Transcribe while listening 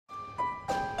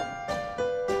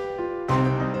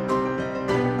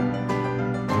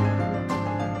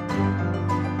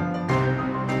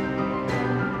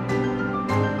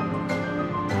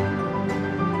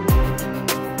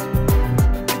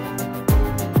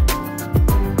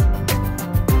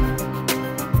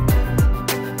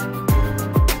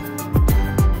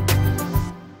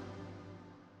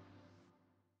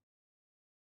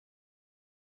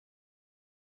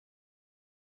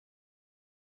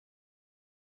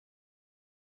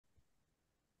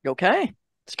Okay.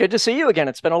 It's good to see you again.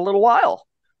 It's been a little while.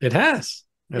 It has.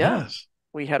 It Yeah. has.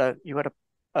 You had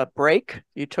a break.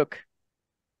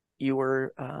 You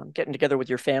were getting together with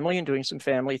your family and doing some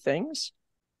family things.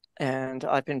 And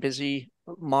I've been busy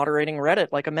moderating Reddit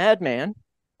like a madman.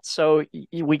 So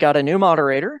we got a new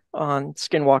moderator on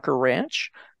Skinwalker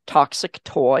Ranch, Toxic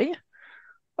Toy.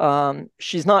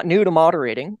 She's not new to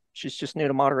moderating. She's just new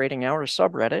to moderating our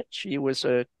subreddit. She was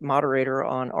a moderator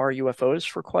on our UFOs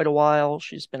for quite a while.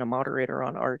 She's been a moderator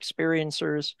on our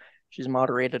experiencers. She's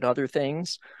moderated other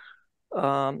things.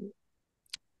 Um,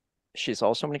 she's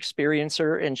also an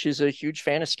experiencer, and she's a huge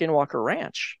fan of Skinwalker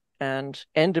Ranch and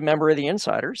a member of the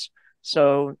Insiders.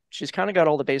 So she's kind of got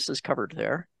all the bases covered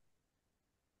there.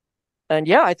 And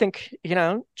yeah, I think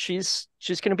she's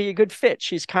going to be a good fit.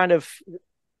 She's kind of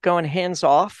going hands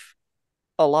off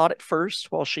a lot at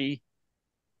first while she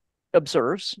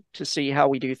observes to see how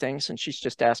we do things, and she's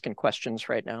just asking questions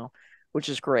right now, which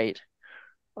is great.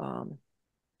 Um,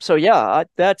 so yeah,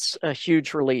 that's a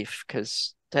huge relief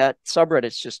because that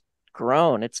subreddit's just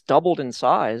grown. It's doubled in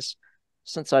size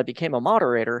since I became a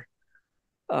moderator,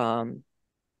 um,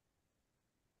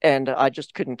 and I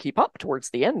just couldn't keep up towards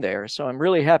the end there. So I'm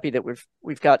really happy that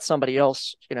we've got somebody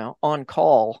else, on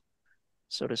call,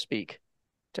 so to speak,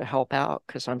 to help out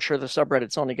because I'm sure the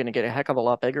subreddit's only going to get a heck of a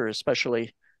lot bigger,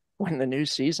 especially when the new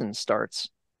season starts.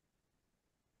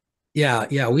 Yeah,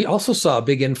 yeah. We also saw a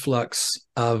big influx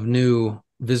of new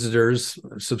visitors,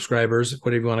 subscribers,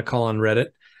 whatever you want to call on Reddit,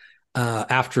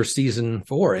 after season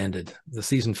 4 ended, the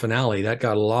season finale. That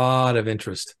got a lot of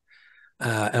interest.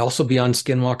 And also Beyond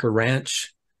Skinwalker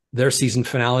Ranch, their season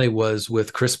finale was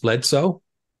with Chris Bledsoe,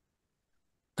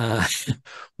 uh,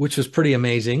 which was pretty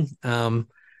amazing.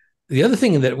 The other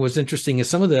thing that was interesting is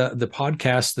some of the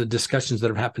podcasts, the discussions that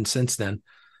have happened since then.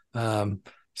 Um,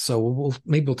 so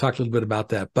maybe we'll talk a little bit about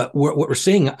that. But what we're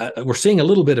seeing a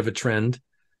little bit of a trend.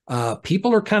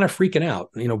 People are kind of freaking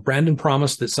out. Brandon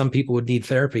promised that some people would need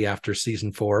therapy after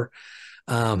season 4.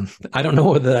 I don't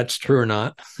know whether that's true or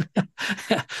not,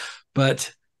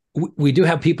 but we do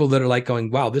have people that are like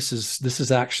going, "Wow, this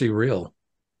is actually real."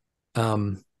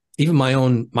 Um, Even my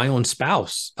own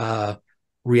spouse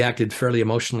reacted fairly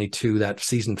emotionally to that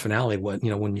season finale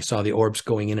when you saw the orbs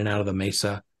going in and out of the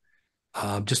mesa,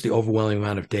 just the overwhelming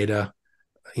amount of data,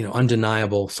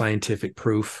 undeniable scientific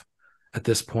proof at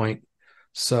this point.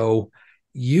 So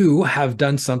you have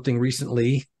done something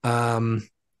recently, to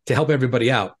help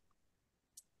everybody out.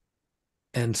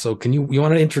 And so can you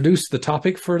want to introduce the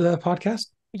topic for the podcast?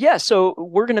 Yeah, so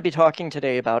we're going to be talking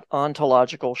today about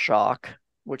ontological shock,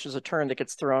 which is a term that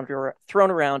gets thrown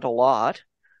around a lot.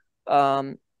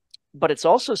 Um, but it's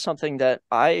also something that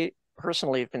I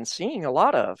personally have been seeing a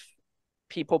lot of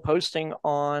people posting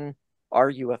on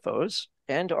our UFOs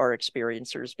and our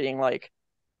experiencers being like,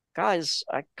 guys,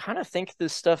 I kind of think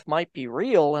this stuff might be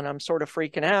real and I'm sort of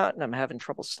freaking out and I'm having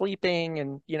trouble sleeping.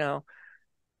 And,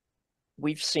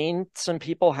 we've seen some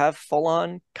people have full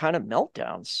on kind of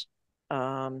meltdowns.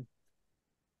 Um,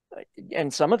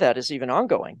 and some of that is even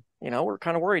ongoing. We're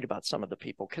kind of worried about some of the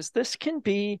people because this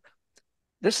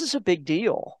is a big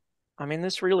deal. I mean,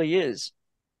 this really is.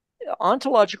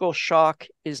 Ontological shock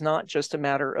is not just a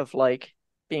matter of like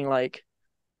being like,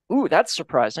 ooh, that's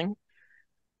surprising.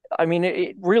 I mean,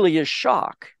 it really is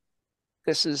shock.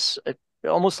 This is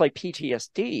almost like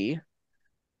PTSD,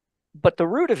 but the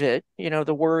root of it,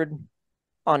 the word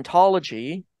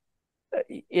ontology,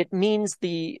 it means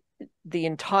the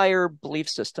entire belief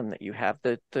system that you have,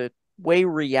 the way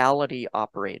reality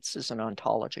operates is an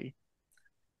ontology.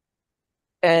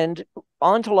 And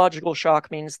ontological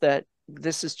shock means that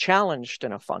this is challenged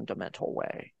in a fundamental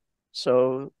way.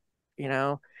 So, you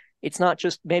know, it's not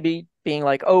just maybe being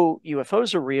like, oh,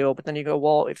 UFOs are real, but then you go,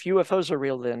 well, if UFOs are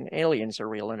real, then aliens are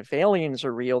real. And if aliens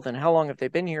are real, then how long have they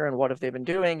been here and what have they been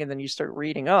doing? And then you start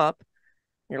reading up,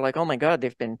 you're like, oh my God,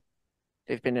 they've been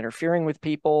interfering with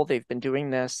people, they've been doing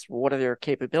this. What are their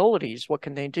capabilities? What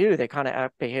can they do? They kind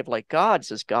of behave like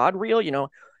gods. Is God real?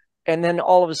 And then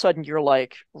all of a sudden you're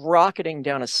like rocketing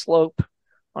down a slope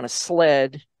on a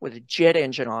sled with a jet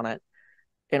engine on it,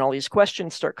 and all these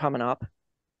questions start coming up.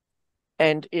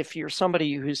 And if you're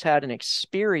somebody who's had an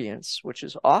experience, which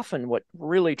is often what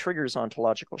really triggers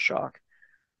ontological shock,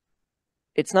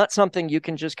 it's not something you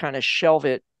can just kind of shelve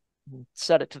it,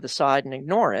 set it to the side and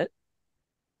ignore it.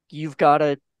 You've got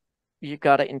to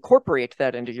incorporate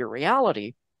that into your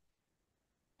reality.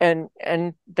 And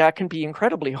that can be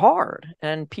incredibly hard.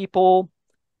 And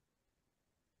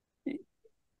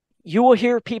you will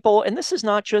hear people, and this is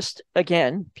not just,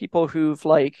 again, people who've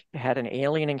like had an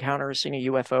alien encounter or seen a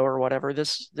UFO or whatever.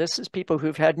 This is people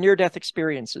who've had near-death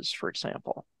experiences, for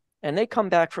example. and they come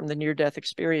back from the near-death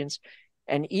experience.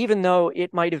 And even though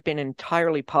it might have been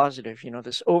entirely positive,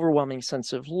 this overwhelming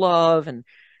sense of love, and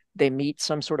they meet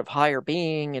some sort of higher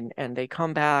being, and they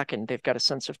come back and they've got a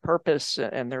sense of purpose,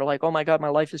 and they're like, oh my God, my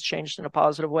life has changed in a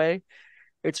positive way.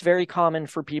 It's very common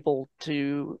for people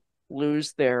to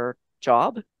lose their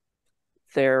job,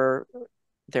 their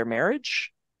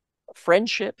marriage,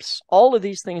 friendships. All of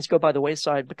these things go by the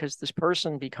wayside because this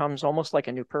person becomes almost like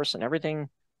a new person. Everything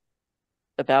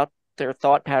about their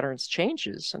thought patterns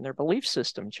changes and their belief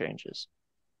system changes.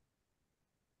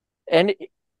 And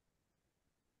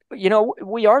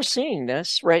we are seeing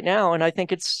this right now, and I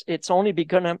think it's only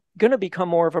going to become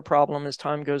more of a problem as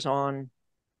time goes on,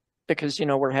 because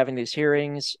we're having these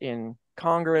hearings in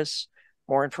Congress,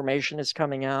 more information is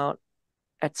coming out.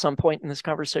 At some point in this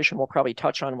conversation, we'll probably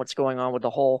touch on what's going on with the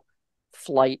whole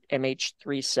flight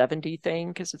MH370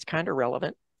 thing, because it's kind of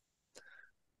relevant.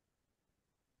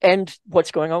 And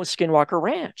what's going on with Skinwalker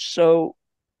Ranch. So,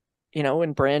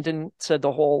 when Brandon said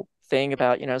the whole thing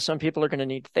about, some people are going to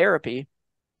need therapy,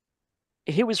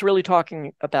 he was really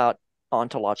talking about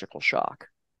ontological shock.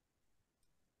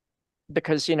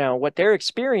 Because, what they're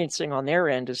experiencing on their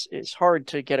end is hard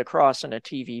to get across in a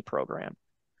TV program.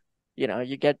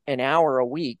 You get an hour a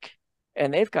week,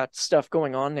 and they've got stuff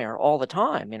going on there all the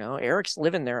time. Eric's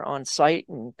living there on site,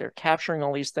 and they're capturing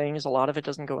all these things. A lot of it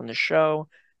doesn't go in the show.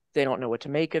 They don't know what to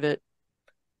make of it.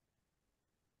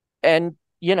 And,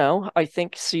 I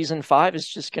think season 5 is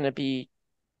just going to be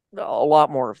a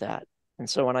lot more of that. And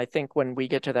so I think when we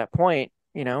get to that point,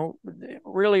 there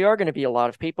really are going to be a lot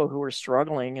of people who are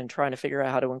struggling and trying to figure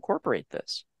out how to incorporate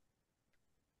this.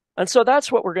 And so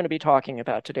that's what we're going to be talking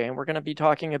about today. And we're going to be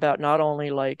talking about not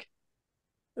only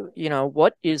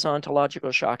what is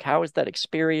ontological shock, how is that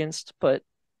experienced, but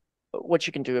what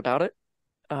you can do about it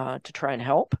to try and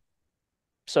help.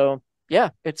 So yeah, I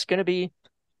think it's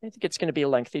going to be a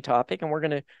lengthy topic, and we're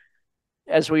going to,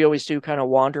 as we always do, kind of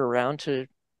wander around to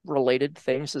related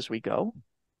things as we go.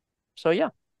 So yeah.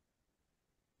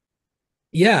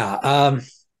 Yeah.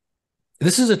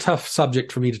 This is a tough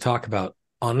subject for me to talk about,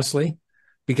 honestly,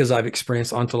 because I've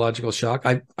experienced ontological shock.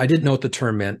 I didn't know what the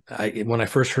term meant. When I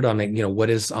first heard on it, what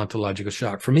is ontological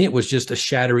shock? For me, it was just a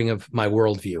shattering of my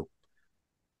worldview,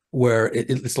 where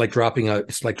it's like dropping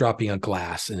a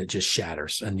glass, and it just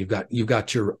shatters, and you've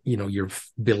got your your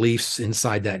beliefs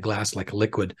inside that glass like a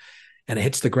liquid, and it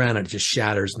hits the ground and it just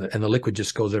shatters, and the liquid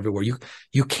just goes everywhere.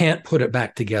 You can't put it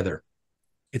back together.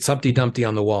 It's Humpty Dumpty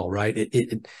on the wall, right?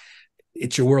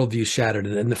 It's your worldview shattered.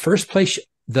 And the first place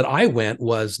that I went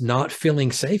was not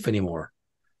feeling safe anymore.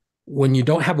 When you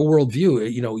don't have a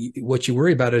worldview, what you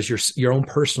worry about is your own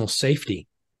personal safety.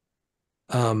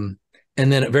 And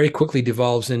then it very quickly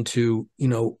devolves into,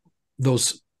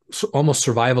 those almost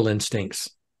survival instincts.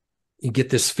 You get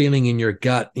this feeling in your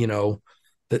gut,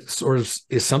 that sort of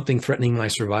is something threatening my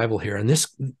survival here. And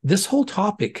this whole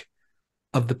topic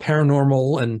of the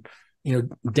paranormal, and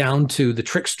down to the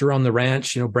trickster on the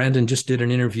ranch. Brandon just did an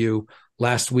interview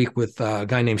last week with a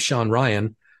guy named Sean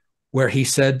Ryan, where he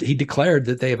declared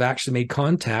that they have actually made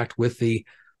contact with the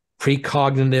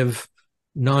precognitive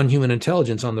non-human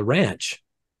intelligence on the ranch.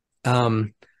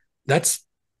 That's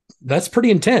pretty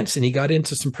intense. And he got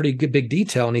into some pretty good big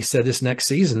detail. And he said this next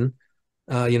season,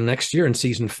 next year in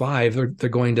season 5, they're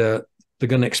going to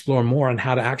explore more on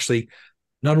how to actually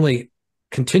not only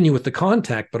continue with the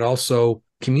contact, but also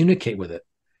communicate with it.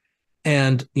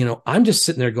 And, I'm just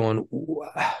sitting there going,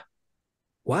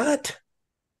 what?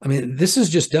 I mean, this is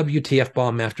just WTF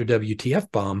bomb after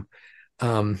WTF bomb.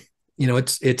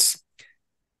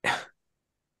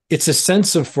 It's a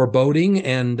sense of foreboding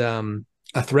and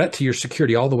a threat to your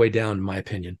security all the way down, in my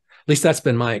opinion. At least that's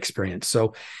been my experience.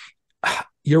 So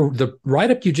the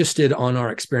write-up you just did on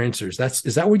our experiencers,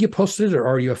 is that where you posted it, or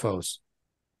our UFOs?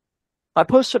 I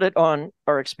posted it on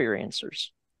our experiencers.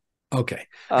 Okay.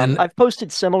 And I've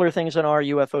posted similar things on our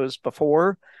UFOs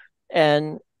before,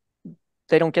 and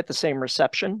they don't get the same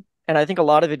reception. And I think a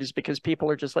lot of it is because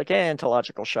people are just like,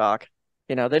 ontological shock.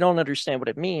 They don't understand what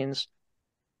it means.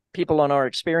 People on our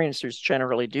experiencers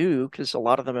generally do, because a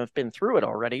lot of them have been through it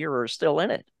already or are still in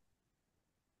it.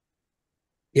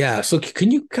 Yeah. So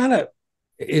can you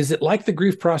is it like the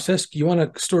grief process? Do you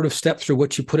want to sort of step through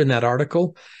what you put in that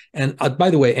article? And by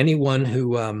the way, anyone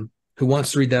who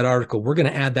wants to read that article, we're going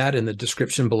to add that in the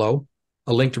description below,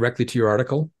 a link directly to your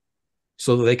article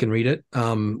so that they can read it.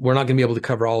 We're not going to be able to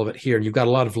cover all of it here. And you've got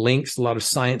a lot of links, a lot of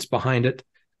science behind it.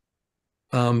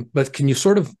 But can you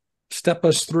sort of step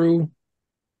us through?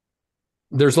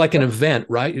 There's like an event,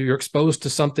 right? You're exposed to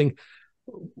something.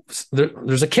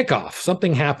 There's a kickoff.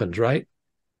 Something happens, right?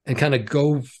 And kind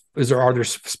of are there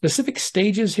specific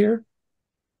stages here?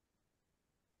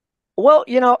 Well,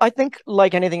 I think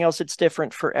like anything else, it's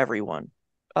different for everyone.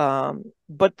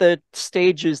 But the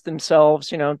stages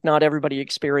themselves, not everybody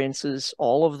experiences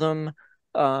all of them.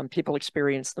 People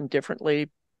experience them differently,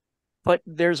 but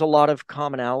there's a lot of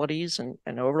commonalities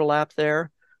and overlap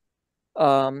there.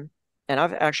 Um, and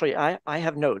I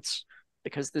have notes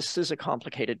because this is a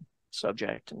complicated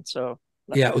subject. And so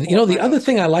let me Yeah, pull up the my other notes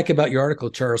thing I here. like about your article,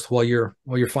 Charles, while you're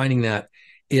finding that,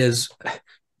 is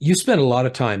you spend a lot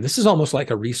of time. This is almost like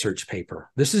a research paper.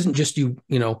 This isn't just you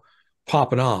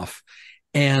popping off,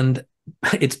 and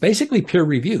it's basically peer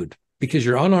reviewed because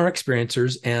you're on our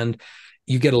experiencers and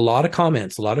you get a lot of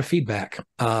comments, a lot of feedback,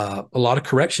 a lot of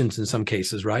corrections in some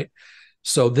cases, right?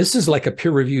 So this is like a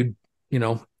peer reviewed,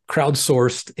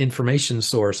 crowdsourced information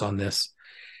source on this.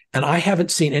 And I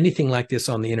haven't seen anything like this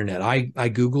on the internet. I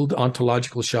Googled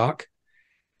ontological shock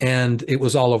and it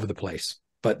was all over the place,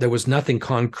 but there was nothing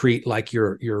concrete like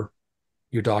your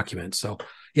document. So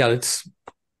yeah, let's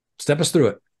step us through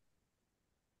it.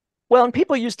 Well, and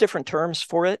people use different terms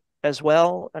for it as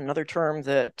well. Another term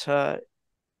that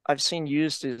I've seen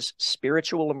used is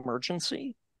spiritual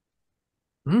emergency.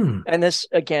 Mm. And this,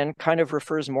 again, kind of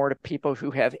refers more to people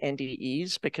who have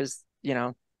NDEs because,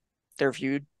 they're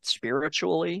viewed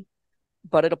spiritually,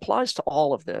 but it applies to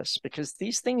all of this because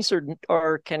these things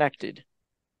are connected.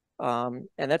 And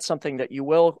that's something that you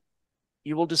will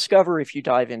discover if you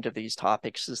dive into these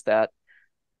topics is that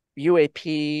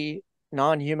UAP,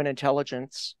 non-human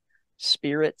intelligence,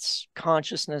 spirits,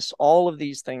 consciousness, all of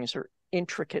these things are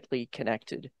intricately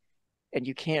connected and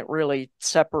you can't really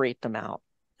separate them out.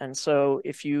 And so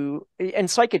and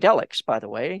psychedelics, by the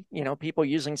way, people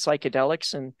using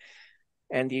psychedelics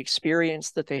and the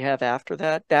experience that they have after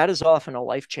that, that is often a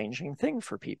life-changing thing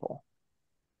for people.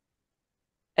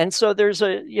 And so there's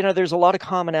a lot of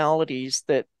commonalities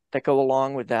that go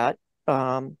along with that.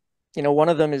 One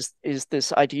of them is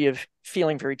this idea of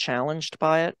feeling very challenged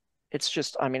by it. It's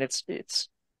just, I mean, it's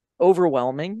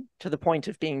overwhelming to the point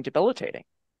of being debilitating.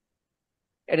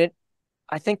 And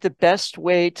I think the best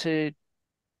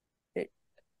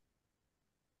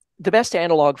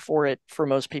analog for it for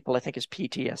most people, I think, is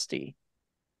PTSD.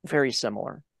 Very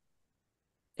similar.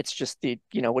 It's just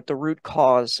what the root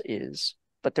cause is,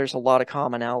 but there's a lot of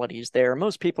commonalities there.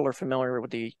 Most people are familiar with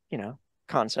the,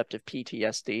 concept of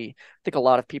PTSD. I think a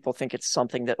lot of people think it's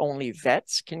something that only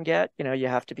vets can get. You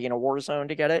have to be in a war zone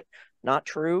to get it. Not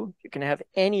true. You can have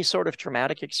any sort of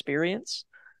traumatic experience.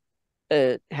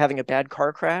 Having a bad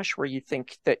car crash where you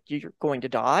think that you're going to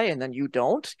die and then you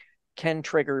don't can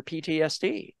trigger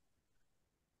PTSD.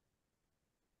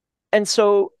 And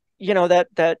so,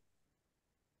 that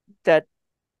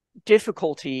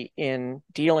difficulty in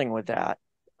dealing with that,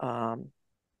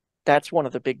 that's one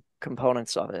of the big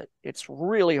components of it. It's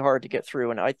really hard to get through.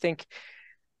 And I think,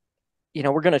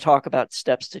 we're going to talk about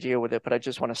steps to deal with it, but I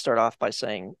just want to start off by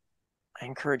saying I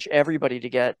encourage everybody to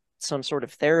get some sort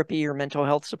of therapy or mental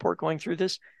health support going through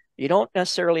this. You don't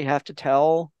necessarily have to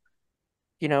tell,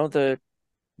 the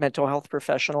mental health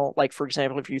professional, like, for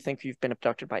example, if you think you've been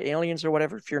abducted by aliens or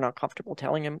whatever, if you're not comfortable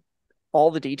telling him all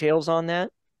the details on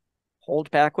that, hold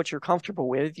back what you're comfortable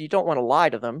with. You don't want to lie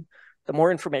to them. The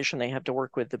more information they have to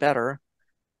work with, the better.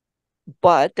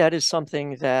 But that is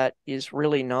something that is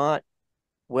really not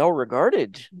well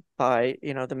regarded by,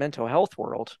 the mental health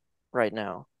world right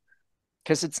now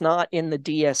because it's not in the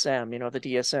DSM. The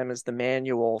DSM is the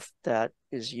manual that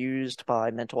is used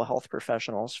by mental health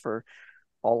professionals for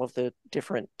all of the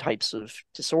different types of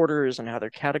disorders and how they're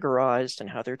categorized and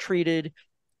how they're treated.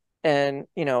 And,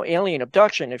 alien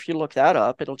abduction, if you look that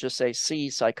up, it'll just say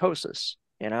C, psychosis.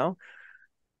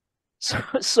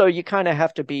 So you kind of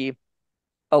have to be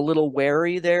a little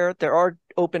wary there. There are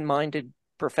open-minded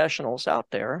professionals out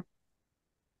there,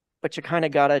 but you kind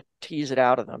of got to tease it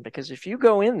out of them because if you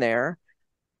go in there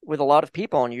with a lot of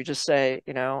people and you just say,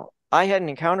 I had an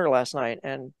encounter last night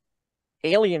and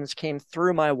aliens came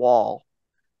through my wall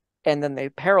and then they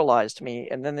paralyzed me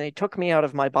and then they took me out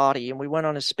of my body and we went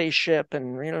on a spaceship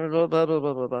and blah, blah, blah,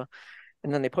 blah, blah, blah,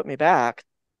 and then they put me back.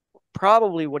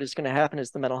 Probably what is going to happen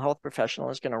is the mental health professional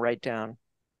is going to write down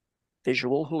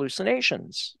visual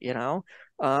hallucinations,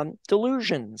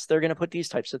 delusions. They're going to put these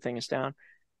types of things down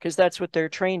because that's what they're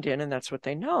trained in and that's what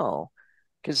they know.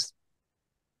 Because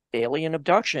alien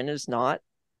abduction is not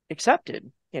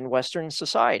accepted in Western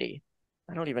society.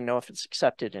 I don't even know if it's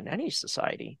accepted in any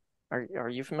society. Are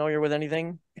you familiar with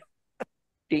anything,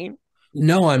 Dean?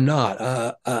 No, I'm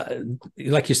not.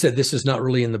 Like you said, this is not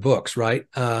really in the books, right?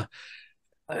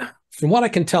 From what I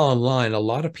can tell online, a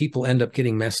lot of people end up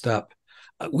getting messed up.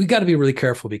 We got to be really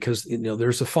careful because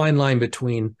there's a fine line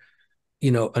between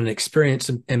an experience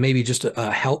and maybe just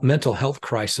a mental health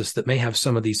crisis that may have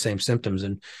some of these same symptoms.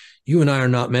 And you and I are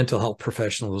not mental health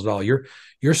professionals at all.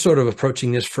 You're sort of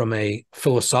approaching this from a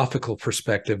philosophical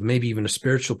perspective, maybe even a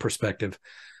spiritual perspective,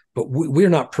 but we're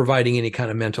not providing any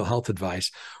kind of mental health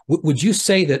advice. Would you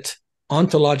say that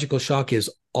ontological shock is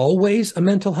always a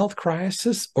mental health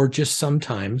crisis or just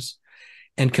sometimes?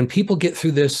 And can people get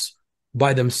through this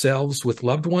by themselves with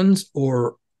loved ones,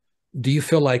 or do you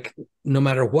feel like no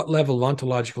matter what level of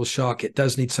ontological shock, it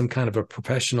does need some kind of a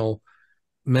professional,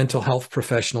 mental health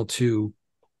professional to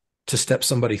step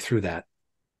somebody through that?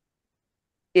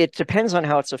 It depends on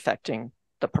how it's affecting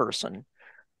the person.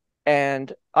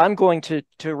 And I'm going to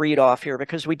read off here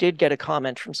because we did get a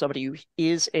comment from somebody who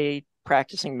is a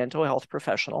practicing mental health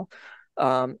professional.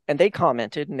 And they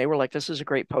commented and they were like, this is a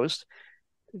great post.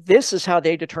 This is how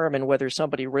they determine whether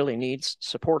somebody really needs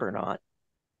support or not.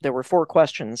 There were 4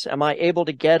 questions. Am I able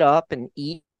to get up and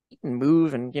eat and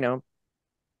move and,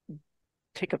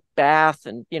 take a bath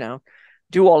and,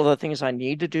 do all of the things I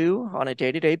need to do on a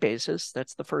day-to-day basis?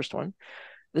 That's the first one.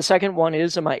 The second one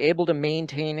is, am I able to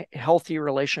maintain healthy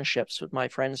relationships with my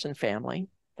friends and family?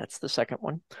 That's the second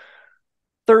one.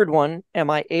 Third one, am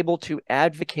I able to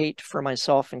advocate for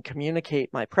myself and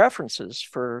communicate my preferences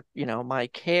for, my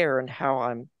care and how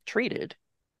I'm treated?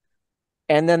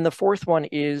 And then the fourth one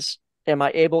is, am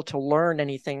I able to learn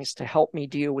any things to help me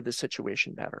deal with the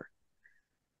situation better?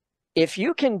 If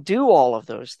you can do all of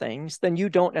those things, then you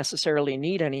don't necessarily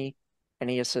need any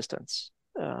assistance.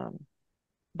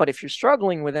 But if you're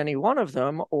struggling with any one of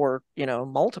them or,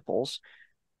 multiples,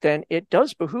 then it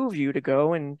does behoove you to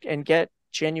go and get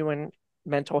genuine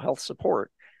mental health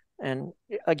support. And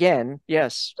again,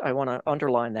 yes, I want to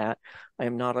underline that I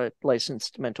am not a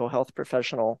licensed mental health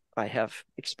professional. I have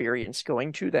experience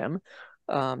going to them.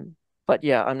 But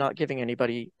yeah, I'm not giving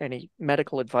anybody any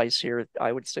medical advice here.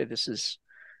 I would say this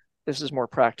is more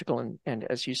practical and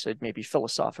as you said, maybe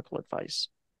philosophical advice.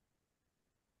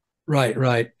 Right,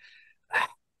 right.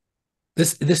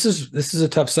 This is a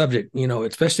tough subject,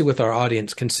 especially with our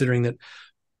audience, considering that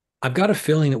I've got a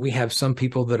feeling that we have some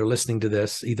people that are listening to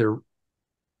this either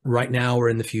right now or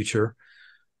in the future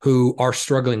who are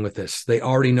struggling with this. They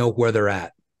already know where they're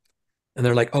at. And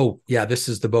they're like, oh, yeah, this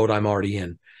is the boat I'm already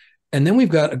in. And then we've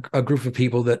got a group of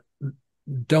people that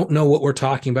don't know what we're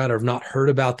talking about or have not heard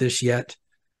about this yet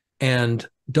and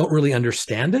don't really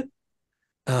understand it.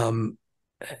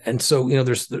 And so,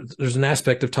 there's an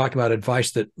aspect of talking about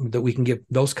advice that we can give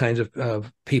those kinds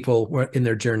of people in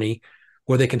their journey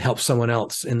where they can help someone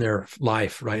else in their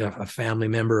life, right? A family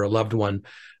member, a loved one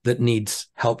that needs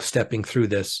help stepping through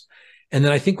this. And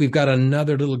then I think we've got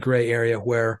another little gray area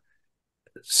where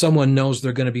someone knows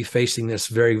they're going to be facing this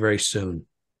very, very soon.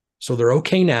 So they're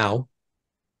okay now,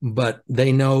 but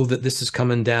they know that this is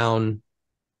coming down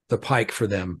the pike for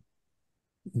them.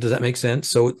 Does that make sense?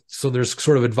 So there's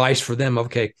sort of advice for them.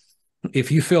 Okay,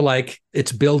 if you feel like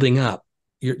it's building up,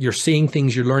 you're seeing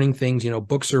things, you're learning things.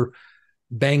 Books are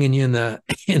banging you in the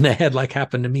head, like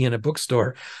happened to me in a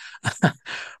bookstore,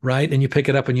 right? And you pick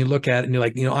it up and you look at it and you're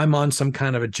like, I'm on some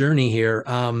kind of a journey here.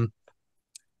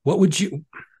 What would you?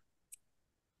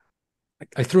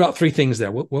 I threw out 3 things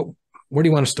there. Where do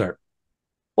you want to start?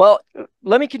 Well,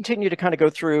 let me continue to kind of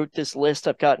go through this list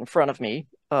I've got in front of me.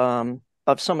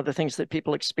 Of some of the things that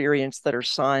people experience that are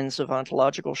signs of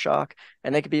ontological shock,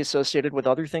 and they could be associated with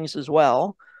other things as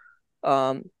well.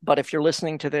 But if you're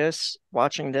listening to this,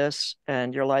 watching this,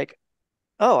 and you're like,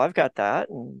 oh, I've got that,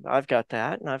 and I've got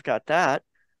that, and I've got that,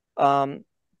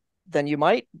 then you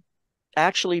might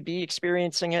actually be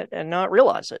experiencing it and not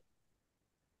realize it,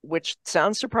 which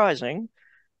sounds surprising.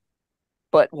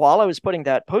 But while I was putting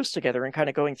that post together and kind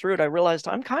of going through it, I realized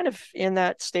I'm kind of in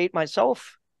that state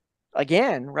myself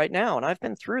again right now. And I've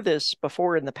been through this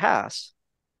before in the past.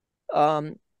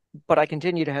 But I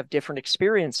continue to have different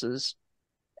experiences.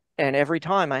 And every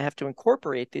time I have to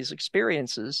incorporate these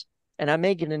experiences, and I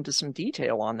may get into some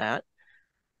detail on that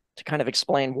to kind of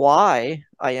explain why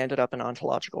I ended up in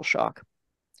ontological shock.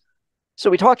 So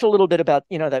we talked a little bit about,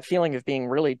 that feeling of being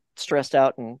really stressed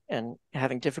out and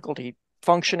having difficulty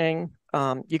functioning.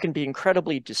 You can be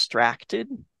incredibly distracted.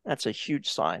 That's a huge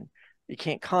sign. You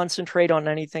can't concentrate on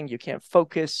anything. You can't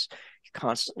focus. You're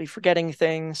constantly forgetting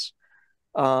things.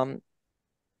 You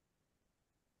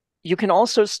can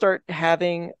also start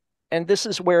having, and this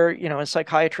is where, a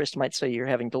psychiatrist might say you're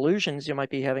having delusions. You might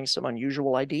be having some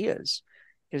unusual ideas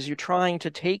because you're trying to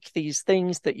take these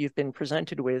things that you've been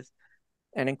presented with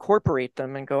and incorporate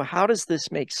them and go, how does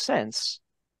this make sense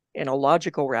in a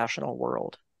logical, rational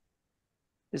world?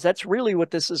 Because that's really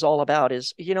what this is all about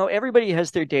is, everybody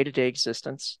has their day-to-day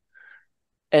existence.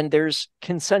 And there's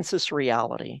consensus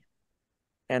reality.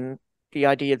 And the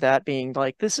idea of that being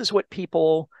like, this is what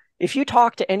people, if you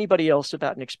talk to anybody else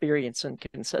about an experience in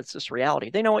consensus reality,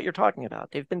 they know what you're talking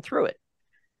about. They've been through it.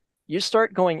 You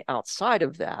start going outside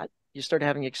of that, you start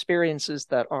having experiences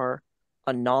that are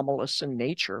anomalous in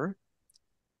nature,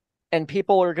 and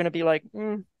people are going to be like,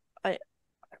 I,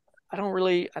 I don't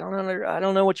really, I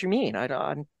don't know what you mean.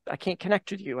 I can't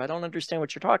connect with you. I don't understand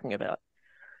what you're talking about.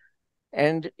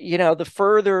 And, the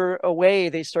further away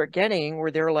they start getting,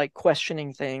 where they're like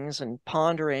questioning things and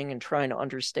pondering and trying to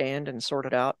understand and sort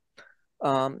it out,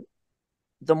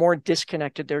 the more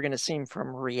disconnected they're going to seem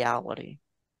from reality.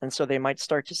 And so they might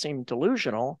start to seem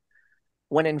delusional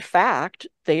when in fact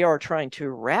they are trying to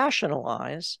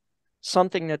rationalize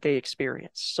something that they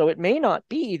experience. So it may not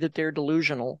be that they're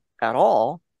delusional at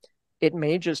all. It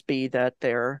may just be that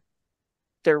they're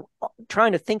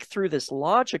trying to think through this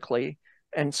logically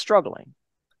and struggling,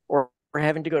 or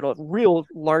having to go to real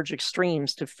large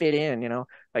extremes to fit in. I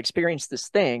experienced this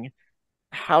thing.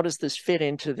 How does this fit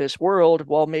into this world?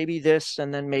 Well, maybe this,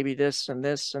 and then maybe this, and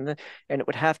this, and it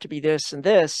would have to be this and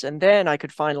this, and then I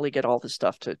could finally get all this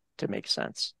stuff to make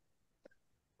sense.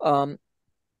 There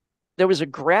was a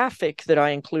graphic that I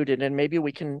included, and maybe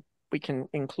we can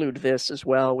include this as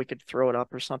well. We could throw it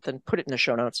up or something, put it in the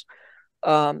show notes,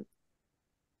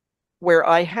 where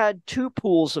I had two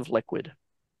pools of liquid,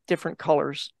 different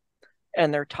colors,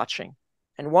 and they're touching.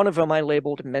 And one of them I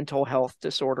labeled mental health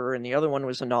disorder, and the other one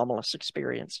was anomalous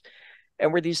experience.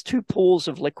 And where these two pools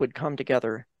of liquid come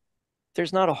together,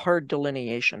 there's not a hard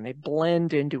delineation. They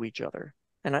blend into each other.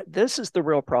 And this is the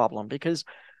real problem, because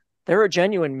there are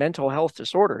genuine mental health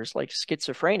disorders like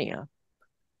schizophrenia.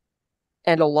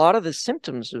 And a lot of the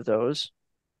symptoms of those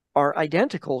are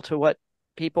identical to what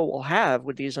people will have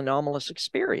with these anomalous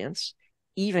experience,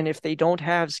 even if they don't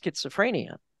have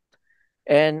schizophrenia.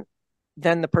 And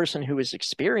then the person who is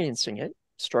experiencing it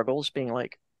struggles, being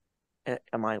like,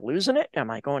 am I losing it? Am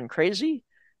I going crazy?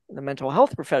 And the mental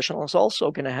health professional is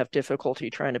also going to have difficulty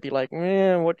trying to be like,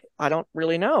 I don't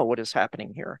really know what is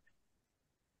happening here.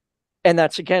 And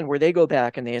that's, again, where they go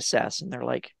back and they assess, and they're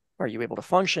like, are you able to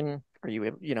function? Are you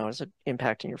able, is it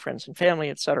impacting your friends and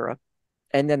family, et cetera?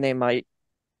 And then they might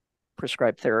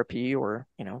prescribe therapy, or,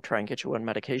 try and get you on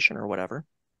medication or whatever.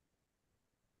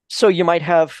 So you might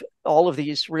have all of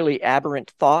these really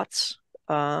aberrant thoughts,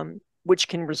 which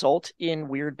can result in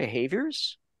weird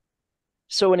behaviors.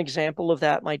 So an example of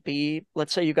that might be,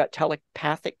 let's say you got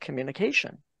telepathic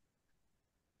communication.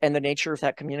 And the nature of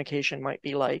that communication might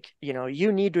be like,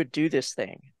 you need to do this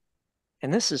thing.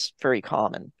 And this is very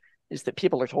common, is that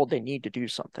people are told they need to do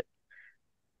something.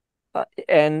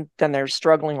 And then they're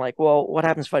struggling like, well, what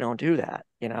happens if I don't do that?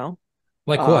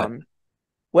 Like what?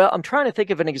 Well, I'm trying to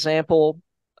think of an example.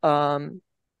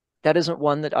 That isn't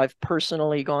one that I've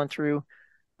personally gone through,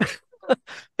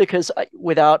 because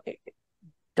without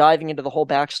diving into the whole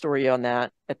backstory on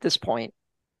that at this point,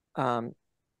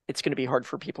 it's going to be hard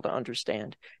for people to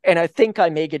understand. And I think I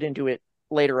may get into it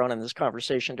later on in this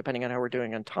conversation, depending on how we're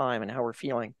doing on time and how we're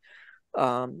feeling.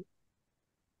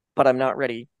 But I'm not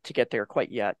ready to get there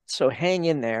quite yet. So hang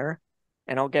in there,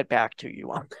 and I'll get back to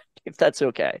you on that, if that's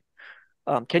okay.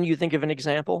 Can you think of an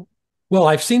example? Well,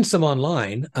 I've seen some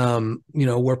online,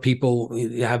 where people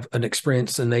have an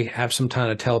experience and they have some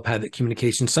kind of telepathic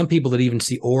communication. Some people that even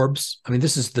see orbs. I mean,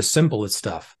 this is the simplest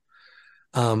stuff.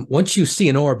 Once you see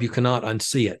an orb, you cannot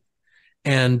unsee it.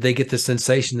 And they get the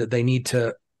sensation that they need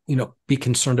to, be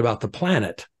concerned about the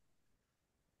planet,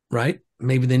 right?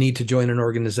 Maybe they need to join an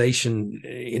organization,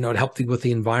 to help with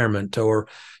the environment, or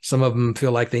some of them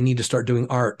feel like they need to start doing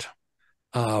art.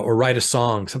 Or write a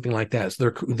song, something like that.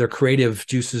 So their creative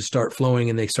juices start flowing,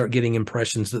 and they start getting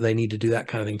impressions that they need to do that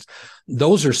kind of things.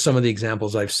 Those are some of the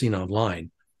examples I've seen online.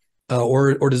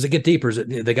 Or does it get deeper? Is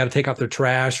it they got to take out their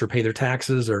trash or pay their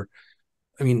taxes? Or,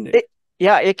 I mean,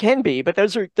 it can be, but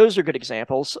those are good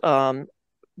examples.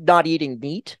 Not eating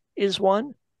meat is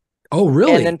one. Oh,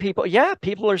 really? And then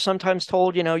people are sometimes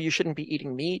told, you shouldn't be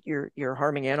eating meat. You're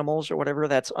harming animals or whatever.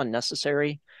 That's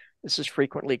unnecessary. This is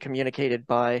frequently communicated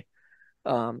by,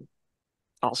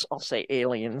 I'll say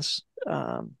aliens.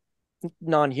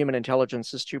 Non-human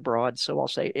intelligence is too broad, so I'll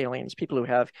say aliens. People who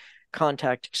have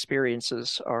contact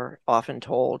experiences are often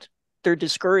told they're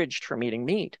discouraged from eating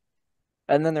meat.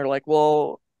 And then they're like,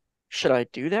 well, should I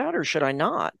do that or should I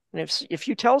not? And if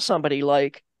you tell somebody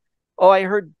like, oh, I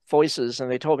heard voices and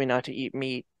they told me not to eat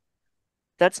meat,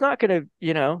 that's not going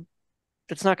to,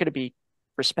 that's not going to be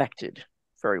respected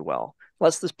very well.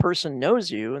 Unless this person knows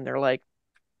you and they're like,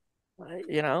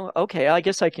 okay, I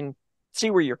guess I can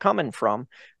see where you're coming from.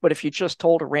 But if you just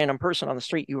told a random person on the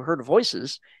street you heard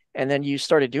voices, and then you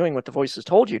started doing what the voices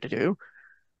told you to do,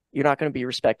 you're not going to be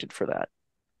respected for that.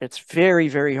 It's very,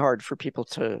 very hard for people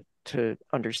to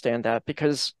understand that,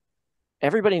 because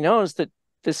everybody knows that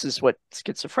this is what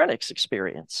schizophrenics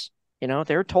experience.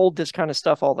 They're told this kind of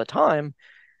stuff all the time,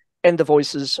 and the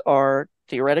voices are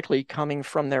theoretically coming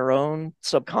from their own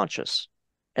subconscious,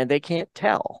 and they can't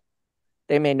tell.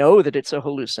 They may know that it's a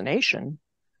hallucination,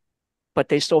 but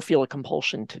they still feel a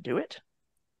compulsion to do it.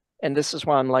 And this is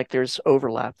why I'm like, there's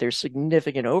overlap. There's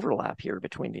significant overlap here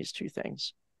between these two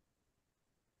things.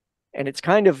 And it's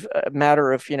kind of a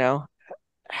matter of,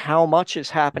 how much is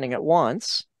happening at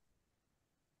once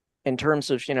in terms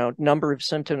of, number of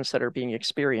symptoms that are being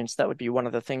experienced. That would be one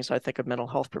of the things I think a mental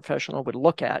health professional would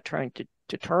look at, trying to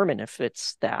determine if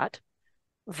it's that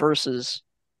versus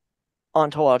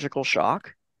ontological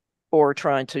shock, or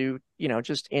trying to,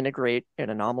 just integrate an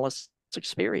anomalous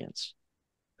experience.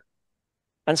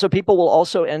 And so people will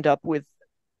also end up with,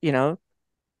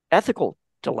 ethical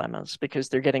dilemmas, because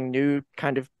they're getting new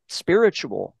kind of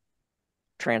spiritual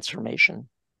transformation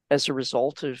as a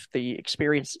result of the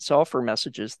experience itself, or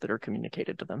messages that are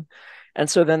communicated to them. And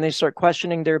so then they start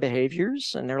questioning their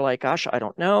behaviors, and they're like, gosh, I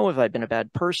don't know. Have I been a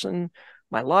bad person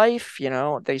my life?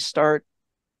 They start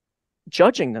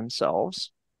judging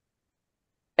themselves.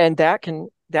 And that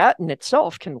in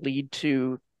itself can lead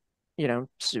to,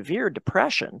 severe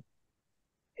depression.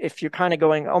 If you're kind of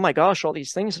going, oh my gosh, all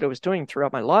these things that I was doing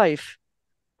throughout my life,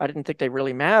 I didn't think they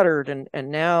really mattered. And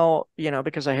now,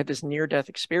 because I had this near-death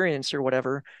experience or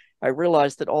whatever, I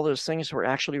realized that all those things were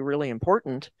actually really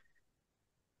important.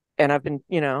 And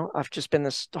I've just been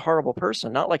this horrible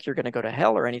person. Not like you're going to go to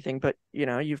hell or anything, but,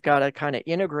 you've got to kind of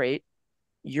integrate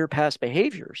your past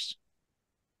behaviors.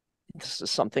 This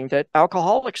is something that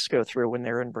alcoholics go through when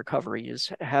they're in recovery,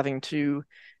 is having to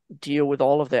deal with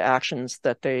all of the actions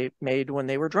that they made when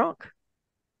they were drunk.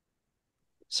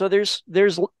 So there's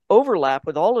overlap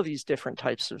with all of these different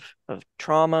types of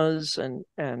traumas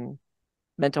and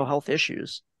mental health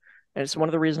issues. And it's one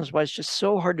of the reasons why it's just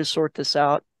so hard to sort this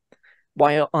out.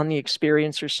 Why on the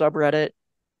Experiencer subreddit,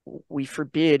 we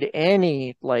forbid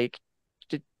any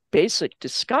basic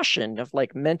discussion of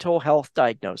mental health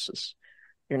diagnosis.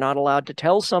 You're not allowed to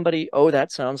tell somebody, oh,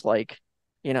 that sounds like,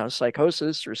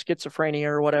 psychosis or schizophrenia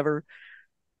or whatever.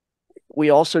 We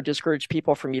also discourage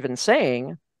people from even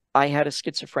saying, I had a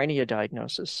schizophrenia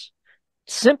diagnosis,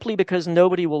 simply because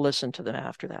nobody will listen to them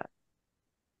after that.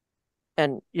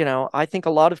 And, I think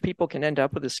a lot of people can end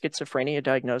up with a schizophrenia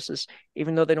diagnosis,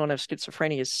 even though they don't have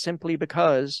schizophrenia, simply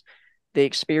because they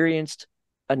experienced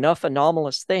enough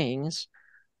anomalous things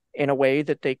in a way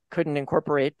that they couldn't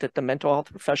incorporate, that the mental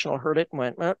health professional heard it and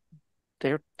went, well,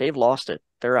 they've lost it.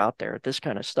 They're out there. This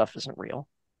kind of stuff isn't real.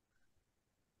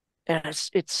 And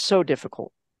it's so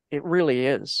difficult. It really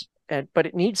is. But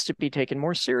it needs to be taken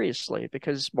more seriously,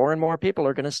 because more and more people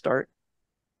are going to start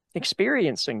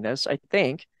experiencing this, I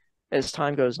think, as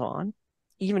time goes on,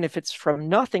 even if it's from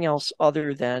nothing else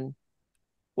other than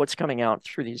what's coming out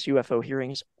through these UFO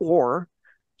hearings, or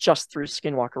just through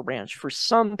Skinwalker Ranch. For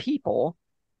some people,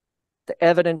 the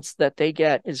evidence that they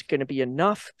get is going to be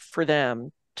enough for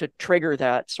them to trigger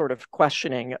that sort of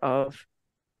questioning of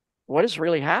what is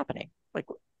really happening.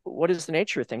 What is the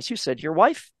nature of things? You said your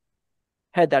wife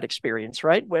had that experience,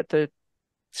 right? With the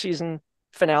season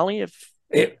finale of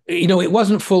it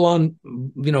wasn't full on,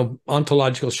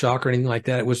 ontological shock or anything like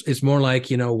that. It's more like,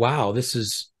 wow, this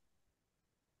is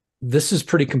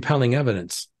pretty compelling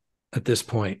evidence at this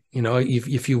point.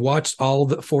 If you watched all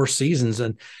the 4 seasons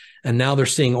and now they're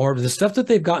seeing the stuff that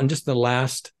they've gotten just the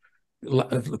last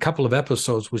couple of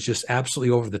episodes was just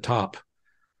absolutely over the top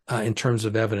in terms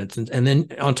of evidence. And then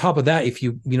on top of that, if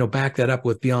you back that up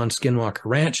with Beyond Skinwalker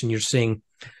Ranch, and you're seeing,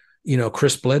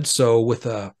 Chris Bledsoe with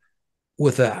a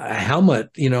helmet,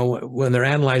 when they're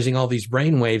analyzing all these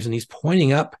brain waves, and he's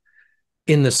pointing up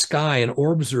in the sky and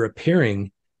orbs are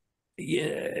appearing.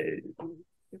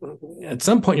 At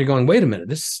some point you're going, wait a minute,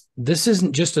 this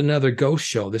isn't just another ghost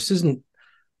show. This isn't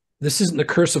the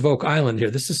Curse of Oak Island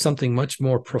here. This is something much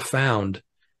more profound.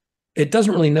 It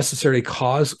doesn't really necessarily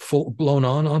cause full blown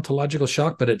on ontological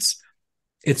shock, but it's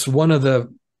one of the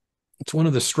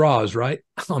straws, right,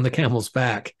 on the camel's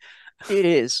back. It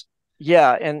is.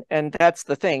 Yeah, and that's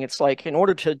the thing. It's like, in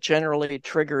order to generally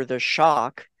trigger the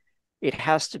shock, it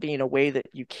has to be in a way that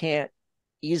you can't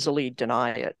easily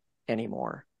deny it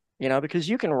anymore. Because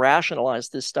you can rationalize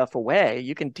this stuff away.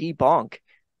 You can debunk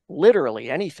literally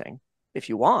anything if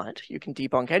you want. You can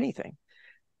debunk anything.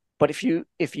 But if you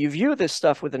view this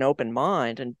stuff with an open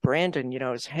mind, and Brandon,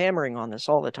 is hammering on this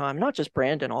all the time, not just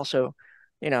Brandon, also,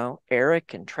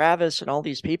 Eric and Travis and all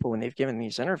these people, when they've given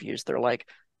these interviews, they're like,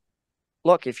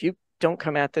 look, if you don't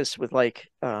come at this with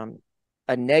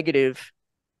a negative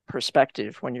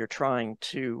perspective when you're trying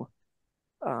to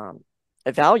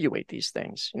evaluate these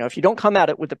things. If you don't come at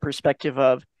it with the perspective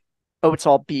of, oh, it's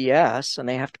all BS and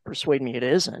they have to persuade me it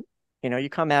isn't, you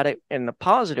come at it in the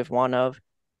positive one of,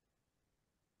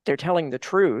 they're telling the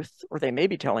truth, or they may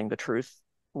be telling the truth.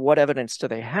 What evidence do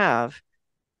they have?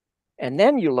 And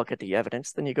then you look at the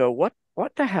evidence, then you go, what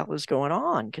the hell is going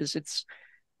on? Because it's,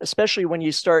 especially when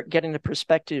you start getting the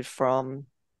perspective from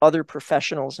other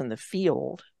professionals in the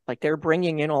field, like they're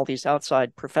bringing in all these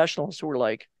outside professionals who are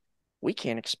like, we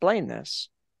can't explain this.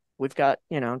 We've got,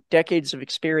 decades of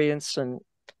experience and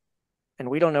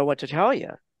we don't know what to tell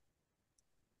you.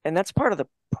 And that's part of the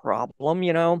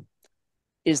problem,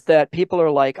 is that people are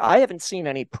like, I haven't seen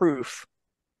any proof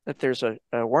that there's a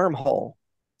wormhole,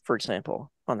 for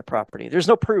example, on the property. There's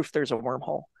no proof there's a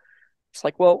wormhole. It's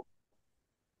like, well,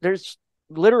 there's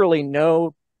literally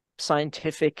no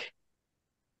scientific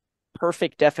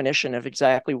perfect definition of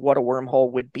exactly what a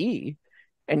wormhole would be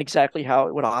and exactly how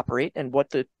it would operate and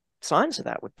what the signs of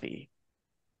that would be.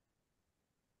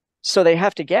 So they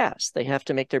have to guess. They have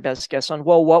to make their best guess on,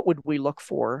 well, what would we look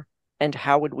for and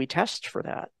how would we test for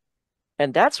that?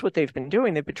 And that's what they've been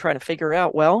doing. They've been trying to figure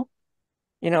out, well,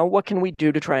 what can we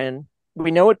do to try and,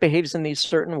 we know it behaves in these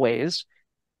certain ways.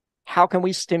 How can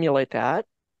we stimulate that?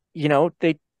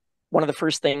 One of the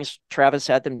first things Travis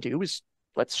had them do was,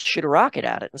 let's shoot a rocket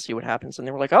at it and see what happens. And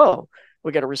they were like, oh,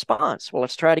 we got a response. Well,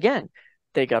 let's try it again.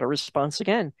 They got a response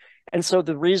again. And so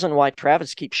the reason why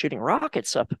Travis keeps shooting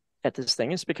rockets up at this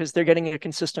thing is because they're getting a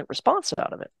consistent response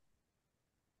out of it.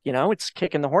 It's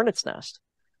kicking the hornet's nest.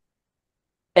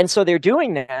 And so they're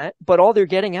doing that, but all they're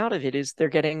getting out of it is they're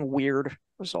getting weird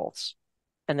results.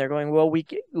 And they're going, well,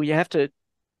 we have to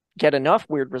get enough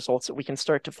weird results that we can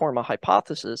start to form a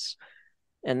hypothesis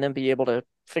and then be able to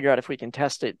figure out if we can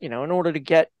test it, in order to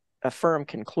get a firm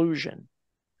conclusion.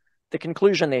 The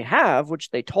conclusion they have, which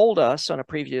they told us on a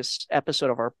previous episode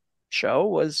of our show,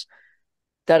 was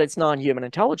that it's non-human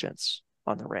intelligence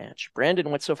on the ranch. Brandon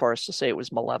went so far as to say it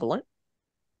was malevolent.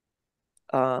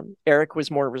 Eric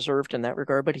was more reserved in that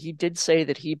regard, but he did say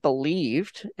that he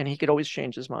believed, and he could always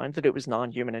change his mind, that it was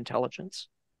non-human intelligence.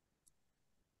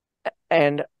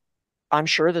 And I'm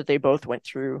sure that they both went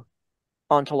through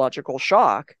ontological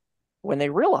shock when they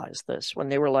realized this, when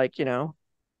they were like,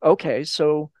 okay,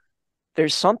 so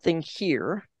there's something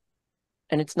here,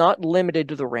 and it's not limited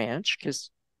to the ranch,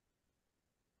 because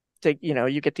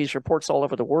you get these reports all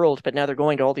over the world, but now they're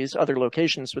going to all these other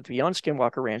locations with Beyond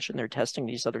Skinwalker Ranch, and they're testing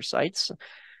these other sites.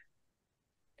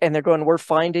 And they're going, we're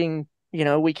finding,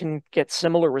 we can get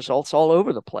similar results all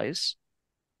over the place.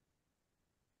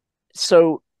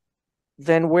 So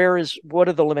then what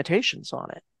are the limitations on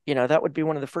it? That would be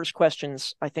one of the first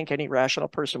questions I think any rational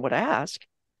person would ask.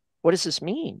 What does this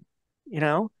mean?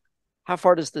 How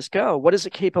far does this go? What is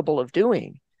it capable of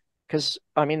doing? Because,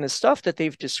 the stuff that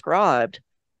they've described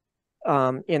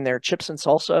in their chips and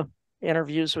salsa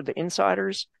interviews with the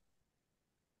insiders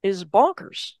is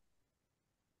bonkers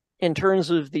in terms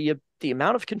of the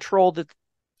amount of control that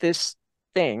this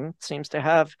thing seems to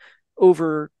have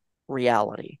over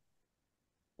reality.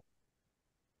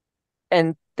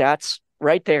 And that's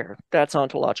right there. That's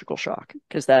ontological shock,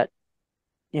 because that,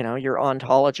 your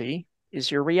ontology is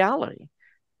your reality.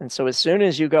 And so as soon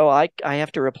as you go, I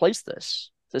have to replace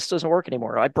this. This doesn't work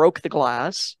anymore. I broke the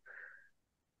glass,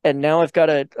 and now I got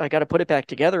to put it back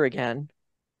together again.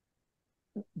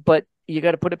 But you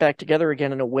got to put it back together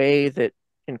again in a way that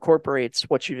incorporates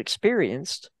what you've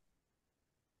experienced.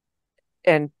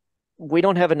 And we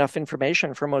don't have enough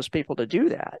information for most people to do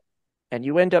that. And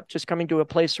you end up just coming to a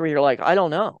place where you're like, I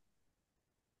don't know.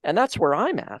 And that's where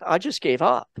I'm at. I just gave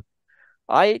up.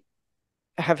 I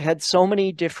have had so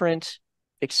many different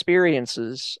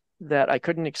experiences that I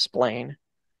couldn't explain.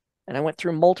 And I went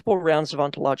through multiple rounds of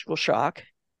ontological shock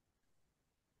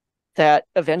that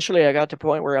eventually I got to a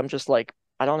point where I'm just like,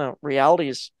 I don't know, reality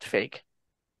is fake.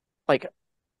 Like,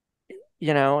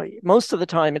 most of the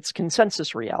time it's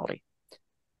consensus reality,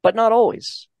 but not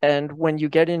always. And when you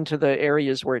get into the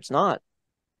areas where it's not,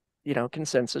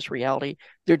 consensus reality,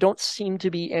 there don't seem to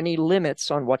be any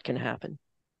limits on what can happen.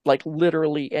 Like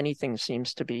literally anything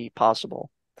seems to be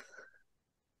possible.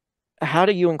 How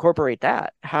do you incorporate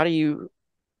that? How do you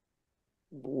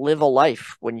live a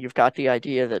life when you've got the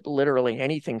idea that literally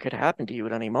anything could happen to you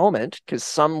at any moment, because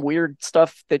some weird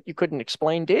stuff that you couldn't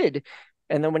explain did.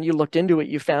 And then when you looked into it,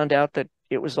 you found out that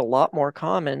it was a lot more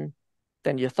common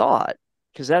than you thought,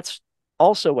 because that's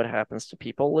also what happens to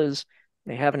people is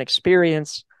they have an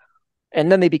experience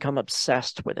and then they become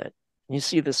obsessed with it. You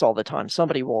see this all the time.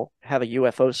 Somebody will have a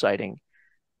UFO sighting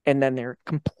And then they're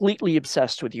completely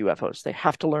obsessed with UFOs. They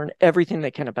have to learn everything they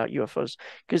can about UFOs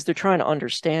because they're trying to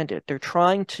understand it. They're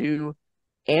trying to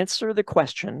answer the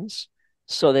questions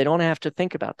so they don't have to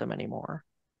think about them anymore,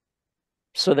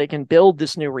 so they can build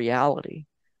this new reality.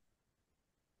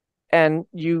 And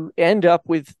you end up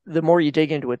with, the more you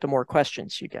dig into it, the more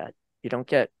questions you get.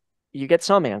 You get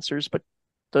some answers, but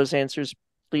those answers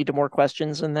lead to more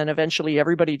questions. And then eventually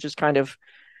everybody just kind of,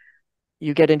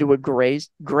 you get into a gray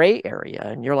area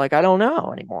and you're like, I don't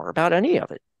know anymore about any of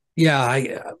it. Yeah,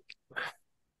 I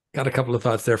got a couple of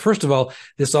thoughts there. First of all,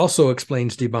 this also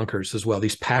explains debunkers as well.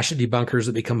 These passionate debunkers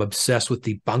that become obsessed with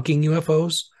debunking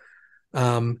UFOs.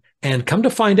 And come to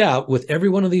find out, with every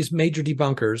one of these major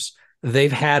debunkers,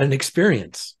 they've had an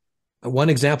experience. One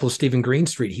example is Stephen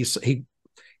Greenstreet.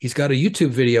 He's got a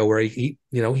YouTube video where he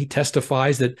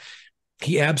testifies that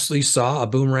he absolutely saw a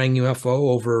boomerang UFO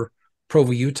over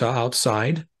Provo, Utah,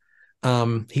 outside.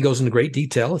 He goes into great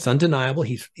detail. It's undeniable.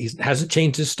 He hasn't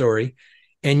changed his story,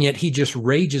 and yet he just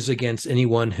rages against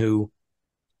anyone who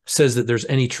says that there's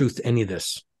any truth to any of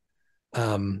this.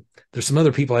 There's some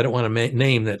other people I don't want to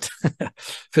name that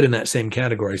fit in that same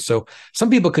category. So some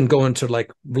people can go into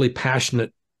like really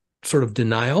passionate sort of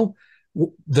denial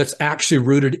that's actually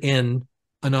rooted in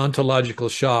an ontological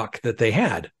shock that they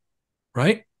had,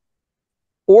 right?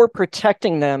 Or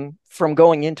protecting them from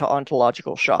going into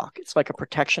ontological shock. It's like a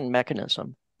protection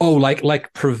mechanism. Oh,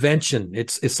 like prevention.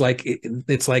 It's like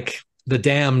the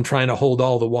dam trying to hold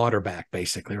all the water back,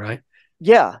 basically, right?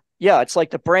 Yeah. Yeah. It's like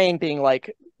the brain being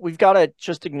like, we've got to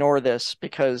just ignore this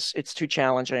because it's too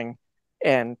challenging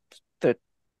and the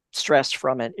stress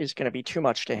from it is going to be too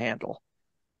much to handle.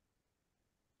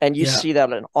 And you see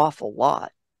that an awful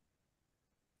lot.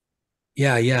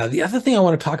 Yeah, yeah. The other thing I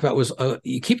want to talk about was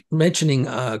you keep mentioning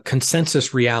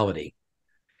consensus reality.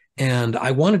 And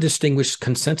I want to distinguish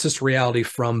consensus reality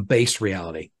from base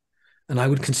reality. And I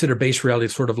would consider base reality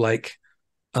sort of like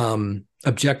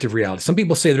objective reality. Some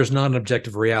people say there's not an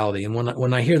objective reality. And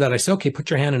when I hear that, I say, okay, put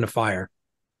your hand in a fire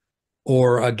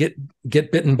or get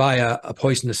bitten by a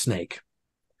poisonous snake.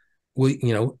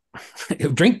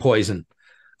 Drink poison,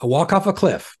 walk off a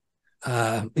cliff.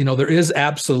 There is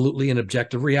absolutely an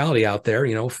objective reality out there.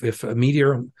 If a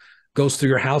meteor goes through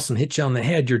your house and hits you on the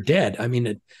head, you're dead. I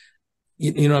mean,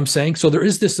 you know what I'm saying? So there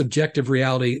is this objective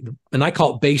reality, and I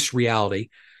call it base reality.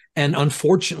 And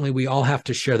unfortunately, we all have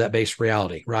to share that base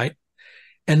reality, right?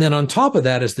 And then on top of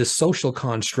that is this social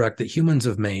construct that humans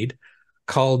have made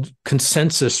called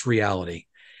consensus reality.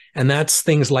 And that's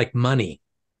things like money,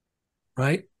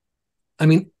 right? I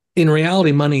mean, in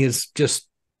reality, money is just,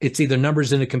 it's either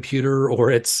numbers in a computer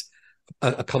or it's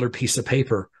a colored piece of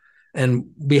paper.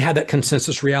 And we had that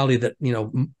consensus reality that,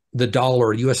 the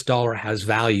dollar, US dollar has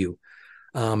value,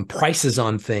 prices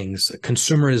on things,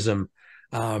 consumerism.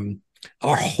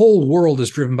 Our whole world is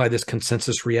driven by this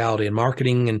consensus reality, and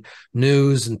marketing and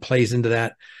news and plays into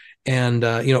that. And,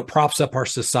 it props up our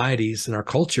societies and our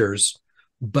cultures,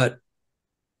 but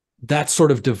that's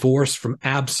sort of divorced from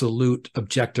absolute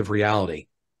objective reality,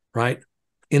 right?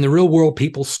 In the real world,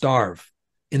 people starve.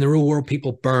 In the real world,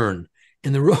 people burn.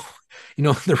 In the real,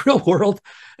 the real world,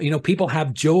 people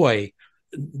have joy.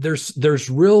 There's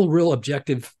real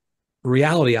objective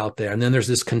reality out there. And then there's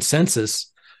this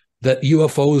consensus that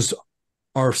UFOs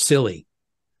are silly.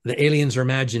 The aliens are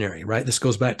imaginary, right? This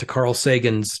goes back to Carl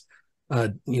Sagan's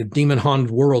demon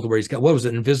haunted world, where he's got, what was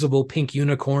it, invisible pink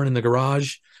unicorn in the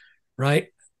garage, right?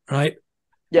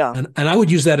 Yeah. And I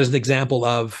would use that as an example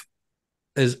of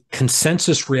as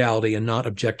consensus reality and not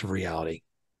objective reality.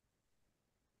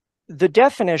 The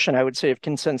definition, I would say, of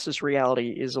consensus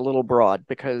reality is a little broad,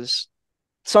 because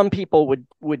some people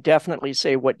would definitely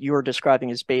say what you're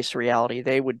describing as base reality,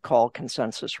 they would call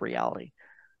consensus reality.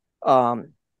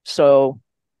 So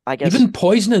I guess even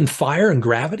poison and fire and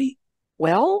gravity.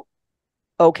 Well,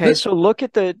 okay, so look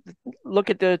at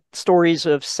the stories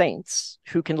of saints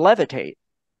who can levitate.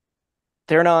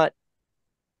 They're not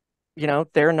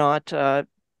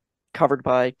covered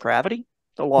by gravity,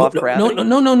 the law of gravity.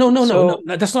 No.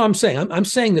 That's not what I'm saying. I'm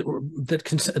saying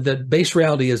that base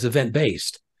reality is event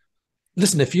based.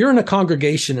 Listen, if you're in a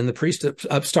congregation and the priest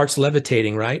up starts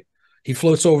levitating, right? He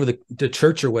floats over the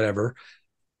church or whatever.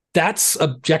 That's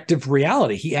objective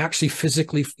reality. He actually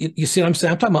physically, you see what I'm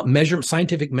saying? I'm talking about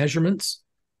scientific measurements.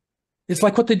 It's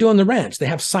like what they do on the ranch. They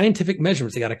have scientific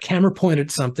measurements. They got a camera pointed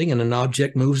at something and an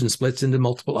object moves and splits into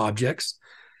multiple objects.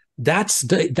 That's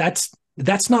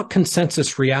not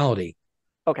consensus reality.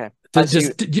 Okay. Do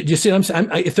you see what I'm saying?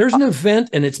 If there's an event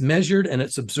and it's measured and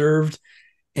it's observed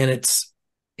and it's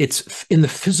in the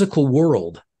physical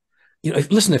world,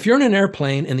 listen, if you're in an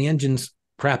airplane and the engines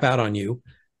crap out on you,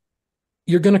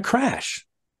 you're going to crash.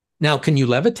 Now, can you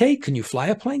levitate? Can you fly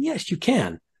a plane? Yes, you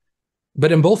can.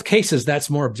 But in both cases, that's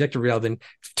more objective reality than,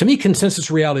 to me,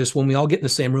 consensus reality is when we all get in the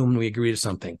same room and we agree to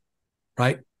something,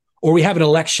 right? Or we have an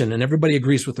election and everybody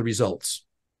agrees with the results,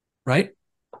 right?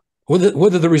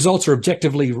 Whether the results are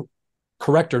objectively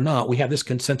correct or not, we have this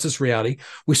consensus reality.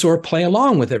 We sort of play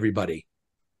along with everybody,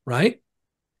 right?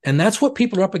 And that's what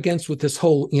people are up against with this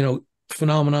whole,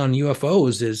 phenomenon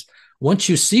UFOs is once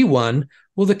you see one,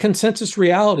 well, the consensus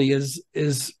reality is,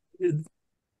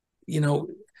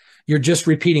 you're just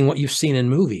repeating what you've seen in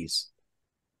movies,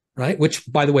 right? Which,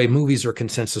 by the way, movies are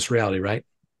consensus reality, right?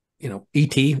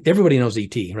 E.T., everybody knows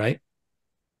E.T., right?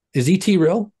 Is E.T.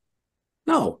 real?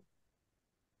 No.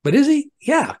 But is he?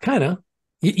 Yeah, kind of.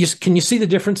 Can you see the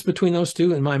difference between those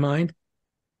two in my mind?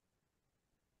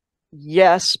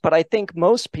 Yes, but I think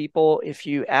most people, if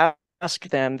you ask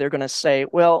them, they're going to say,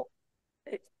 well,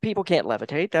 people can't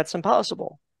levitate. That's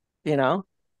impossible, you know?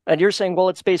 And you're saying, well,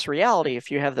 it's space reality if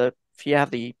you have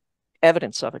the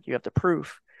evidence of it, you have the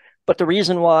proof. But the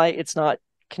reason why it's not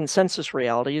consensus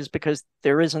reality is because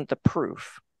there isn't the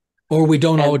proof. Or we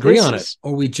don't all agree on it,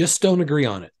 or we just don't agree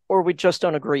on it. Or we just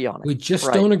don't agree on it. We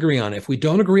just don't agree on it. If we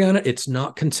don't agree on it, it's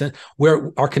not consent.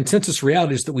 Where our consensus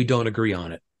reality is that we don't agree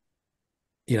on it.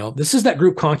 This is that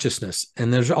group consciousness,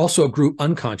 and there's also a group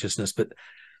unconsciousness, but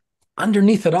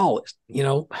underneath it all,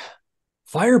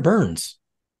 fire burns.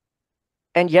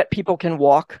 And yet people can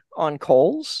walk on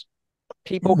coals.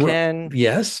 People can.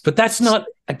 Yes, but that's not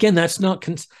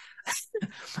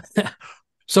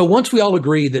So once we all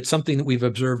agree that something that we've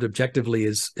observed objectively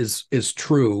is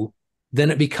true, then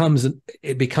it becomes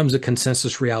a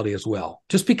consensus reality as well.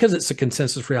 Just because it's a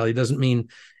consensus reality doesn't mean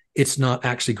it's not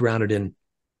actually grounded in,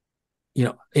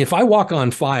 if I walk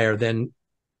on fire, then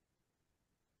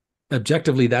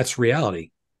objectively that's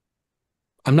reality.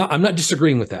 I'm not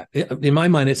disagreeing with that. In my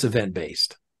mind, it's event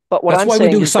based. But that's why we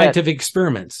do scientific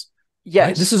experiments. Yes.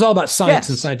 Right? This is all about science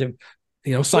and scientific.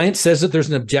 Science says that there's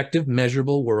an objective,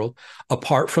 measurable world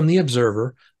apart from the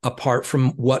observer, apart from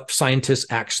what scientists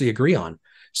actually agree on.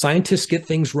 Scientists get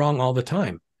things wrong all the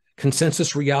time.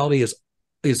 Consensus reality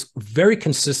is very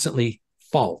consistently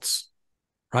false,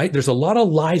 right? There's a lot of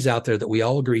lies out there that we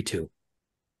all agree to.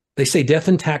 They say death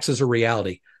and taxes are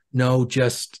reality. No,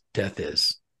 just death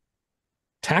is.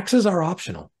 Taxes are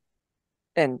optional.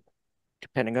 And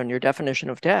depending on your definition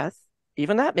of death,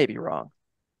 even that may be wrong.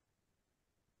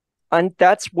 And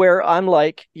that's where I'm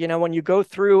like, when you go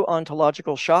through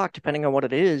ontological shock, depending on what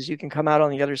it is, you can come out on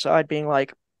the other side being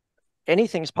like,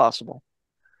 anything's possible.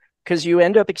 Because you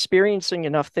end up experiencing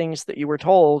enough things that you were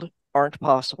told aren't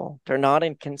possible. They're not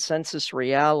in consensus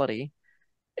reality.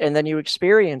 And then you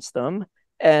experience them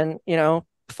and,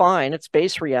 fine, it's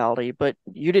base reality, but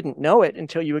you didn't know it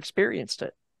until you experienced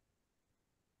it.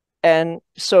 And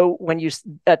so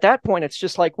at that point, it's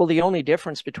just like, well, the only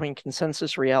difference between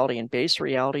consensus reality and base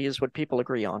reality is what people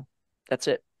agree on. That's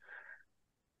it.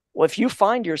 Well, if you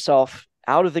find yourself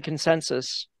out of the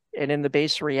consensus and in the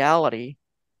base reality,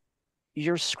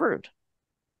 you're screwed.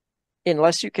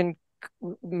 Unless you can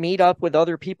meet up with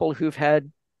other people who've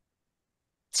had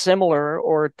similar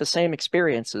or the same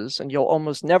experiences, and you'll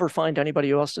almost never find anybody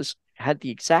who else has had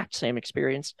the exact same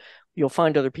experience. You'll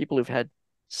find other people who've had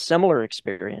similar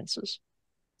experiences.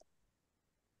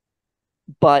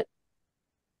 But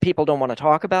people don't want to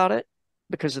talk about it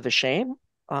because of the shame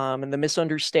and the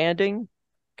misunderstanding.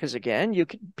 Because again,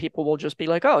 people will just be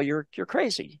like, "Oh, you're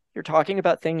crazy. You're talking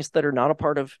about things that are not a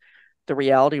part of the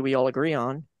reality we all agree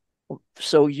on.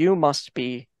 So you must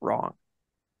be wrong.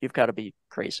 You've got to be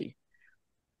crazy."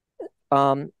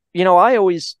 I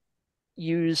always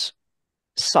use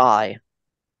psi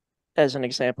as an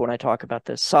example when I talk about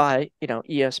this. Psi,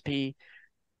 ESP,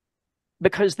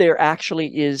 because there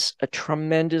actually is a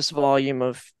tremendous volume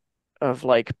of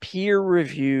like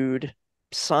peer-reviewed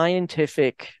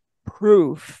scientific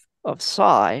proof of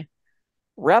psi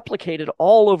replicated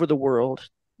all over the world.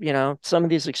 Some of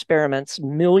these experiments,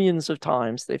 millions of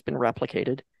times they've been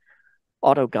replicated.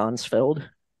 Otto Gansfeld,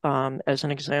 as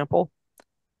an example.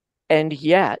 And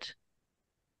yet,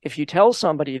 if you tell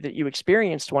somebody that you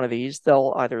experienced one of these,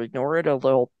 they'll either ignore it or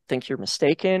they'll think you're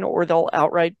mistaken, or they'll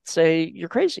outright say you're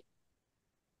crazy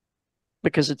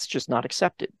because it's just not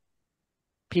accepted.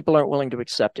 People aren't willing to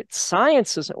accept it.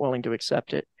 Science isn't willing to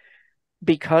accept it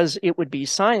because it would be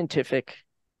scientific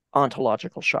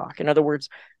ontological shock. In other words,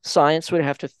 science would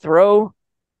have to throw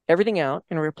everything out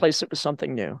and replace it with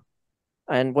something new.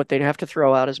 And what they'd have to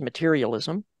throw out is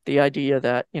materialism, the idea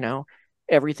that,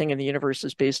 everything in the universe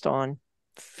is based on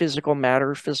physical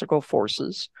matter, physical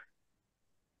forces.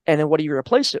 And then what do you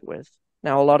replace it with?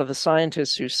 Now, a lot of the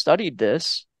scientists who studied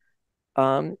this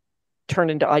turned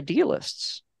into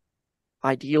idealists.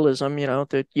 idealism,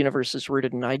 the universe is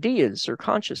rooted in ideas or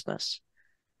consciousness,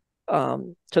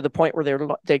 to the point where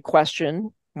they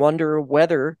question, wonder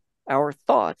whether our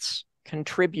thoughts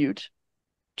contribute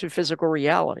to physical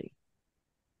reality.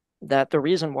 That the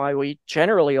reason why we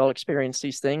generally all experience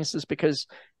these things is because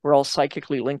we're all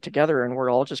psychically linked together and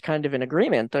we're all just kind of in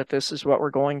agreement that this is what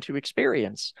we're going to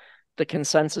experience. The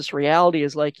consensus reality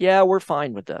is like, yeah, we're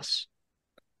fine with this.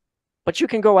 But you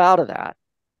can go out of that.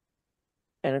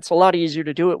 And it's a lot easier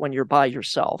to do it when you're by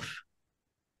yourself,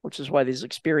 which is why these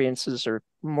experiences are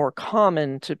more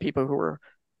common to people who are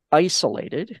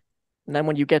isolated. And then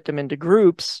when you get them into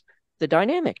groups, the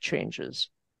dynamic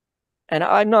changes. And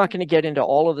I'm not going to get into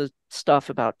all of the stuff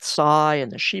about psi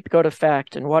and the sheep goat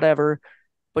effect and whatever,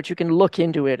 but you can look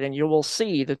into it and you will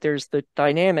see that the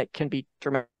dynamic can be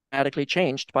dramatically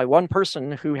changed by one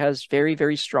person who has very,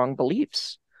 very strong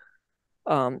beliefs.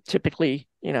 Typically,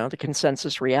 the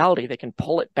consensus reality, they can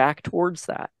pull it back towards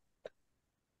that.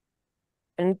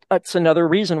 And that's another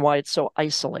reason why it's so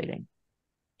isolating.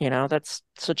 That's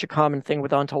such a common thing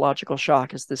with ontological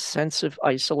shock, is this sense of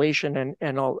isolation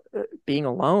and being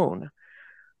alone.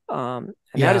 And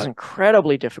that is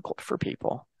incredibly difficult for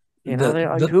people.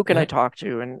 Who can I talk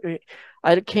to? And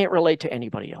I can't relate to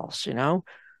anybody else,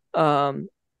 and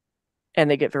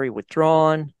they get very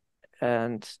withdrawn,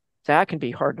 and that can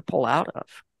be hard to pull out of.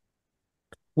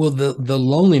 Well, the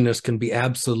loneliness can be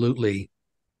absolutely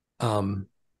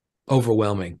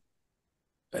overwhelming.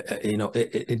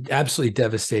 Absolutely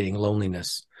devastating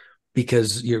loneliness,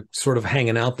 because you're sort of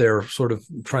hanging out there, sort of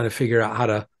trying to figure out how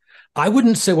to. I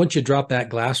wouldn't say once you drop that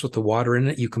glass with the water in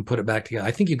it, you can put it back together.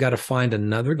 I think you got to find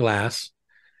another glass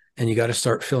and you got to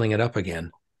start filling it up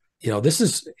again. This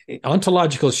is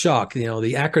ontological shock. The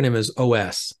acronym is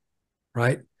OS,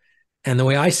 right? And the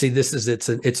way I see this is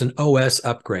it's an OS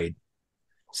upgrade.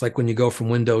 It's like when you go from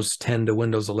Windows 10 to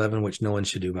Windows 11, which no one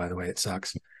should do, by the way. It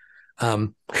sucks.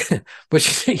 But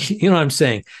you know what I'm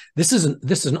saying? This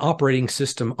is an operating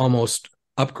system almost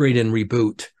upgrade and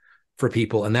reboot for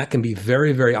people, and that can be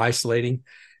very, very isolating,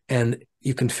 and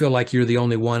you can feel like you're the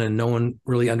only one and no one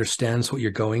really understands what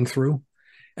you're going through.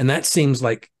 And that seems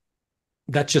like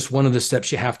that's just one of the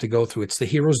steps you have to go through. It's the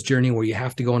hero's journey, where you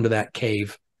have to go into that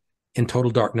cave in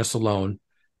total darkness alone,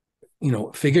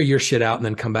 figure your shit out, and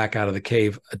then come back out of the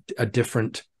cave a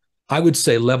different, I would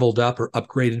say, leveled up or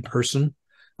upgraded person.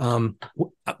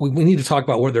 We need to talk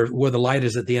about where the light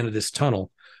is at the end of this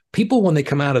tunnel. People, when they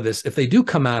come out of this, if they do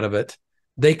come out of it,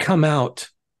 they come out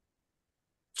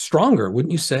stronger,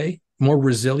 wouldn't you say? More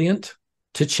resilient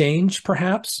to change,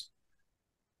 perhaps?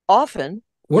 Often.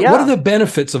 What are the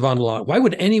benefits of ontology? Why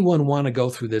would anyone want to go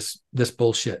through this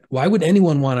bullshit? Why would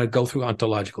anyone want to go through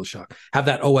ontological shock? Have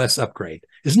that OS upgrade?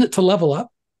 Isn't it to level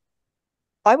up?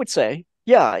 I would say,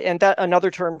 yeah. And that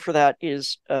another term for that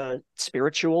is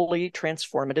spiritually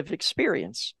transformative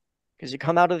experience, because you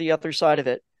come out of the other side of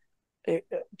it,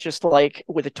 just like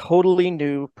with a totally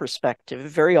new perspective,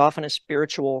 very often a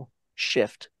spiritual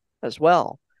shift as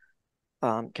well.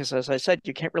 Because as I said,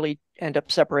 you can't really end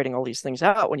up separating all these things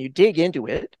out when you dig into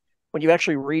it, when you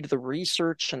actually read the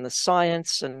research and the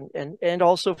science and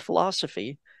also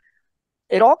philosophy.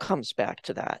 It all comes back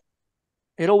to that.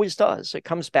 It always does. It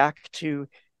comes back to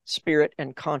spirit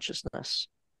and consciousness,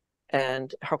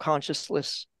 and how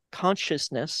consciousness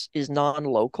is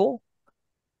non-local,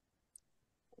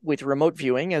 with remote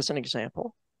viewing as an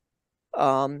example.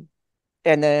 And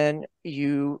then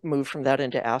you move from that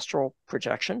into astral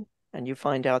projection, and you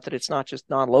find out that it's not just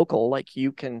non-local, like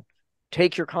you can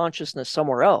take your consciousness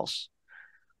somewhere else.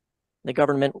 The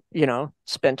government,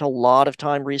 spent a lot of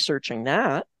time researching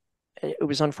that. It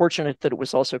was unfortunate that it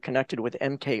was also connected with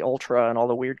MK Ultra and all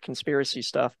the weird conspiracy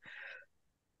stuff.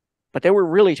 But they were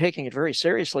really taking it very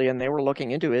seriously, and they were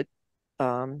looking into it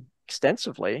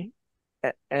extensively.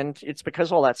 And it's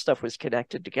because all that stuff was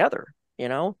connected together.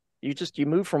 You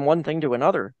move from one thing to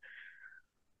another.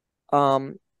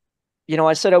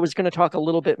 I said I was going to talk a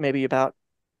little bit maybe about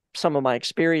some of my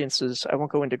experiences. I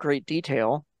won't go into great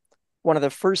detail. One of the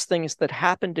first things that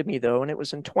happened to me, though, and it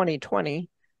was in 2020,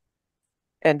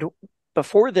 and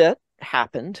before that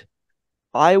happened,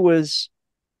 I was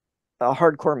a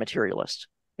hardcore materialist.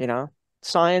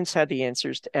 Science had the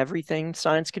answers to everything.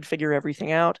 Science could figure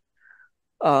everything out.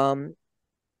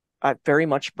 I very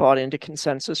much bought into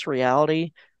consensus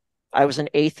reality. I was an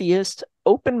atheist,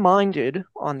 open-minded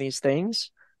on these things.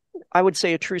 I would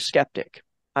say a true skeptic.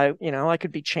 I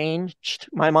could be changed.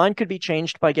 My mind could be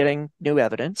changed by getting new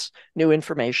evidence, new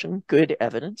information, good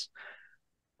evidence.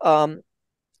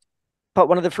 But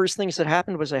one of the first things that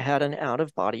happened was I had an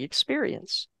out-of-body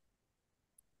experience.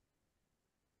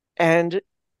 And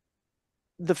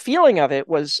the feeling of it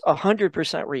was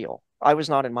 100% real. I was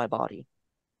not in my body.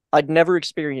 I'd never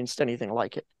experienced anything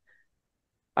like it.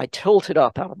 I tilted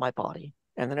up out of my body.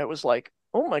 And then it was like,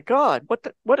 oh my God,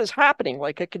 what is happening?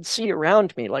 Like I could see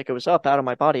around me, like it was up out of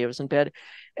my body. I was in bed.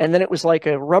 And then it was like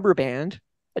a rubber band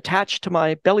attached to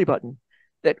my belly button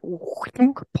that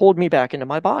pulled me back into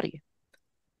my body.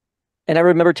 And I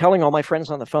remember telling all my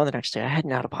friends on the phone the next day, I had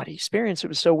an out of body experience. It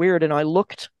was so weird. And I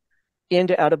looked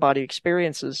into out of body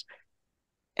experiences,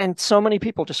 and so many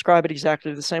people describe it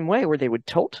exactly the same way, where they would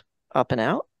tilt up and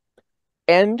out,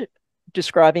 and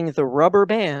describing the rubber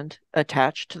band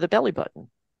attached to the belly button.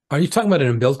 Are you talking about an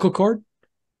umbilical cord?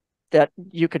 That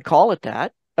you could call it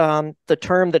that. The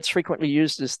term that's frequently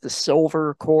used is the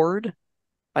silver cord.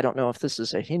 I don't know if this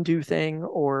is a Hindu thing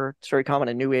or it's very common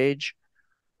in New Age.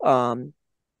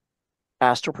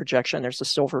 Astral projection, there's the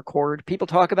silver cord. People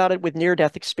talk about it with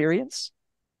near-death experience,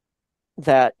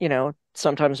 that,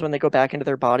 sometimes when they go back into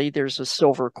their body, there's a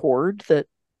silver cord that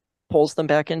pulls them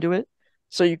back into it.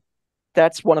 So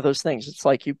that's one of those things. It's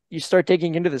like you start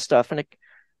digging into this stuff, and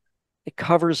it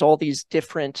covers all these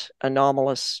different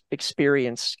anomalous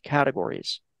experience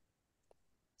categories.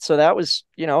 So that was,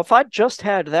 if I'd just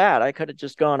had that, I could have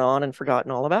just gone on and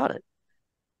forgotten all about it.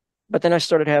 But then I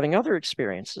started having other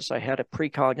experiences. I had a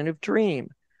precognitive dream.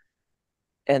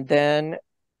 And then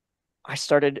I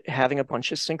started having a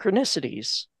bunch of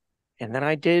synchronicities. And then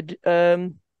I did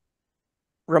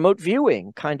remote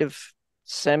viewing, kind of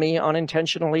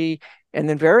semi-unintentionally and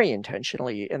then very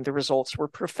intentionally. And the results were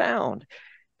profound.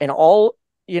 And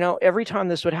every time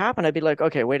this would happen, I'd be like,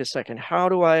 okay, wait a second. How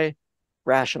do I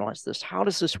rationalize this? How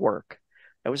does this work?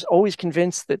 I was always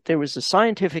convinced that there was a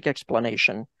scientific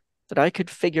explanation that I could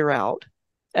figure out.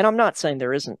 And I'm not saying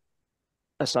there isn't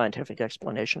a scientific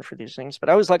explanation for these things, but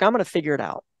I was like, I'm going to figure it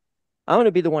out. I'm going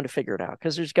to be the one to figure it out,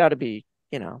 because there's got to be,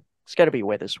 it's got to be a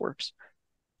way this works.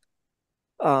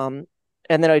 And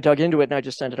then I dug into it, and I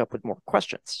just ended up with more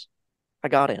questions. I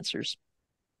got answers,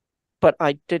 but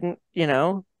I didn't,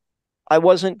 I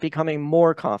wasn't becoming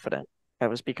more confident. I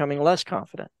was becoming less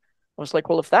confident. I was like,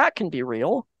 well, if that can be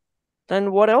real,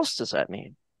 then what else does that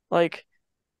mean? Like,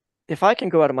 if I can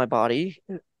go out of my body,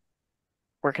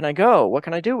 where can I go? What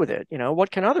can I do with it?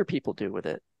 What can other people do with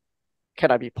it?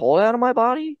 Can I be pulled out of my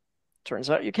body? Turns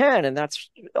out you can. And that's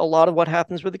a lot of what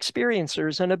happens with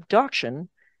experiencers and abduction,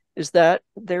 is that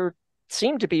they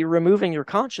seem to be removing your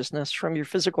consciousness from your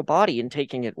physical body and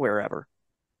taking it wherever,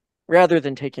 rather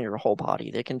than taking your whole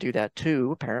body. They can do that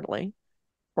too, apparently,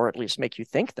 or at least make you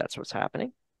think that's what's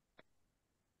happening.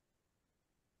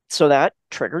 So that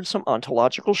triggered some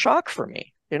ontological shock for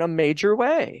me in a major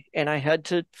way. And I had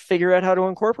to figure out how to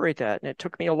incorporate that. And it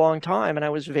took me a long time. And I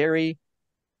was very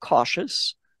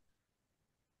cautious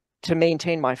to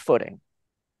maintain my footing.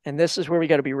 And this is where we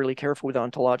got to be really careful with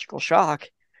ontological shock,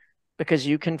 because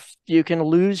you can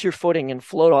lose your footing and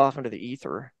float off into the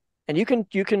ether. And you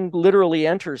can literally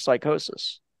enter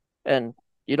psychosis, and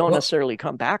you don't necessarily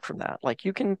come back from that. Like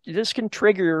this can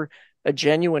trigger a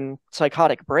genuine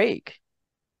psychotic break.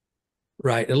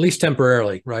 Right. At least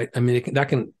temporarily. Right. I mean, that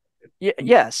can.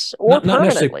 Yes. Or not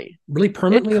permanently. Really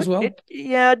permanently as well?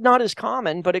 Not as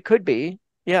common, but it could be.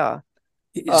 Yeah.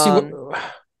 See,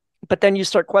 but then you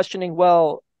start questioning,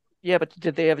 well, yeah, but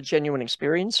did they have a genuine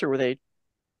experience, or were they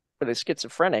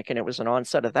schizophrenic and it was an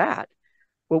onset of that?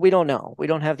 Well, we don't know. We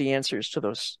don't have the answers to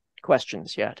those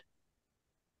questions yet.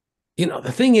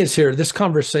 The thing is here, this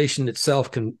conversation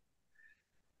itself can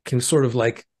sort of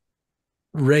like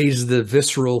raise the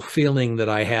visceral feeling that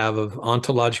I have of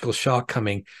ontological shock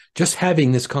coming, just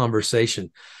having this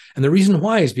conversation. And the reason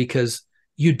why is because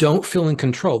you don't feel in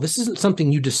control. This isn't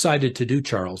something you decided to do,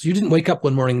 Charles. You didn't wake up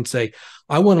one morning and say,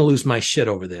 I want to lose my shit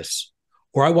over this,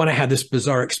 or I want to have this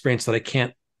bizarre experience that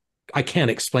I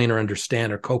can't explain or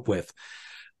understand or cope with.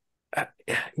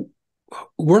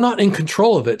 We're not in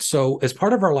control of it. So as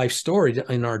part of our life story,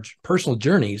 in our personal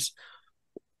journeys,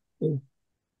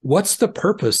 what's the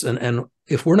purpose? And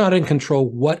if we're not in control,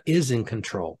 what is in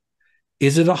control?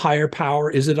 Is it a higher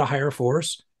power? Is it a higher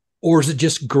force? Or is it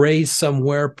just grays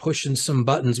somewhere pushing some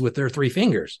buttons with their three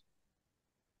fingers?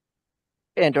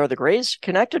 And are the grays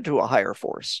connected to a higher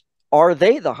force? Are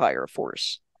they the higher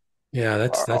force? Yeah,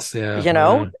 that's yeah.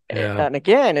 Yeah. Yeah. And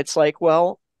again, it's like,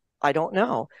 well, I don't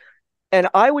know. And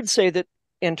I would say that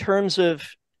in terms of,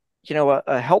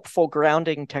 a helpful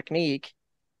grounding technique,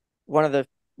 one of the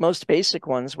most basic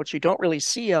ones, which you don't really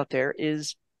see out there,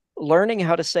 is learning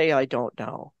how to say, I don't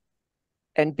know,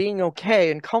 and being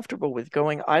okay and comfortable with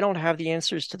going, I don't have the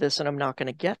answers to this and I'm not going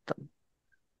to get them.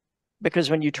 Because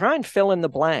when you try and fill in the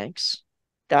blanks,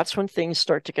 that's when things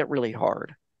start to get really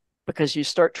hard. because you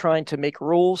start trying to make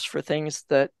rules for things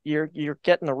that you're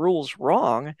getting the rules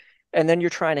wrong, and then you're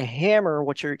trying to hammer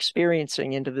what you're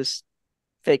experiencing into this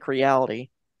fake reality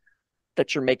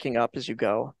that you're making up as you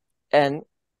go. And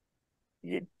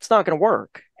it's not going to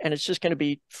work. And it's just going to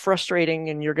be frustrating,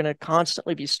 and you're going to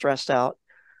constantly be stressed out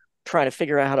trying to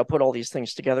figure out how to put all these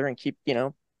things together and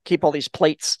keep all these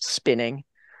plates spinning.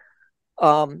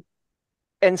 And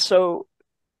so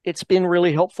it's been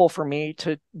really helpful for me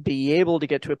to be able to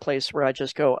get to a place where I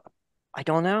just go, I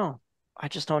don't know. I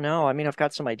just don't know. I mean, I've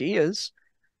got some ideas,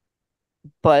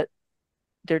 but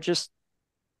they're just,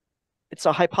 it's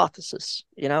a hypothesis.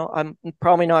 I'm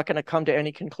probably not going to come to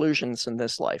any conclusions in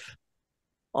this life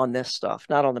on this stuff,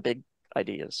 not on the big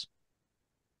ideas.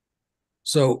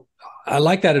 So I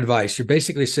like that advice. You're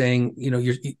basically saying,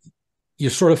 you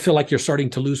sort of feel like you're starting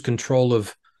to lose control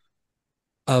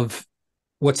of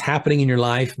what's happening in your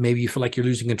life. Maybe you feel like you're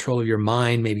losing control of your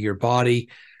mind, maybe your body.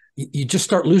 You just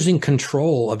start losing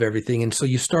control of everything. And so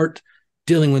you start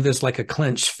dealing with this like a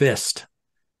clenched fist.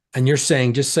 And you're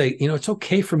saying, just say, it's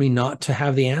okay for me not to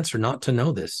have the answer, not to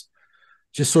know this.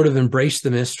 Just sort of embrace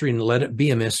the mystery and let it be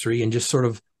a mystery, and just sort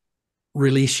of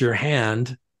release your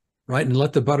hand, right? And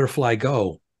let the butterfly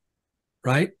go,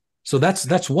 right? So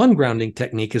that's one grounding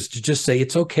technique, is to just say,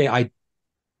 it's okay.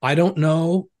 I don't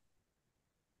know.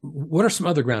 What are some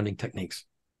other grounding techniques?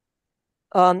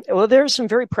 Well, there's some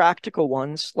very practical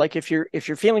ones. Like if you're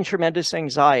feeling tremendous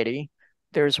anxiety,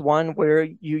 there's one where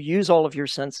you use all of your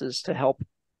senses to help,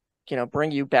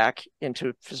 bring you back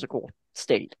into physical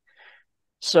state.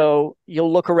 So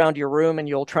you'll look around your room and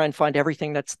you'll try and find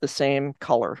everything that's the same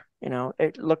color.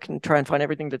 Look and try and find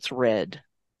everything that's red,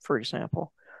 for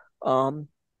example.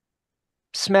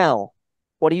 Smell.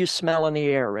 What do you smell in the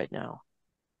air right now?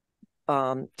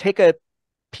 Take a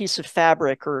piece of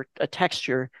fabric or a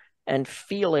texture and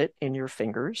feel it in your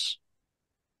fingers.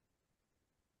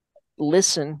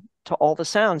 Listen to all the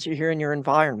sounds you hear in your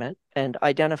environment and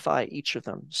identify each of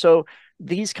them. So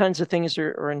these kinds of things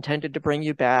are intended to bring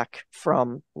you back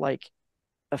from like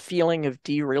a feeling of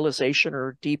derealization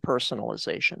or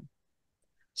depersonalization.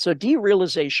 So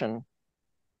derealization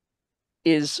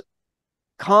is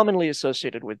commonly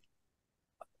associated with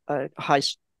a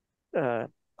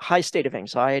high state of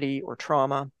anxiety or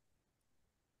trauma.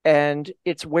 And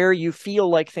it's where you feel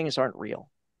like things aren't real.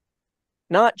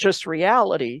 Not just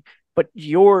reality, but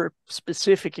your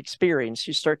specific experience.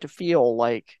 You start to feel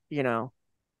like,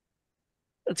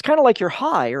 it's kind of like you're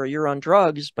high or you're on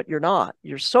drugs, but you're not.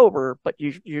 You're sober, but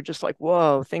you're just like,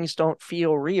 whoa, things don't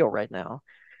feel real right now.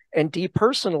 And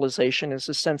depersonalization is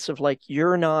a sense of like,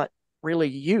 you're not really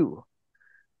you.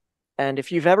 And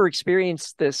if you've ever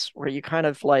experienced this where you kind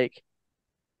of like,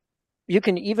 you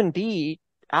can even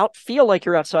feel like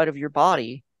you're outside of your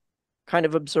body, kind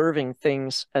of observing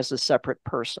things as a separate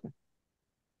person.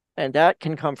 And that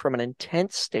can come from an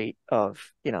intense state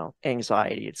of,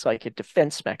 anxiety. It's like a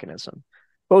defense mechanism.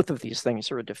 Both of these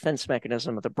things are a defense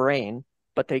mechanism of the brain,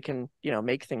 but they can,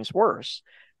 make things worse.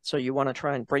 So you want to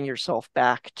try and bring yourself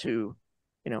back to,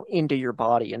 into your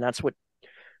body. And that's what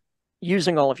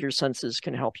using all of your senses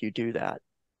can help you do that.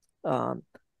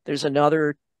 There's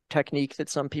another technique that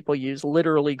some people use,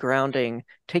 literally grounding.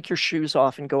 Take your shoes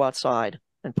off and go outside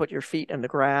and put your feet in the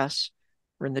grass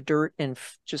or in the dirt, and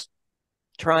just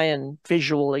try and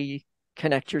visualize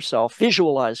connecting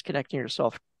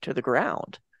yourself to the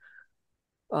ground.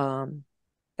 And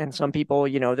some people,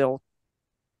 they'll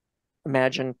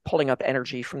imagine pulling up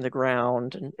energy from the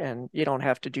ground, and you don't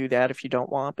have to do that if you don't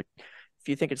want, but if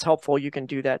you think it's helpful, you can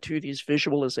do that too. These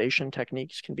visualization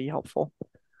techniques can be helpful.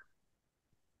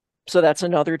 So that's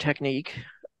another technique.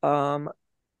 Don't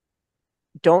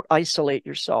isolate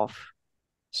yourself.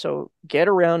 So get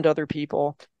around other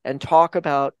people and talk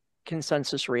about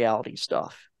consensus reality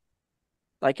stuff.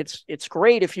 Like it's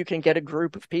great if you can get a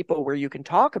group of people where you can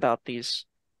talk about these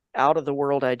out of the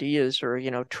world ideas or,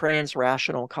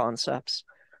 trans-rational concepts.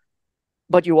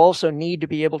 But you also need to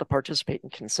be able to participate in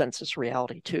consensus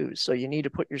reality too. So you need to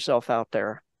put yourself out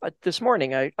there. This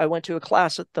morning, I went to a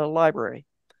class at the library,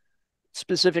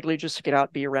 specifically just to get out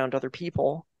and be around other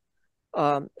people,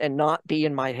 and not be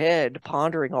in my head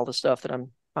pondering all the stuff that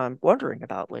I'm wondering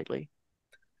about lately.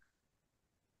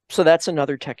 So that's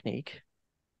another technique.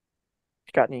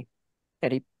 Got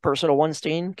any personal ones,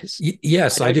 Dean? Because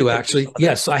yes, I do actually.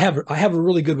 Yes, I have a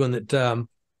really good one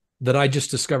that I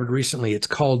just discovered recently. It's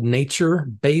called nature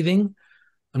bathing.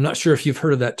 I'm not sure if you've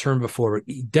heard of that term before.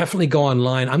 Definitely go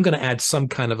online. I'm going to add some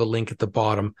kind of a link at the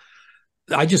bottom.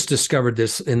 I just discovered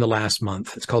this in the last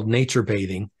month. It's called nature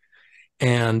bathing.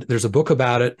 And there's a book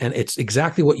about it. And it's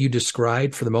exactly what you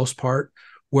described for the most part,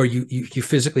 where you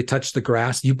physically touch the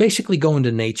grass. You basically go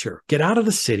into nature, get out of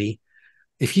the city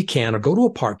if you can, or go to a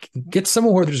park, get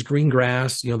somewhere where there's green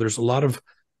grass. There's a lot of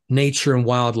nature and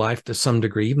wildlife to some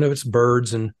degree, even if it's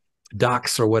birds and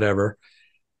ducks or whatever.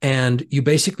 And you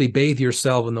basically bathe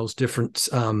yourself in those different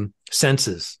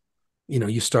senses.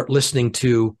 You start listening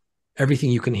to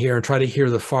everything you can hear and try to hear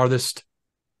the farthest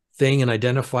thing and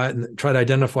identify it, and try to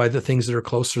identify the things that are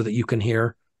closer that you can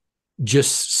hear.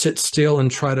 Just sit still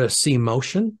and try to see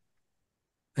motion,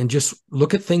 and just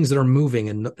look at things that are moving,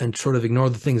 and sort of ignore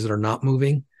the things that are not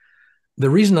moving. The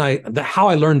reason how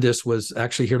I learned this was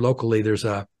actually here locally. There's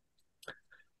a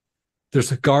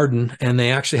garden, and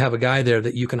they actually have a guy there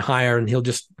that you can hire, and he'll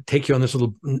just take you on this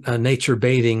little nature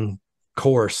bathing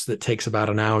course that takes about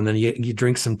an hour, and then you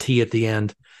drink some tea at the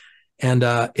end. And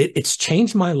it's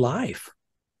changed my life.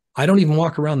 I don't even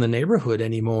walk around the neighborhood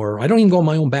anymore. I don't even go in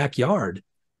my own backyard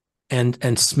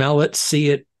and smell it, see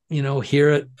it, hear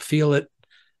it, feel it.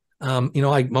 I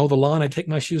mow the lawn. I take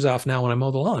my shoes off now when I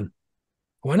mow the lawn.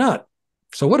 Why not?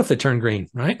 So what if they turn green,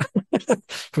 right?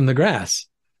 From the grass.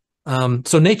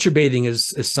 So nature bathing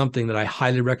is something that I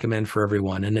highly recommend for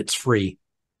everyone, and it's free.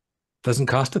 Doesn't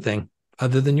cost a thing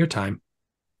other than your time.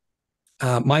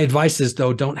 My advice is,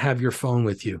 though, don't have your phone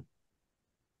with you.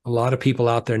 A lot of people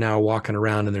out there now are walking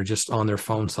around and they're just on their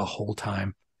phones the whole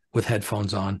time with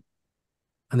headphones on,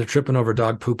 and they're tripping over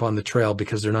dog poop on the trail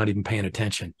because they're not even paying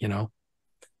attention,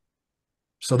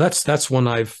 So that's one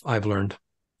I've learned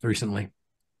recently.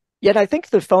 Yeah, and I think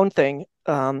the phone thing,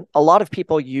 a lot of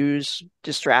people use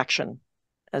distraction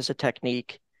as a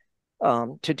technique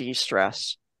to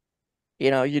de-stress.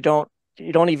 You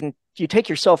take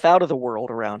yourself out of the world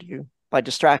around you by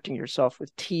distracting yourself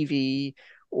with TV,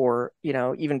 or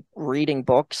even reading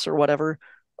books or whatever,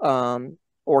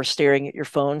 or staring at your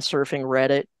phone, surfing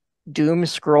Reddit, doom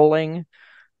scrolling.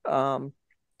 And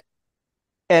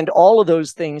all of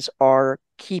those things are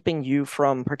keeping you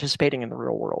from participating in the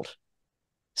real world.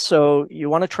 So you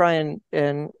want to try and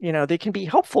they can be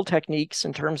helpful techniques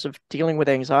in terms of dealing with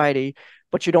anxiety,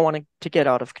 but you don't want to get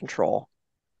out of control.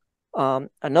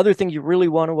 Another thing you really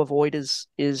want to avoid is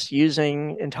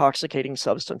using intoxicating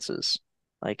substances,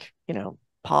 like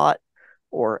pot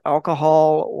or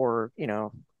alcohol, or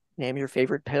name your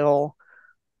favorite pill.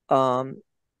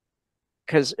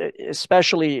 Because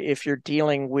especially if you're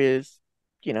dealing with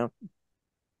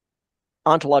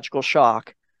ontological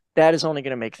shock, that is only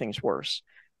going to make things worse.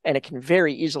 And it can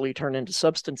very easily turn into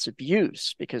substance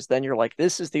abuse, because then you're like,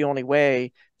 this is the only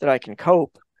way that I can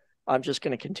cope. I'm just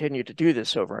going to continue to do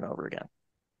this over and over again.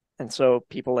 And so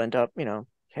people end up,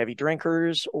 heavy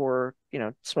drinkers, or,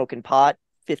 smoking pot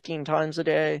 15 times a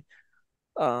day.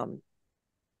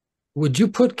 Would you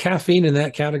put caffeine in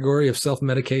that category of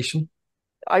self-medication?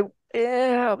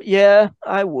 Yeah,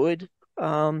 I would.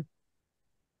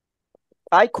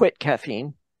 I quit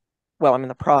caffeine. Well, I'm in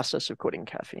the process of quitting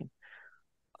caffeine.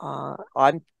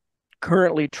 I'm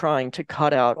currently trying to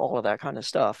cut out all of that kind of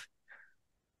stuff.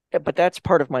 But that's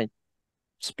part of my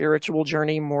spiritual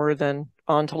journey more than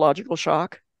ontological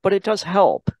shock. But it does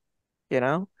help,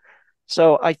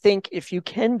 So I think if you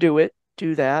can do it,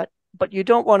 do that. But you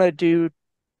don't want to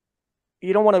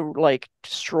like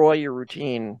destroy your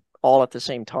routine all at the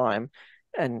same time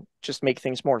and just make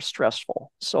things more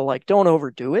stressful. So like, don't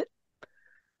overdo it.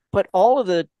 But all of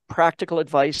the practical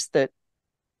advice that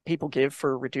people give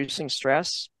for reducing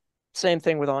stress, same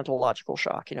thing with ontological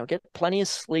shock. Get plenty of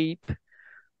sleep,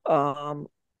 stay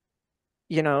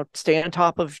on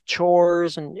top of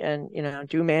chores, and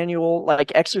do manual,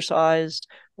 like, exercise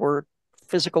or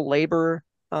physical labor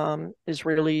is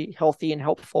really healthy and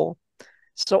helpful.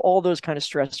 So all those kind of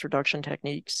stress reduction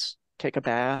techniques, take a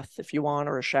bath if you want,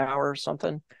 or a shower or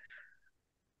something,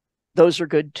 those are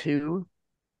good too.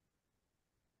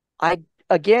 I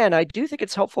do think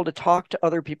it's helpful to talk to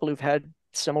other people who've had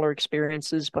similar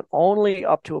experiences, but only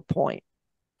up to a point,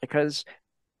 because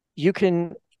you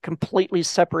can completely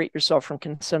separate yourself from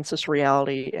consensus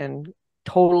reality and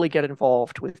totally get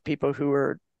involved with people who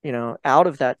are, out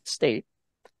of that state.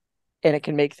 And it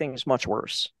can make things much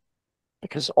worse,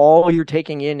 because all you're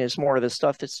taking in is more of the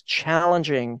stuff that's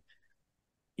challenging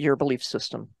your belief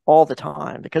system all the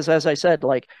time. Because as I said,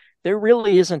 like, there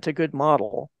really isn't a good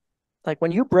model. Like,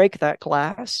 when you break that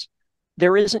glass,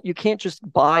 you can't just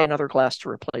buy another glass to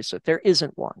replace it. There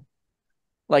isn't one.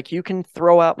 Like, you can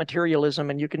throw out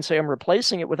materialism and you can say, I'm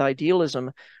replacing it with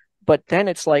idealism. But then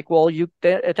it's like, well,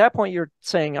 at that point, you're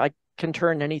saying I can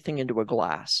turn anything into a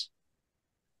glass.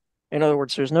 In other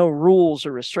words, there's no rules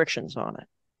or restrictions on it.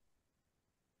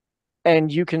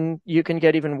 And you can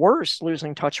get even worse,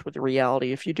 losing touch with the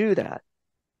reality, if you do that.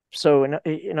 So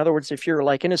in other words, if you're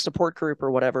like in a support group or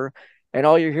whatever, And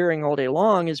all you're hearing all day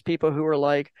long is people who are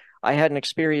like, I had an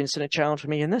experience and it challenged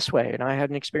me in this way. And I had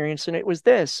an experience and it was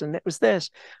this and it was this.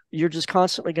 You're just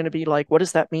constantly going to be like, what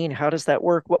does that mean? How does that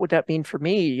work? What would that mean for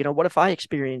me? You know, what if I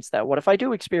experience that? What if I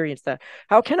do experience that?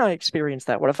 How can I experience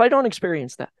that? What if I don't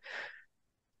experience that?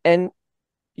 And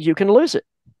you can lose it.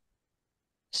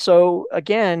 So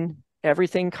again,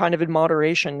 everything kind of in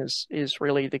moderation is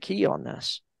really the key on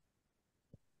this.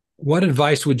 What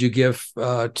advice would you give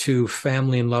to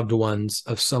family and loved ones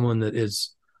of someone that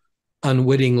is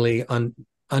unwittingly,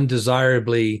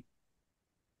 undesirably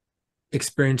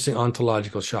experiencing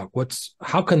ontological shock?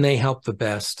 How can they help the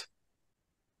best?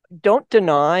 Don't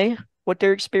deny what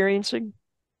they're experiencing,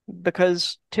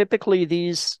 because typically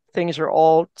these things are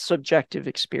all subjective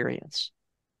experience.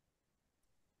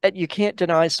 And you can't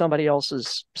deny somebody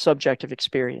else's subjective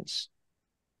experience.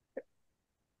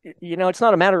 You know, it's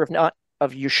not a matter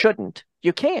of you shouldn't.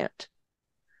 You can't.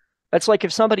 That's like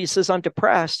if somebody says I'm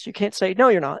depressed, you can't say no,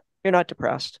 you're not. You're not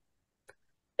depressed.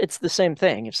 It's the same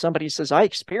thing. If somebody says I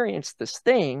experienced this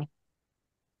thing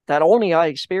that only I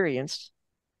experienced,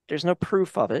 there's no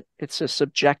proof of it. It's a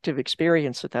subjective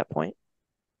experience at that point.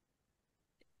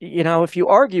 You know, if you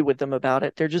argue with them about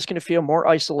it, they're just going to feel more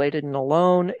isolated and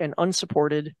alone and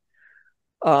unsupported.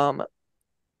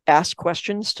 Ask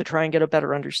questions to try and get a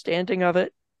better understanding of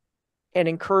it, and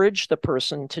encourage the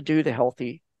person to do the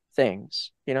healthy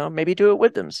things. You know, maybe do it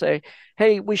with them. Say,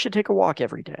 hey, we should take a walk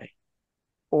every day.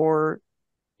 Or,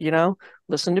 you know,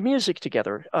 listen to music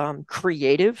together.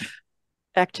 Creative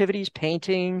activities,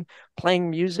 painting,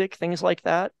 playing music, things like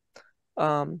that.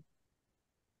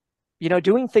 You know,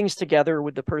 doing things together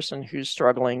with the person who's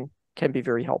struggling can be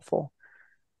very helpful.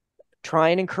 Try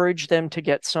and encourage them to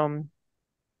get some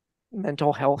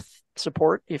mental health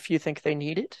support if you think they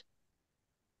need it.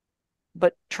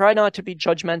 But try not to be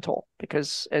judgmental,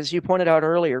 because as you pointed out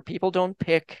earlier, people don't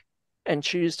pick and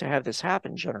choose to have this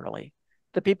happen generally.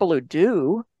 The people who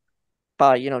do,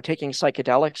 by, you know, taking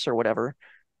psychedelics or whatever,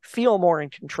 feel more in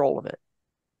control of it.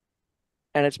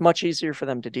 And it's much easier for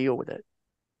them to deal with it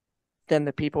than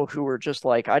the people who were just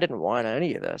like, I didn't want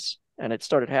any of this, and it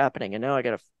started happening, and now I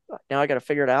gotta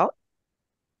figure it out.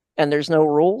 And there's no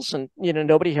rules, and you know,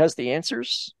 nobody has the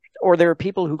answers. Or there are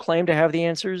people who claim to have the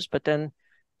answers, but then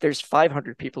there's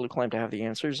 500 people who claim to have the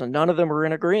answers, and none of them are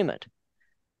in agreement.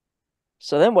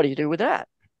 So then what do you do with that?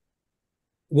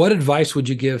 What advice would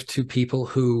you give to people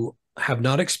who have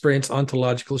not experienced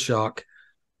ontological shock?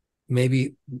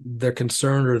 Maybe they're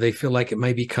concerned or they feel like it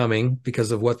may be coming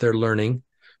because of what they're learning.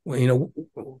 Well, you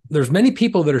know, there's many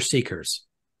people that are seekers.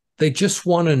 They just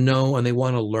want to know and they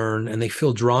want to learn, and they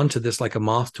feel drawn to this like a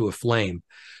moth to a flame.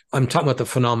 I'm talking about the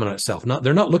phenomenon itself.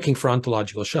 They're not looking for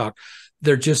ontological shock.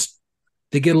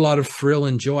 They get a lot of thrill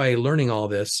and joy learning all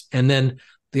this. And then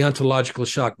the ontological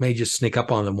shock may just sneak up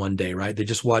on them one day, right? They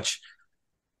just watch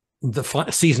the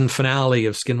season finale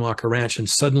of Skinwalker Ranch and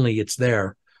suddenly it's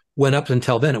there. When up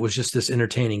until then, it was just this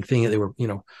entertaining thing that they were, you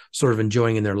know, sort of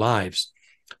enjoying in their lives.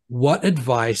 What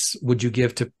advice would you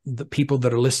give to the people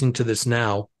that are listening to this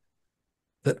now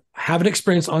that haven't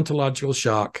experienced ontological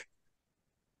shock?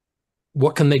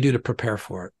 What can they do to prepare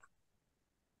for it?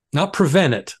 Not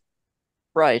prevent it.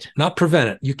 Right. Not prevent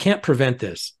it. You can't prevent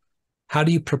this. How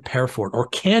do you prepare for it? Or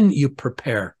can you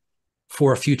prepare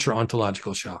for a future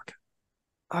ontological shock?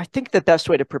 I think the best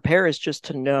way to prepare is just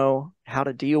to know how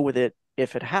to deal with it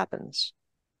if it happens.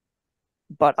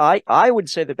 But I would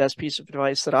say the best piece of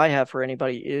advice that I have for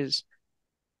anybody is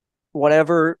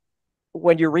whatever,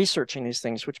 when you're researching these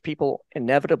things, which people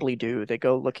inevitably do, they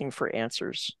go looking for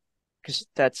answers, because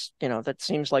that's, you know, that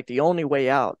seems like the only way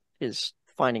out is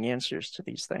finding answers to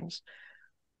these things.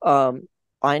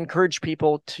 I encourage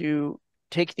people to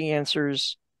take the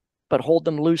answers, but hold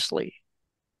them loosely.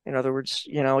 In other words,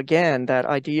 you know, again, that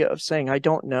idea of saying, I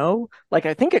don't know, like,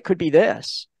 I think it could be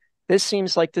this. This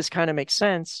seems like this kind of makes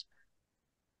sense,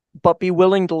 but be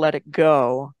willing to let it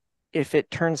go if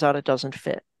it turns out it doesn't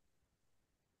fit.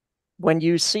 When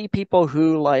you see people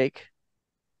who like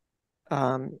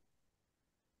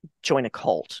join a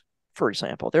cult, for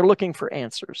example, they're looking for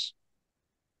answers.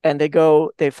 And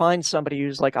they find somebody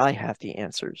who's like, I have the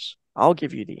answers. I'll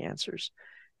give you the answers.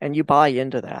 And you buy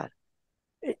into that.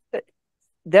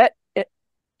 It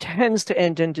tends to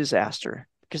end in disaster,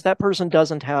 because that person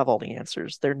doesn't have all the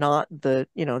answers. They're not the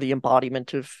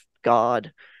embodiment of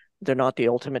God. They're not the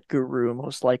ultimate guru,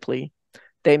 most likely.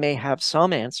 They may have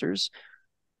some answers,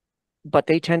 but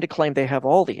they tend to claim they have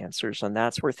all the answers, and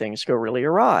that's where things go really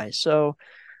awry. So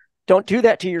don't do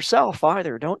that to yourself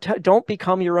either. Don't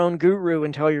become your own guru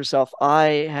and tell yourself,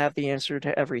 I have the answer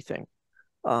to everything.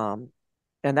 And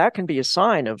that can be a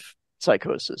sign of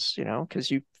psychosis, you know, because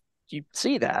you you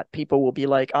see that people will be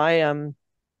like, I am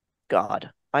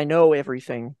God. I know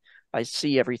everything. I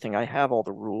see everything. I have all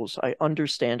the rules. I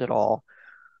understand it all.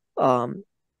 Um,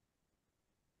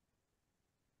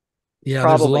 Yeah,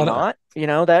 there's a Probably lot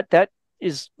of not. That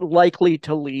is likely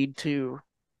to lead to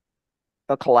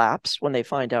a collapse when they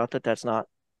find out that that's not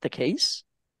the case.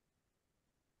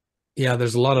 yeah,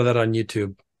 there's a lot of that on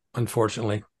YouTube,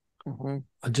 unfortunately.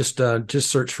 Mm-hmm. Just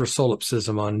search for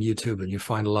solipsism on YouTube and you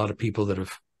find a lot of people that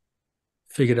have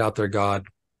figured out their God.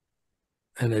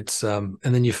 And it's and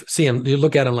then you see them, you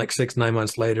look at them like 6 9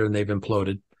 months later and they've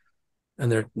imploded,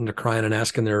 and they're crying and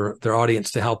asking their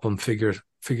audience to help them figure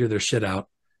their shit out.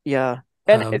 Yeah.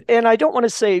 And um and I don't want to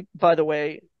say, by the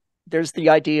way, there's the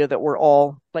idea that we're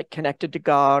all like connected to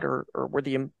God, or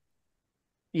we're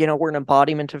we're an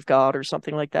embodiment of God or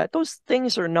something like that. Those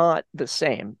things are not the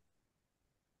same.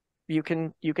 You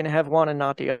can have one and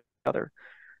not the other.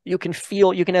 You can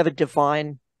have a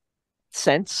divine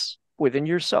sense within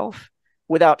yourself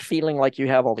without feeling like you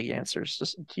have all the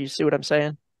answers. Do you see what I'm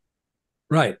saying?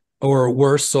 right, or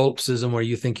worse, solipsism, where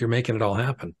you think you're making it all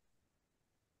happen.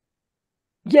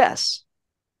 Yes.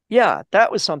 Yeah,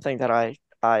 that was something that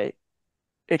I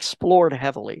explored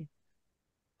heavily.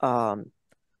 Um,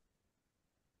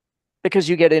 because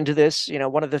you get into this,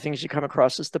 one of the things you come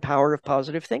across is the power of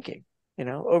positive thinking.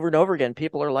 Over and over again,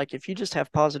 people are like, if you just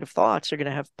have positive thoughts, you're going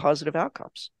to have positive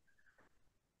outcomes.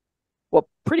 Well,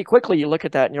 pretty quickly you look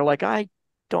at that and you're like, I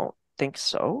don't think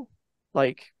so.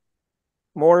 Like,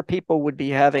 more people would be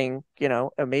having,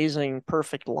 amazing,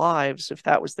 perfect lives if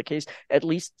that was the case. At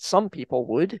least some people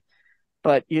would.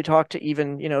 But you talk to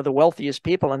even, the wealthiest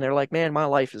people and they're like, man, my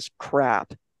life is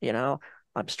crap. You know,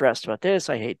 I'm stressed about this.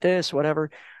 I hate this,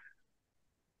 whatever.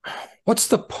 What's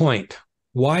the point?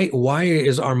 Why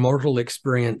is our mortal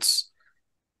experience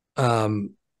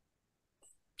um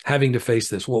having to face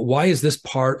this? Well, why is this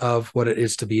part of what it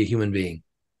is to be a human being?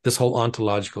 This whole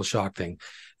ontological shock thing.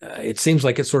 It seems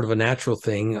like it's sort of a natural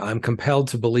thing. I'm compelled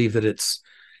to believe that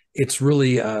it's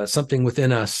really something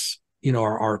within us.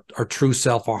 Our true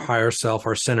self, our higher self,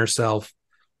 our center self,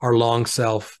 our long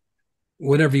self,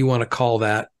 whatever you want to call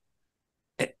that,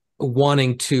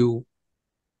 wanting to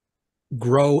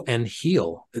grow and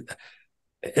heal.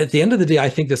 At the end of the day, I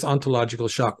think this ontological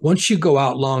shock, once you go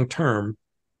out long term,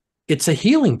 it's a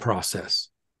healing process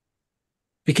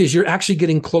because you're actually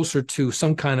getting closer to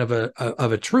some kind of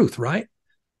a truth, right?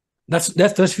 That's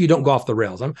if you don't go off the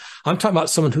rails. I'm talking about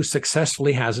someone who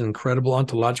successfully has an incredible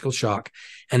ontological shock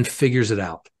and figures it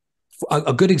out.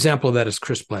 A good example of that is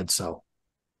Chris Bledsoe.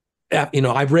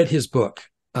 I've read his book,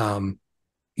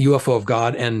 UFO of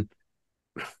God, and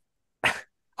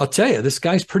I'll tell you, this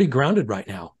guy's pretty grounded right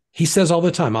now. He says all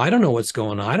the time, I don't know what's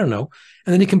going on. I don't know.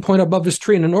 And then he can point above his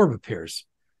tree and an orb appears.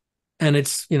 And it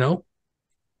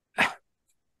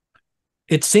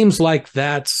seems like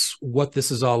that's what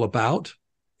this is all about.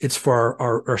 It's for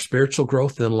our spiritual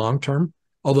growth in the long term.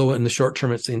 Although in the short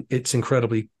term, it's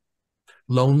incredibly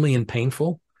lonely and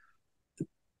painful.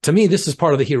 To me, this is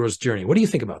part of the hero's journey. What do you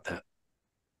think about that?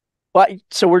 Well,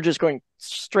 so we're just going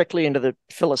strictly into the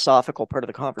philosophical part of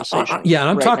the conversation Yeah, and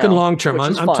I'm right talking now, long term.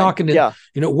 which is I'm fine. talking to, Yeah.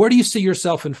 where do you see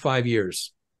yourself in 5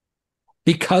 years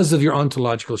because of your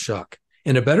ontological shock?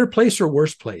 In a better place or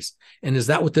worse place? And is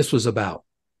that what this was about?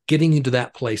 Getting into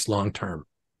that place long term?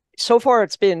 So far,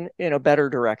 it's been in a better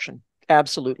direction.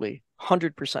 Absolutely.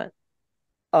 100%.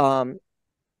 Um,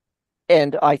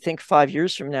 and I think 5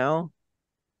 years from now,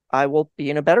 I will be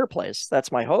in a better place.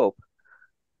 That's my hope.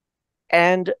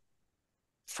 And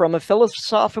from a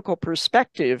philosophical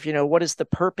perspective, what is the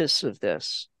purpose of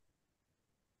this?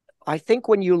 I think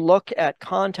when you look at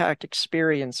contact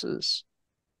experiences,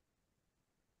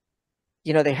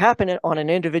 they happen on an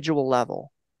individual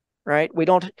level, right?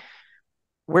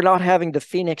 We're not having the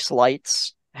Phoenix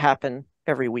lights happen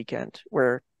every weekend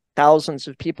where thousands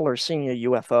of people are seeing a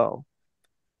UFO,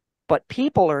 but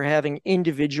people are having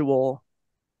individual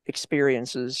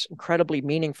experiences, incredibly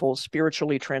meaningful,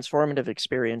 spiritually transformative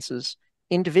experiences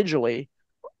individually,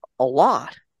 a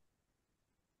lot.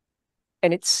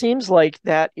 And it seems like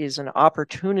that is an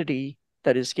opportunity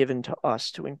that is given to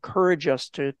us to encourage us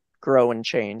to grow and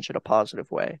change in a positive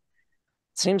way.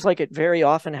 It seems like it very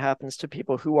often happens to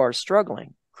people who are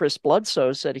struggling. Chris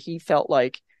Bledsoe said he felt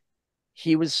like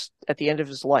he was at the end of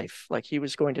his life, like he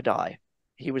was going to die.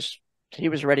 He was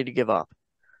ready to give up.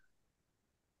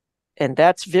 And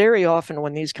that's very often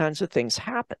when these kinds of things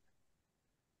happen.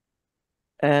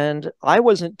 And I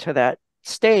wasn't to that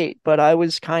state, but I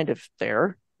was kind of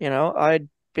there. I'd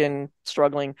been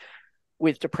struggling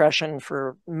with depression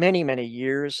for many, many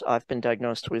years. I've been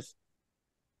diagnosed with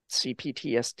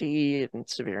CPTSD and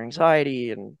severe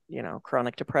anxiety and,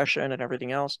 chronic depression and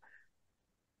everything else.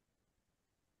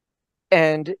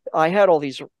 And I had all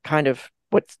these kind of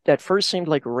what at first seemed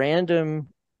like random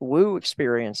woo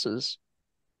experiences.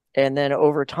 And then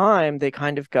over time, they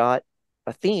kind of got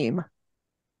a theme.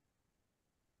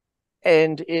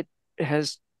 And it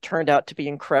has turned out to be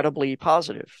incredibly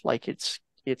positive. Like it's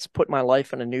put my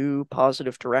life in a new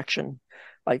positive direction,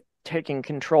 like taking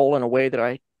control in a way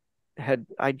that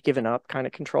I'd given up kind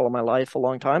of control of my life a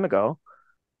long time ago.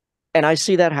 And I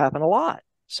see that happen a lot.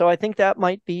 So I think that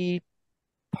might be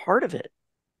part of it,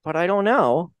 but I don't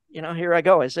know. Here I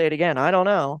go. I say it again. I don't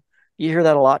know. You hear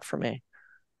that a lot from me.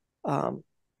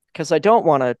 Because I don't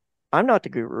want to, I'm not the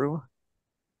guru.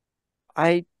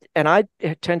 I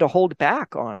tend to hold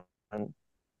back on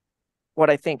what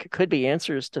I think could be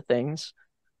answers to things.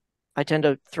 I tend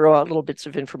to throw out little bits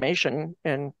of information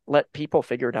and let people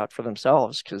figure it out for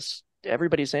themselves because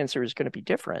everybody's answer is going to be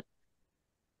different.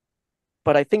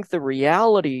 But I think the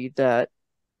reality that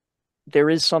there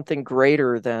is something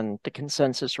greater than the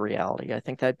consensus reality, I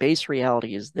think that base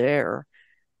reality is there.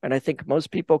 And I think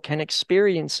most people can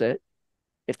experience it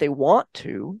if they want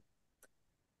to.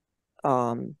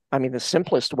 I mean, the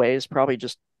simplest way is probably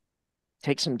just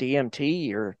take some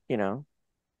DMT or,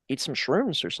 eat some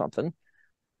shrooms or something.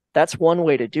 That's one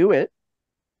way to do it.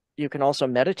 You can also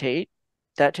meditate.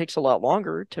 That takes a lot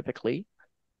longer, typically.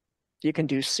 You can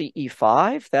do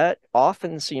CE5. That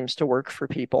often seems to work for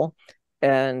people.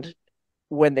 And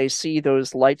when they see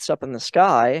those lights up in the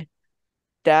sky,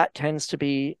 that can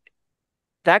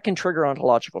trigger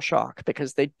ontological shock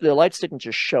because the lights didn't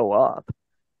just show up.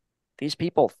 These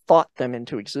people thought them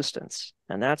into existence.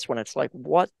 And that's when it's like,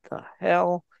 what the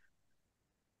hell?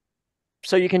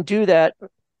 So you can do that.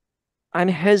 I'm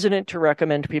hesitant to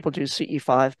recommend people do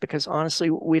CE5 because honestly,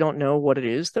 we don't know what it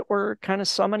is that we're kind of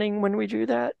summoning when we do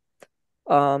that.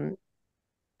 And,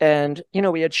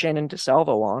 we had Shannon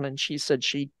DeSalvo on, and she said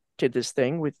she did this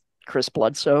thing with Chris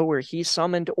Bledsoe where he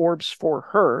summoned orbs for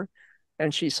her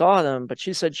and she saw them, but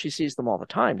she said she sees them all the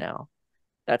time now.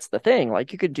 That's the thing.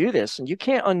 Like, you could do this and you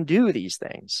can't undo these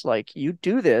things. Like, you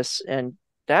do this and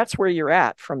that's where you're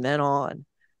at from then on.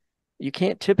 You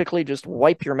can't typically just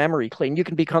wipe your memory clean. You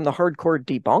can become the hardcore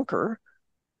debunker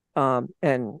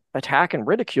and attack and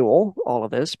ridicule all of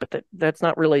this, but that's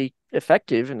not really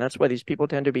effective. And that's why these people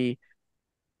tend to be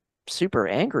super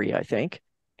angry, I think,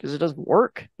 because it doesn't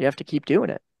work. You have to keep doing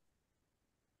it.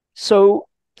 So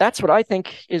that's what I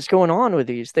think is going on with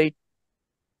these.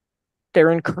 They're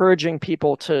encouraging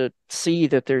people to see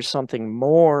that there's something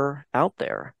more out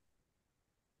there.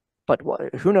 But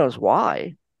who knows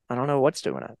why? I don't know what's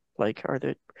doing it. Like,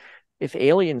 if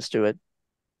aliens do it,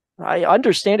 I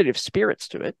understand it if spirits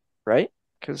do it, right?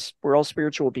 Because we're all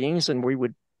spiritual beings and we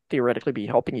would theoretically be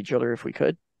helping each other if we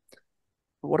could.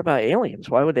 But what about aliens?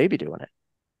 Why would they be doing it?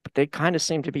 But they kind of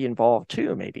seem to be involved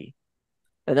too, maybe.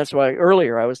 And that's why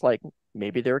earlier I was like,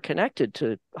 maybe they're connected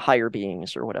to higher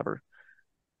beings or whatever.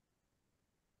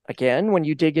 Again, when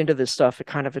you dig into this stuff,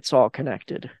 it's all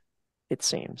connected, it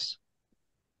seems.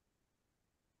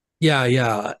 Yeah,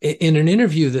 yeah. In an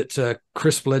interview that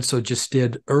Chris Bledsoe just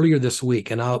did earlier this week,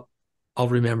 and I'll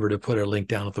remember to put a link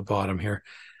down at the bottom here.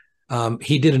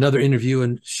 He did another interview,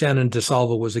 and Shannon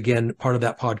DeSalvo was again part of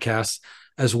that podcast,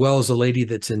 as well as a lady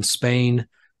that's in Spain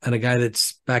and a guy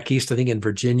that's back east, I think in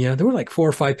Virginia. There were like 4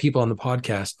 or 5 people on the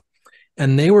podcast,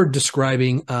 and they were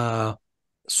describing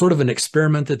sort of an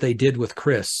experiment that they did with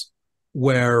Chris,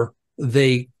 where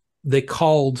they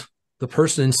called the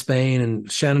person in Spain,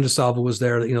 and Shannon DeSalvo was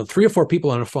there, 3 or 4 people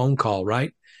on a phone call,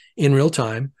 right? In real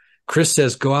time. Chris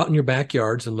says, go out in your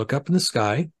backyards and look up in the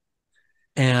sky.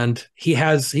 And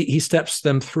he steps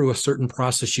them through a certain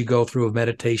process you go through of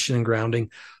meditation and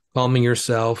grounding, calming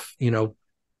yourself,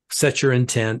 set your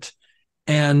intent.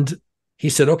 And he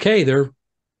said, okay, they're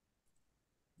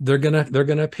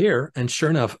gonna appear. And sure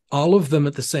enough, all of them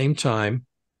at the same time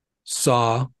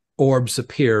saw orbs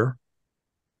appear,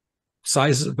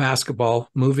 sizes of basketball,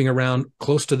 moving around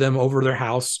close to them, over their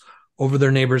house, over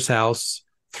their neighbor's house,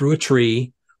 through a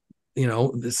tree.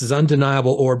 This is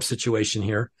undeniable orb situation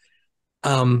here.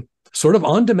 Sort of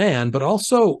on demand, but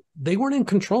also they weren't in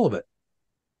control of it.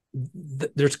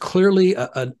 There's clearly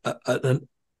a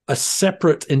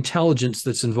separate intelligence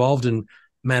that's involved in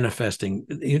manifesting.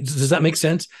 Does that make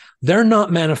sense? They're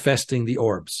not manifesting the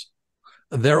orbs.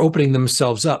 They're opening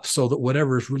themselves up so that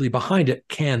whatever is really behind it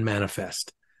can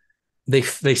manifest. They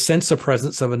sense the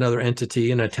presence of another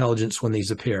entity and intelligence when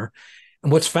these appear.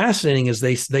 And what's fascinating is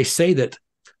they say that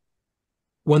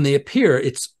when they appear,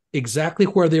 it's exactly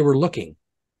where they were looking.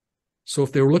 So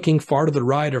if they were looking far to the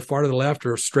right or far to the left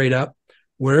or straight up,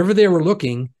 wherever they were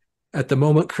looking, At the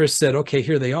moment Chris said, okay,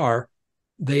 here they are,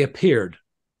 they appeared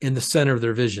in the center of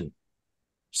their vision.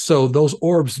 So those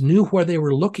orbs knew where they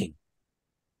were looking.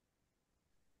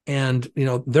 And,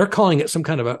 they're calling it some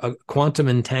kind of a quantum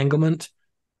entanglement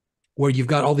where you've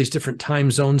got all these different time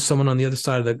zones, someone on the other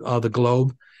side of the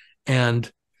globe,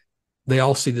 and they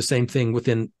all see the same thing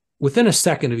within a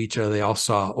second of each other. They all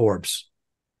saw orbs.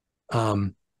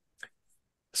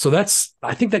 So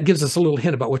I think that gives us a little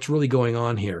hint about what's really going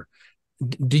on here.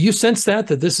 Do you sense that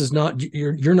this is not,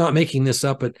 you're not making this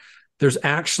up, but there's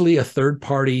actually a third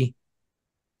party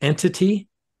entity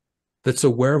that's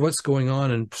aware of what's going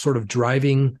on and sort of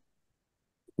driving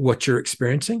what you're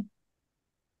experiencing?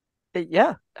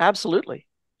 Yeah, absolutely.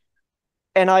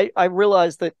 And I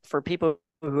realize that for people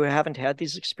who haven't had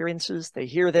these experiences, they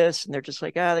hear this and they're just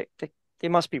like, they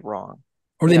must be wrong.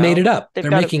 Or they made it up. They're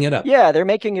making it up. Yeah, they're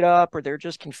making it up, or they're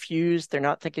just confused. They're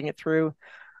not thinking it through.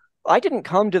 I didn't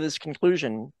come to this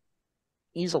conclusion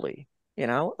easily.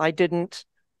 I didn't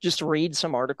just read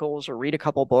some articles or read a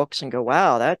couple books and go,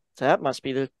 wow, that must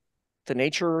be the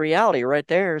nature of reality right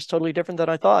there. It's totally different than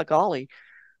I thought. Golly.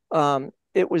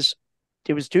 It was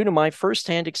due to my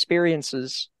firsthand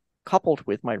experiences coupled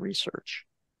with my research.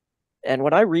 And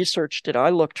when I researched it, I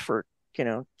looked for,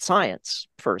 science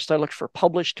first. I looked for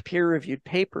published peer-reviewed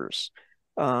papers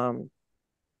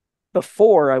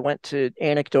before I went to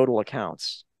anecdotal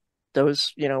accounts.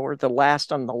 Those, were the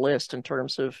last on the list in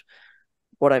terms of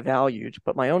what I valued.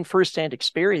 But my own firsthand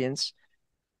experience,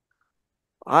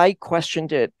 I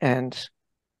questioned it. And,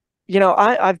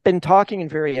 I've been talking in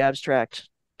very abstract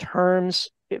terms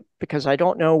because I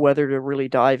don't know whether to really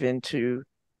dive into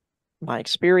my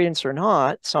experience or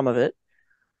not, some of it.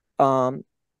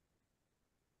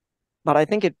 But I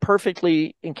think it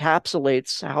perfectly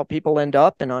encapsulates how people end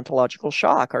up in ontological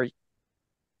shock.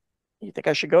 You think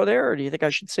I should go there, or do you think I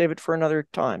should save it for another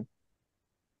time?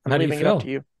 I'm leaving it up to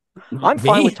you. I'm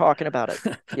fine with talking about it.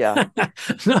 Yeah.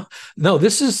 No,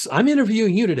 I'm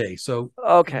interviewing you today. So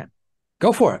okay.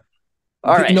 Go for it.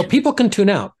 All right. People can tune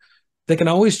out. They can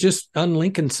always just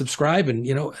unlink and subscribe and,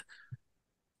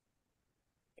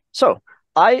 So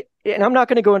I'm not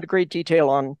going to go into great detail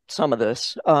on some of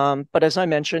this, but as I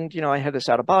mentioned, I had this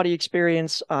out-of-body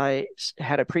experience. I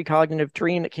had a precognitive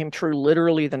dream that came true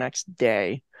literally the next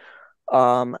day.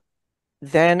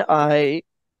 Then I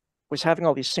was having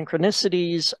all these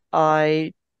synchronicities.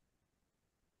 I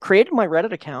created my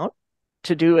Reddit account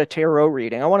to do a tarot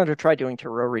reading. I wanted to try doing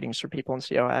tarot readings for people and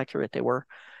see how accurate they were.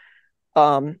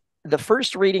 The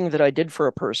first reading that I did for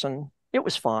a person, it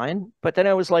was fine. But then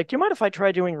I was like, do you mind if I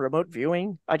try doing remote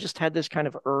viewing? I just had this kind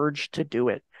of urge to do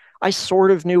it. I sort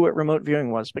of knew what remote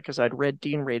viewing was because I'd read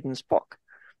Dean Radin's book.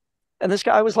 And this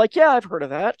guy was like, yeah, I've heard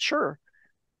of that. Sure.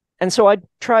 And so I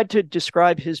tried to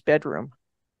describe his bedroom,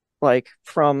 like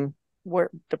from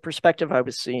where the perspective I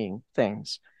was seeing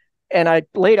things. And I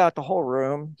laid out the whole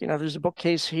room. There's a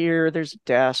bookcase here. There's a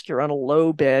desk. You're on a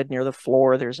low bed near the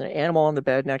floor. There's an animal on the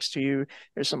bed next to you.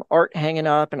 There's some art hanging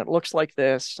up, and it looks like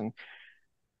this. And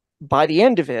by the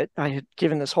end of it, I had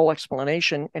given this whole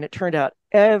explanation, and it turned out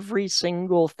every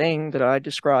single thing that I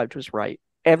described was right.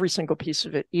 Every single piece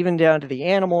of it, even down to the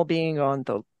animal being on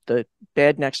the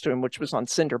bed next to him, which was on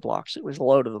cinder blocks. It was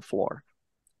low to the floor.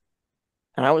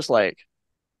 And I was like,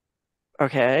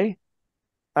 okay,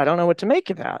 I don't know what to make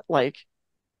of that. Like,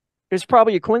 it's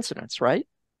probably a coincidence, right?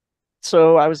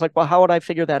 So I was like, well, how would I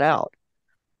figure that out?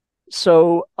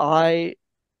 So I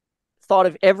thought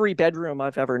of every bedroom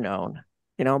I've ever known,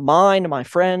 mine, my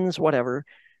friends, whatever.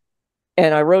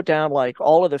 And I wrote down like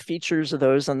all of the features of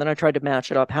those. And then I tried to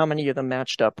match it up. How many of them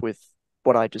matched up with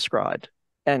what I described?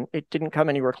 And it didn't come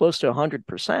anywhere close to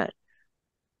 100%.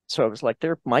 So I was like,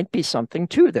 there might be something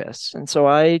to this. And so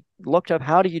I looked up,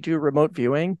 how do you do remote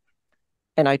viewing?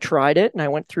 And I tried it, and I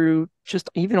went through just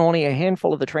even only a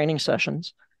handful of the training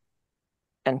sessions.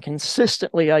 And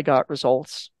consistently, I got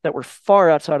results that were far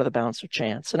outside of the bounds of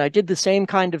chance. And I did the same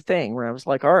kind of thing where I was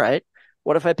like, all right,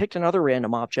 what if I picked another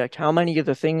random object? How many of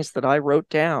the things that I wrote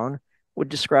down would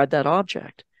describe that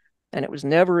object? And it was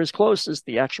never as close as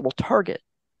the actual target.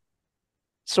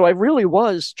 So I really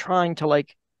was trying to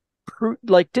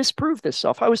disprove this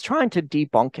stuff. I was trying to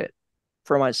debunk it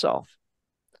for myself.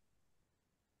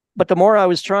 But the more I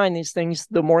was trying these things,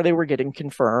 the more they were getting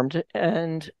confirmed.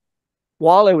 And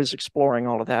while I was exploring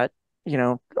all of that,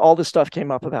 all this stuff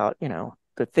came up about,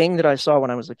 the thing that I saw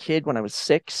when I was a kid, when I was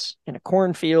 6 in a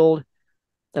cornfield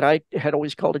that I had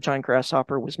always called a giant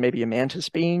grasshopper was maybe a mantis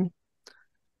being.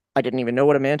 I didn't even know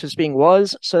what a mantis being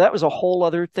was. So that was a whole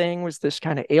other thing, was this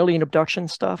kind of alien abduction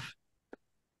stuff.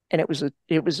 And it was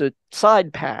a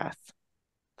side path.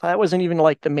 That wasn't even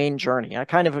like the main journey. I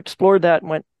kind of explored that and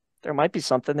went, there might be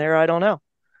something there. I don't know.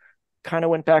 Kind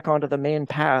of went back onto the main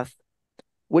path,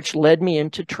 which led me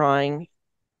into trying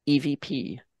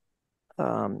EVP,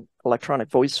 electronic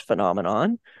voice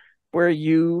phenomenon, where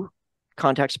you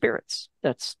contact spirits.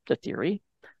 That's the theory.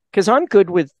 Because I'm good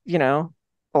with,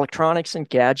 electronics and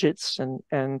gadgets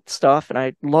and stuff. And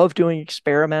I love doing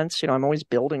experiments. I'm always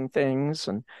building things.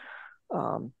 And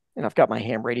I've got my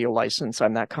ham radio license.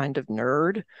 I'm that kind of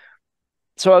nerd.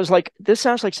 So I was like, this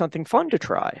sounds like something fun to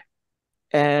try.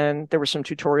 And there were some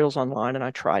tutorials online and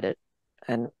I tried it.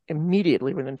 And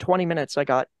immediately within 20 minutes, I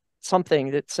got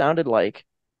something that sounded like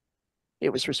it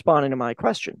was responding to my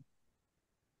question.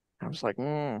 I was like,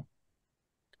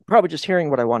 probably just hearing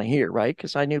what I want to hear, right?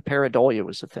 Because I knew pareidolia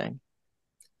was a thing.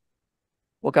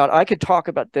 Well, God, I could talk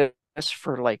about this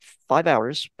for like 5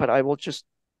 hours, but I will just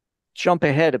jump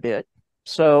ahead a bit.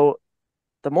 So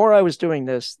the more I was doing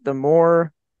this, the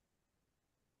more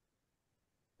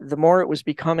it was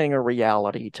becoming a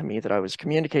reality to me that I was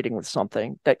communicating with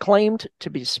something that claimed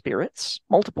to be spirits,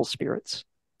 multiple spirits.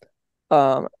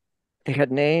 They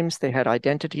had names, they had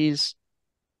identities.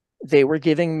 They were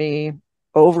giving me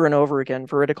over and over again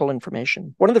veridical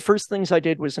information. One of the first things I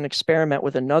did was an experiment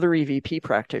with another EVP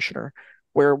practitioner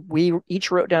where we each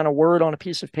wrote down a word on a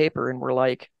piece of paper and we're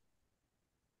like,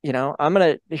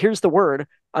 here's the word.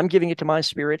 I'm giving it to my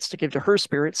spirits to give to her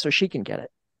spirits so she can get it.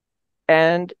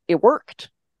 And it worked.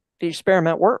 The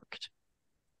experiment worked.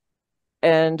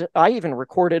 And I even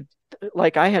recorded,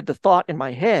 like I had the thought in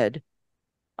my head.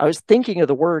 I was thinking of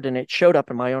the word and it showed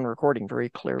up in my own recording very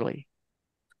clearly.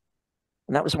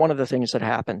 And that was one of the things that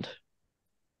happened.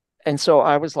 And so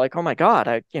I was like, oh my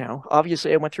God,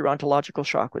 obviously I went through ontological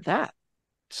shock with that.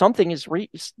 Something is, I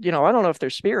don't know if they're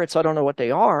spirits. I don't know what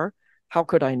they are. How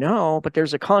could I know? But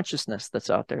there's a consciousness that's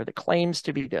out there that claims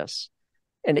to be this,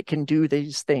 and it can do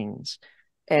these things.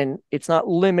 And it's not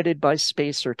limited by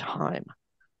space or time.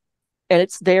 And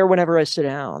it's there whenever I sit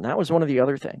down. That was one of the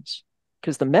other things.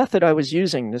 Because the method I was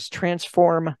using, this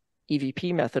transform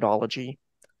EVP methodology,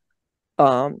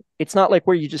 it's not like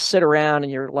where you just sit around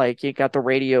and you're like, you got the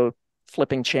radio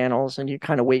flipping channels and you're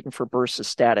kind of waiting for bursts of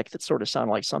static that sort of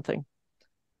sound like something.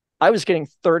 I was getting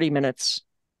 30 minutes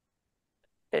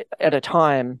at a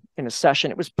time in a session.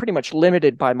 It was pretty much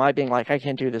limited by my being like, I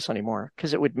can't do this anymore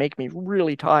because it would make me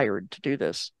really tired to do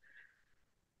this.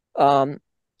 But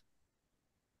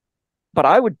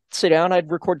I would sit down,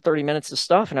 I'd record 30 minutes of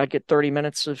stuff and I'd get 30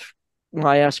 minutes of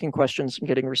my asking questions and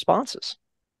getting responses.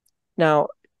 Now,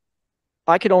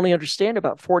 I could only understand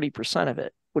about 40% of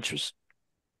it, which was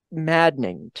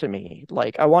maddening to me.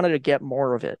 Like I wanted to get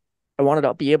more of it. I wanted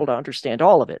to be able to understand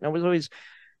all of it. And I was always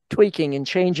tweaking and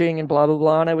changing and blah, blah,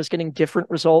 blah. And I was getting different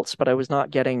results, but I was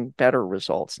not getting better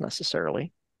results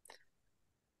necessarily.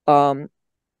 Turned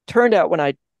out when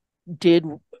I did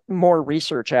more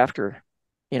research after,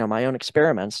 my own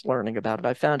experiments, learning about it,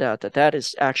 I found out that that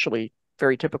is actually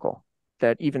very typical,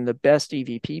 that even the best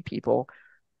EVP people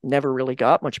never really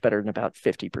got much better than about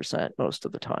 50% most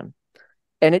of the time.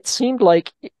 And it seemed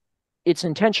like it's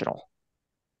intentional.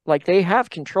 Like they have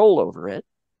control over it.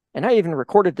 And I even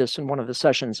recorded this in one of the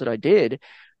sessions that I did.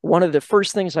 One of the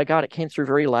first things I got, it came through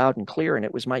very loud and clear, and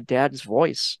it was my dad's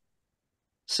voice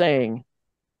saying,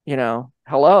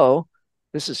 hello,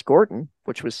 this is Gordon,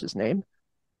 which was his name.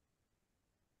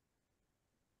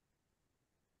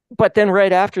 But then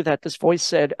right after that, this voice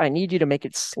said, I need you to make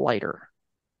it slighter.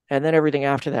 And then everything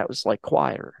after that was like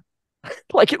quieter.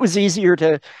 Like it was easier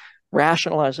to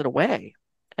rationalize it away.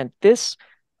 And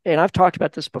I've talked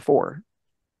about this before,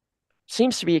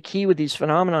 seems to be a key with these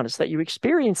phenomena is that you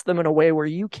experience them in a way where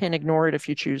you can ignore it if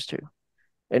you choose to.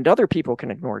 And other people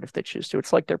can ignore it if they choose to.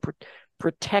 It's like they're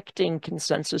protecting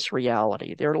consensus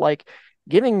reality. They're like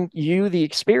giving you the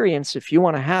experience if you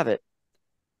want to have it.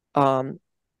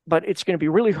 But it's going to be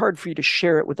really hard for you to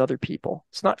share it with other people.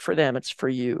 It's not for them, it's for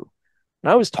you.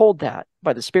 And I was told that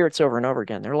by the spirits over and over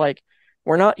again. They're like,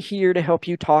 we're not here to help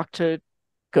you talk to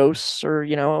ghosts or,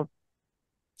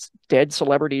 dead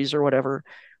celebrities or whatever.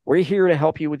 We're here to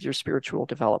help you with your spiritual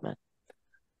development.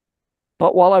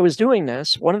 But while I was doing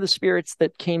this, one of the spirits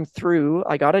that came through,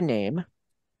 I got a name,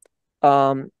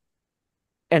 and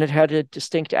it had a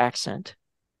distinct accent.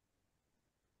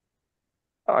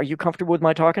 Are you comfortable with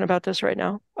my talking about this right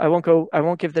now? I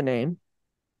won't give the name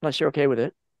unless you're okay with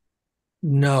it.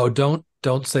 No, don't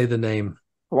say the name.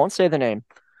 I won't say the name,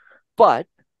 but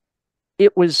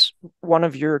it was one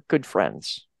of your good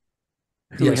friends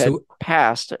who had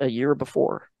passed a year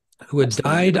before. Who had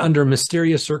died under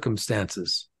mysterious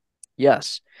circumstances.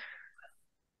 Yes.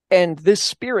 And this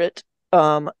spirit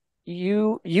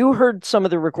you heard some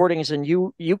of the recordings, and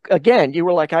you again, you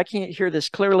were like, I can't hear this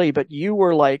clearly, but you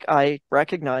were like, I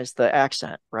recognize the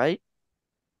accent, right?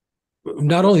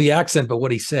 Not only the accent, but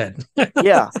what he said,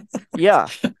 Yeah. Yeah.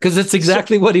 because it's So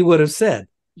exactly what he would have said.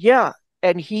 yeah,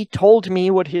 and he told me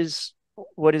what his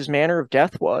manner of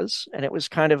death was, and it was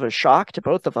kind of a shock to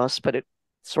both of us, but it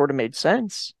sort of made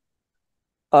sense.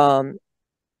 Um,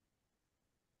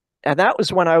 and that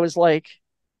was when I was like,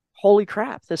 holy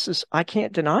crap, I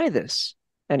can't deny this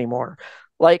anymore.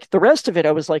 Like the rest of it,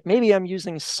 I was like, maybe I'm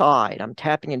using side, I'm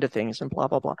tapping into things and blah,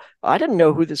 blah, blah. I didn't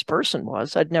know who this person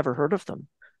was. I'd never heard of them.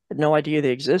 I had no idea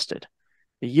they existed.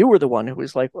 You were the one who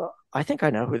was like, well, I think I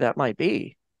know who that might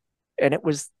be. And it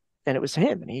was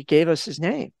him, and he gave us his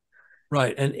name.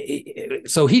 Right. And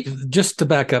so just to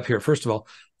back up here, first of all,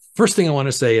 first thing I want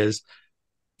to say is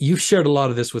you've shared a lot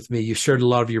of this with me. You've shared a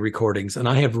lot of your recordings, and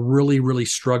I have really, really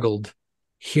struggled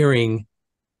hearing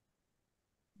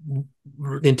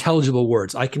intelligible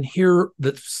words. I can hear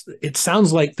that it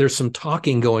sounds like there's some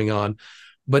talking going on,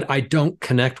 but I don't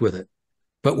connect with it.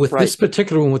 But with Right. this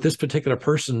particular one, with this particular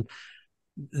person,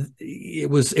 it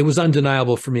was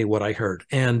undeniable for me what I heard.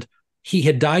 And he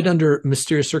had died under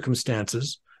mysterious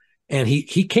circumstances, and he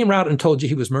came out and told you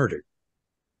he was murdered.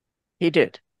 He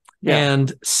did. Yeah.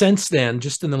 And since then,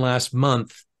 just in the last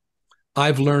month,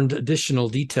 I've learned additional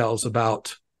details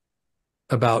about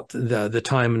the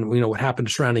time and what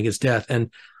happened surrounding his death,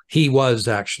 and he was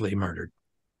actually murdered.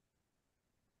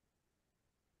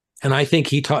 And I think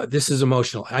he taught this is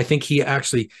emotional. I think he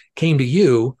actually came to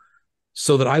you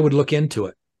so that I would look into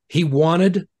it. He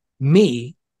wanted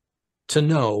me to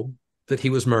know that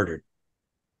he was murdered.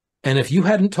 And if you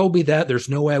hadn't told me that, there's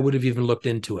no way I would have even looked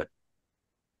into it.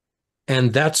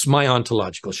 And that's my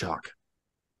ontological shock.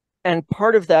 And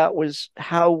part of that was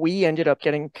how we ended up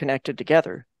getting connected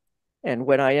together. And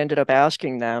when I ended up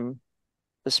asking them,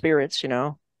 the spirits, did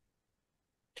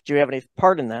you have any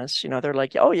part in this? They're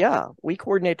like, oh yeah, we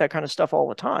coordinate that kind of stuff all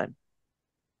the time,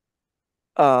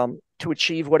 to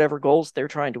achieve whatever goals they're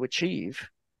trying to achieve.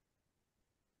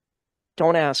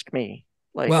 Don't ask me.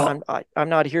 Like Well, I'm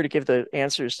not here to give the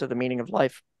answers to the meaning of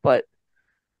life, but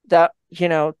that,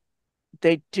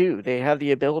 they do. They have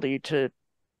the ability to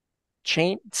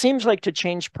change, seems like, to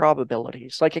change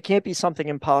probabilities. Like it can't be something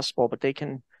impossible, but they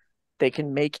can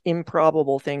make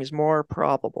improbable things more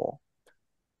probable.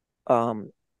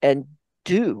 Um, and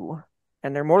do,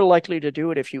 and they're more likely to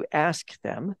do it if you ask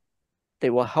them. They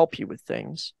will help you with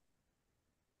things.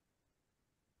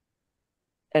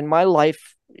 And my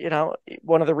life,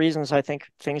 one of the reasons I think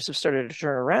things have started to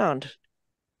turn around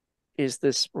is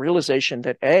this realization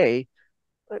that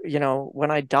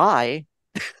when I die,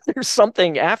 there's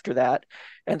something after that,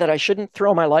 and that I shouldn't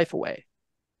throw my life away.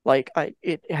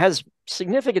 It has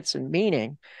significance and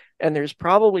meaning, and there's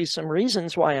probably some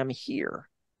reasons why I'm here.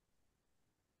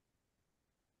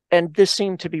 And this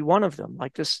seemed to be one of them.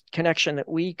 Like this connection that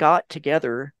we got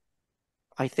together,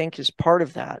 I think is part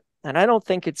of that. And I don't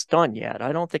think it's done yet.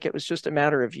 I don't think it was just a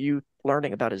matter of you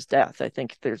learning about his death. I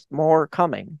think there's more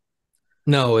coming.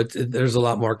 no, there's a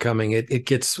lot more coming. It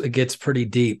gets pretty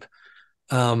deep.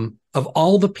 Of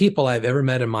all the people I've ever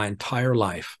met in my entire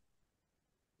life,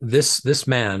 this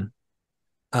man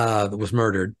that was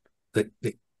murdered, that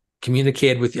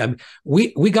communicated with you. I mean,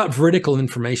 we got vertical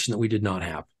information that we did not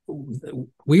have.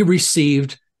 We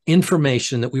received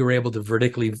information that we were able to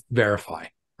vertically verify,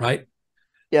 right?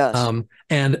 Yes.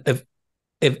 And if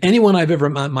anyone I've ever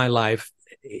met in my life,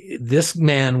 this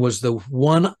man was the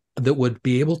one that would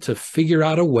be able to figure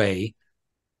out a way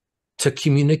to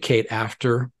communicate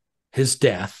after his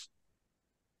death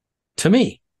to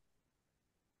me.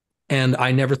 And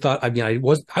I never thought, I mean,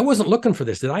 I wasn't looking for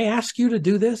this. Did I ask you to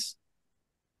do this?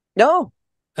 No,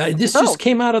 This just no.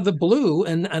 came out of the blue,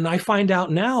 and I find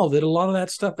out now that a lot of that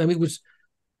stuff. I mean, it was,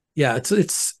 yeah,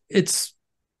 it's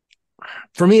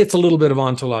for me, it's a little bit of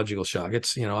ontological shock.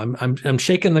 It's I'm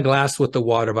shaking the glass with the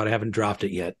water, but I haven't dropped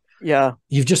it yet. Yeah.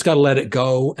 You've just got to let it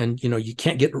go, and you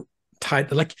can't get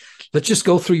tied. Like, let's just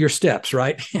go through your steps,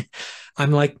 right?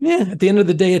 I'm like, yeah. At the end of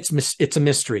the day, it's a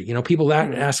mystery. People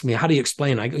ask me, how do you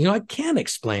explain it? I go, I can't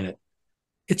explain it.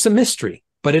 It's a mystery,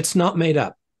 but it's not made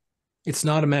up. It's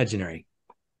not imaginary.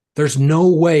 There's no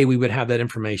way we would have that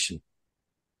information.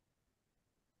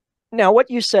 Now,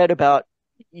 what you said about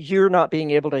you're not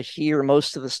being able to hear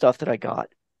most of the stuff that I got,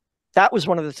 that was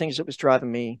one of the things that was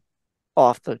driving me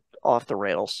off the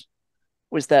rails,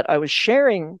 was that I was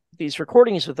sharing these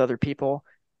recordings with other people,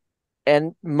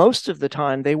 and most of the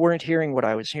time they weren't hearing what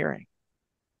I was hearing.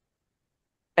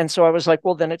 And so I was like,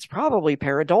 well, then it's probably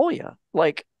pareidolia.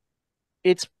 Like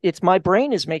it's my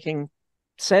brain is making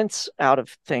sense out of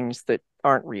things that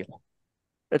aren't real.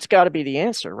 It's got to be the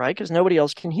answer, right? Because nobody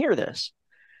else can hear this.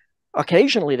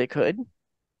 Occasionally they could.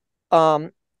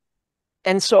 Um,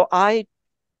 and so I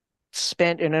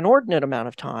spent an inordinate amount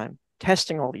of time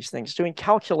testing all these things, doing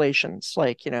calculations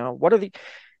like, what are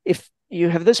if you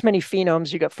have this many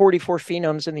phonemes, you got 44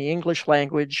 phonemes in the English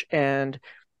language. And,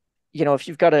 if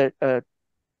you've got the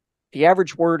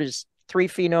average word is 3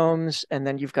 phonemes, and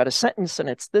then you've got a sentence and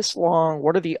it's this long,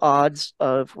 what are the odds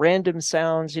of random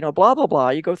sounds, blah, blah, blah.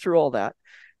 You go through all that.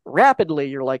 Rapidly,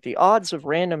 you're like, the odds of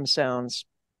random sounds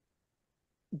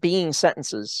being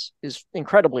sentences is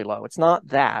incredibly low. It's not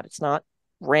that. It's not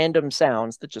random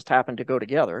sounds that just happen to go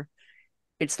together.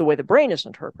 It's the way the brain is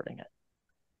interpreting it.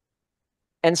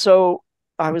 And so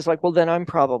I was like, well, then I'm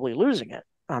probably losing it.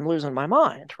 I'm losing my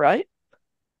mind, right?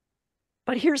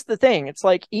 But here's the thing. It's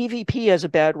like EVP has a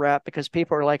bad rap because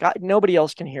people are like, nobody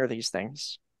else can hear these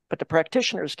things, but the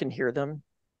practitioners can hear them.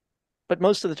 But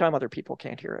most of the time, other people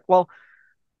can't hear it. Well,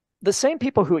 the same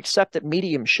people who accept that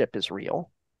mediumship is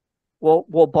real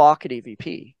will balk at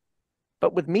EVP.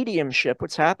 But with mediumship,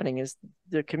 what's happening is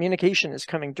the communication is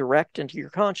coming direct into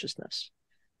your consciousness.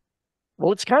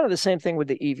 Well, it's kind of the same thing with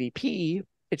the EVP.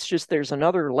 It's just there's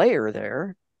another layer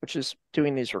there, which is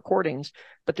doing these recordings,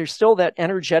 but there's still that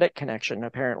energetic connection,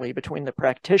 apparently, between the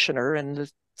practitioner and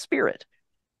the spirit.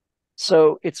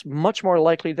 So it's much more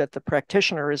likely that the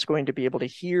practitioner is going to be able to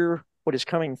hear what is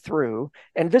coming through.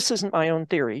 And this isn't my own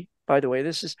theory, by the way.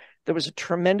 There was a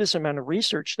tremendous amount of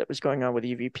research that was going on with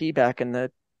EVP back in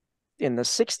the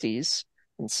 60s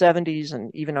and 70s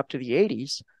and even up to the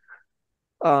 80s.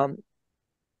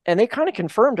 And they kind of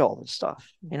confirmed all this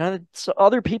stuff. So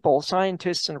other people,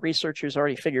 scientists and researchers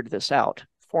already figured this out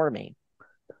for me.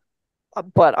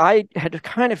 But I had to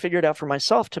kind of figure it out for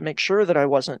myself to make sure that I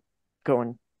wasn't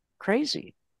going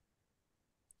crazy.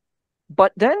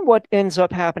 But then what ends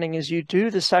up happening is you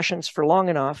do the sessions for long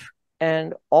enough,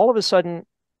 and all of a sudden,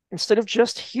 instead of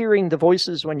just hearing the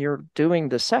voices when you're doing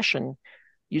the session,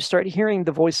 you start hearing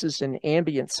the voices in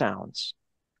ambient sounds.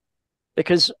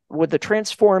 Because with the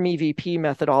transform EVP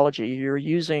methodology, you're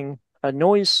using a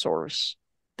noise source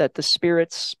that the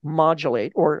spirits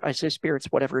modulate, or I say spirits,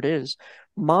 whatever it is,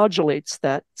 modulates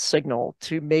that signal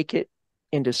to make it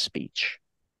into speech.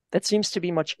 That seems to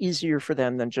be much easier for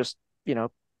them than just,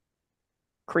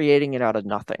 creating it out of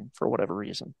nothing for whatever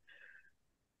reason.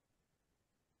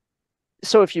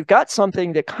 So if you've got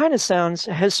something that kind of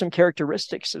has some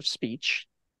characteristics of speech,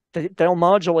 they'll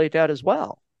modulate that as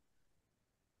well.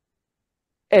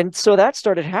 And so that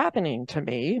started happening to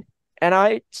me. And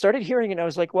I started hearing it. And I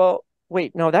was like, well,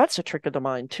 wait, no, that's a trick of the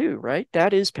mind too, right?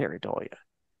 That is pareidolia.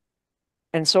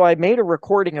 And so I made a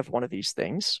recording of one of these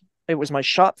things. It was my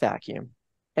shop vacuum.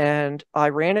 And I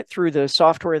ran it through the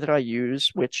software that I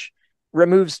use, which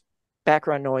removes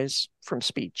background noise from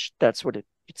speech. That's what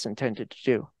it's intended to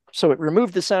do. So it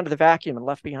removed the sound of the vacuum and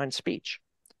left behind speech.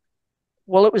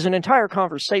 Well, it was an entire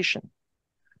conversation.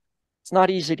 It's not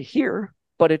easy to hear,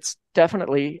 but it's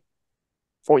definitely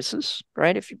voices,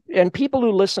 right? And people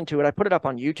who listen to it, I put it up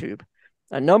on YouTube.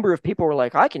 A number of people were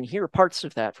like, I can hear parts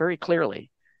of that very clearly.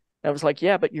 And I was like,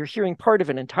 yeah, but you're hearing part of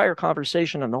an entire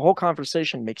conversation, and the whole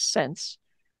conversation makes sense.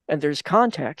 And there's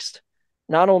context,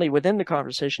 not only within the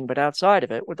conversation, but outside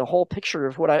of it, with the whole picture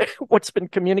of what's been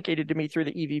communicated to me through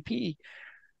the EVP.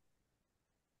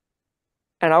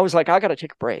 And I was like, I got to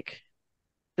take a break.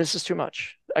 This is too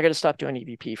much. I got to stop doing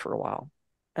EVP for a while.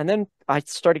 And then I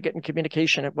started getting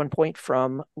communication at one point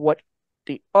from what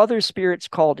the other spirits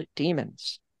called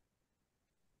demons.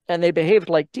 And they behaved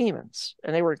like demons.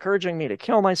 And they were encouraging me to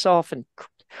kill myself. And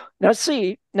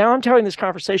now I'm telling this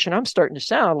conversation, I'm starting to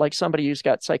sound like somebody who's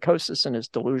got psychosis and is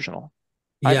delusional.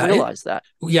 Yeah, I've realized that.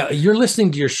 Yeah, you're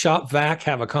listening to your shop vac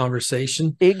have a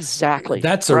conversation. Exactly.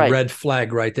 That's a red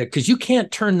flag right there, because you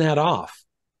can't turn that off.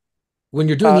 When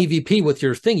you're doing EVP with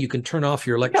your thing, you can turn off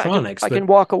your electronics. I can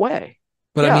walk away.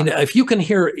 But I mean, if you can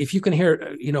hear,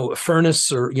 a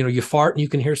furnace, or, you fart and you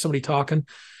can hear somebody talking,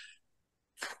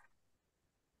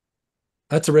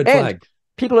 that's a red flag.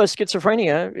 People who have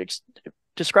schizophrenia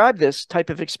describe this type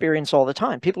of experience all the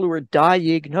time. People who are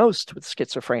diagnosed with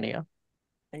schizophrenia.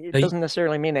 It doesn't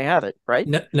necessarily mean they have it, right?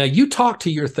 Now, you talk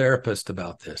to your therapist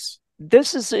about this.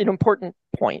 This is an important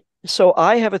point. So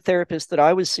I have a therapist that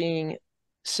I was seeing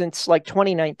since like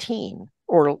 2019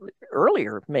 or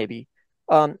earlier, maybe.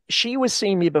 She was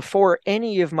seeing me before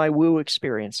any of my woo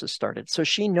experiences started. So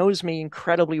she knows me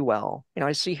incredibly well.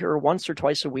 I see her once or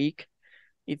twice a week.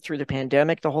 Through the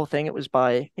pandemic, the whole thing, it was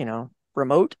by,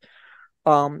 remote.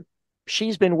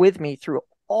 She's been with me through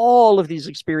all of these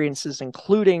experiences,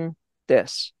 including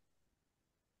this.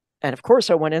 And of course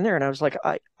I went in there and I was like,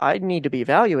 I need to be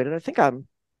evaluated. I think I'm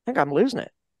losing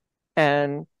it.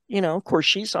 And, of course,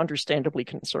 she's understandably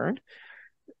concerned.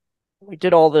 We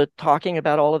did all the talking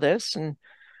about all of this, and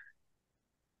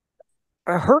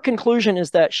her conclusion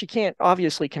is that she can't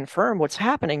obviously confirm what's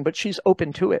happening, but she's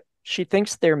open to it. She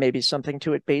thinks there may be something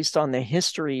to it based on the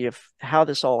history of how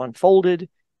this all unfolded,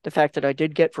 the fact that I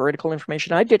did get veridical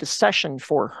information. I did a session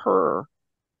for her,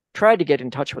 tried to get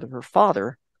in touch with her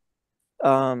father.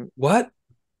 What?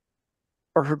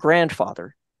 Or her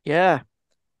grandfather. Yeah.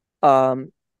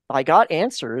 I got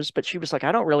answers, but she was like,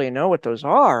 I don't really know what those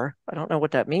are. I don't know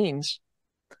what that means.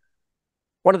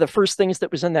 One of the first things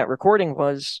that was in that recording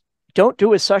was, don't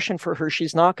do a session for her.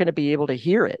 She's not going to be able to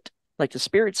hear it. Like the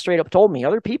spirit straight up told me,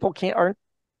 other people aren't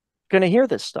going to hear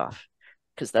this stuff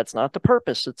because that's not the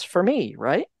purpose. It's for me,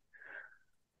 right?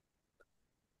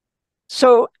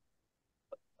 So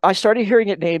I started hearing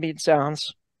it in ambient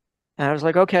sounds, and I was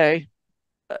like, okay,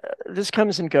 this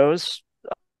comes and goes.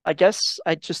 I guess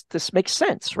this makes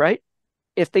sense, right?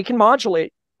 If they can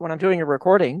modulate when I'm doing a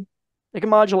recording, they can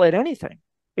modulate anything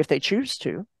if they choose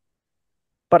to.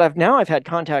 But I've had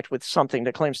contact with something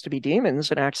that claims to be demons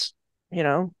and acts,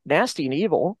 nasty and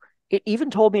evil. It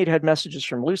even told me it had messages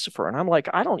from Lucifer. And I'm like,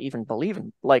 I don't even believe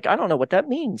in, like, I don't know what that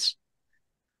means.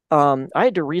 I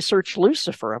had to research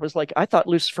Lucifer. I was like, I thought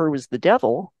Lucifer was the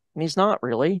devil, and he's not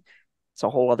really. It's a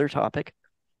whole other topic.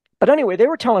 But anyway, they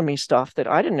were telling me stuff that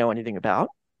I didn't know anything about.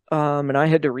 And I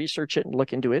had to research it and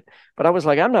look into it. But I was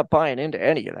like, I'm not buying into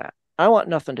any of that. I want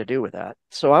nothing to do with that.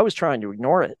 So I was trying to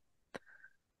ignore it.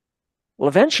 Well,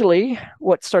 eventually,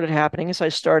 what started happening is I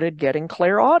started getting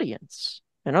clairaudience.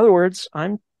 In other words,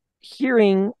 I'm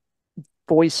hearing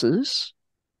voices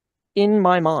in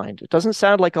my mind. It doesn't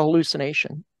sound like a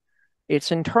hallucination,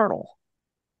 it's internal.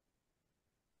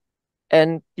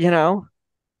 And,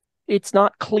 it's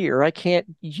not clear. I can't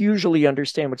usually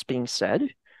understand what's being said.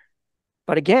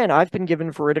 But again, I've been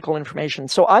given veridical information.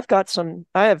 So I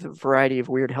have a variety of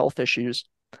weird health issues.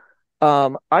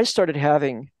 I started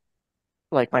having,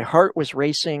 like, my heart was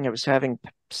racing. I was having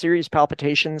serious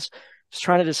palpitations. I was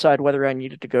trying to decide whether I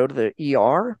needed to go to the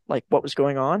ER, like what was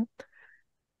going on.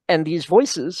 And these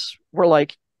voices were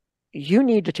like, you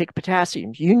need to take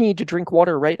potassium. You need to drink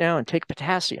water right now and take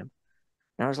potassium.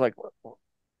 And I was like,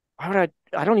 why would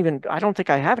I don't think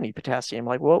I have any potassium.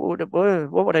 Like, what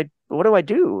do I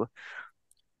do?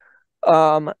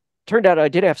 Turned out I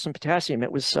did have some potassium.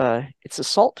 It's a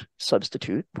salt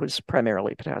substitute, was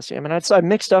primarily potassium. And I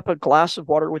mixed up a glass of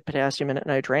water with potassium in it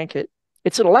and I drank it.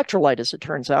 It's an electrolyte, as it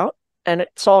turns out, and it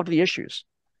solved the issues.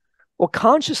 Well,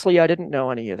 consciously, I didn't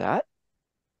know any of that.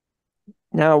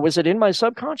 Now, was it in my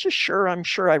subconscious? Sure, I'm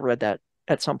sure I read that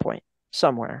at some point,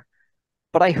 somewhere.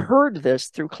 But I heard this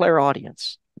through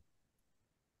clairaudience.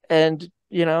 And,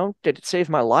 did it save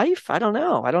my life? I don't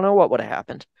know. I don't know what would have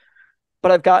happened.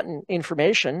 But I've gotten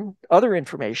other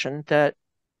information that,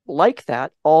 like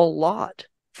that, a lot.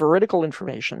 Veridical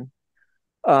information.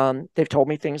 They've told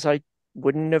me things I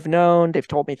wouldn't have known. They've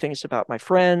told me things about my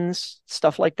friends,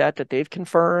 stuff like that they've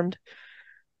confirmed.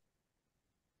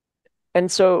 And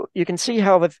so you can see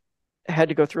how I've had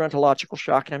to go through ontological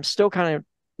shock, and I'm still kind of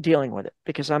dealing with it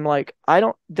because I'm like,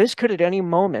 this could at any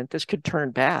moment, this could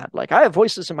turn bad. Like, I have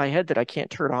voices in my head that I can't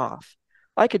turn off.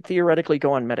 I could theoretically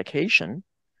go on medication,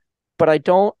 but I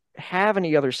don't have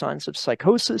any other signs of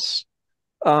psychosis.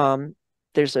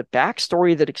 There's a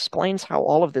backstory that explains how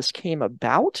all of this came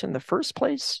about in the first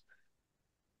place.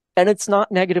 And it's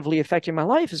not negatively affecting my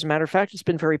life. As a matter of fact, it's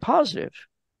been very positive.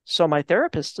 So my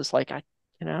therapist is like, I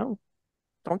don't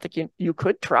think you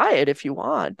could try it if you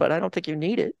want, but I don't think you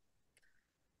need it.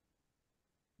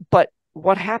 But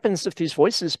what happens if these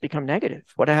voices become negative?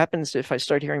 What happens if I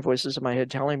start hearing voices in my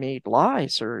head telling me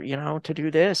lies or, to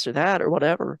do this or that or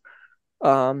whatever?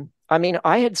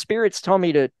 I had spirits tell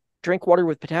me to drink water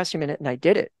with potassium in it, and I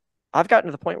did it. I've gotten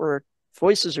to the point where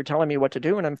voices are telling me what to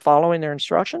do and I'm following their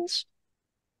instructions.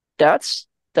 That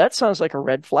sounds like a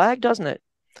red flag, doesn't it?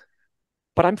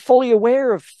 But I'm fully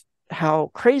aware of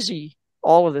how crazy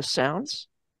all of this sounds,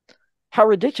 how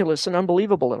ridiculous and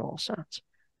unbelievable it all sounds.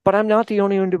 But I'm not the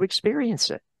only one to experience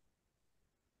it.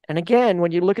 And again,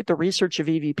 when you look at the research of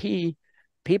EVP,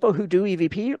 people who do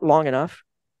EVP long enough,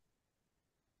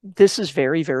 this is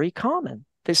very, very common.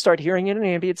 They start hearing it in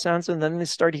ambient sounds, and then they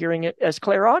start hearing it as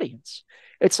clairaudience.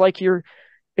 It's like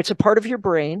it's a part of your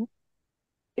brain.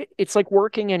 It's like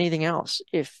working anything else.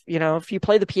 If you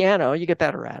play the piano, you get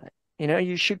better at it.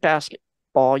 You shoot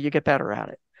basketball, you get better at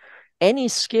it. Any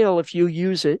skill, if you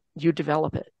use it, you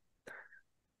develop it.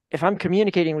 If I'm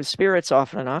communicating with spirits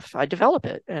often enough, I develop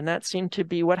it. And that seemed to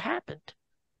be what happened.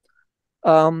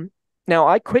 Now,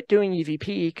 I quit doing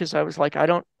EVP because I was like, I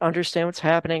don't understand what's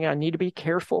happening. I need to be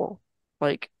careful.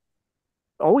 Like,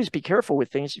 always be careful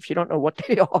with things if you don't know what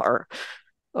they are.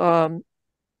 Um,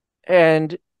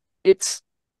 and it's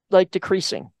like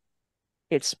decreasing.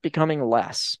 It's becoming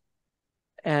less.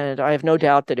 And I have no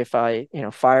doubt that if I,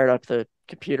 fired up the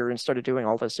computer and started doing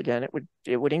all this again,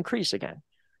 it would increase again.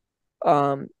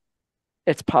 Um,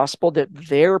 it's possible that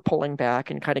they're pulling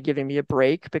back and kind of giving me a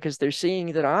break because they're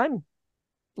seeing that I'm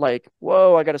like,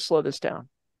 whoa, I got to slow this down.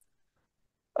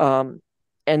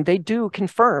 And they do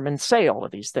confirm and say all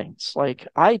of these things. Like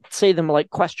I say them like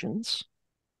questions.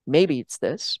 Maybe it's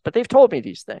this, but they've told me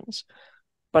these things,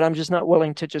 but I'm just not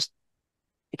willing to just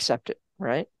accept it.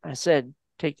 Right. I said,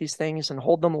 take these things and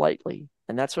hold them lightly.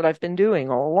 And that's what I've been doing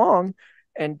all along.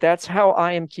 And that's how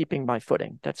I am keeping my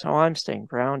footing. That's how I'm staying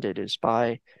grounded, is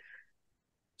by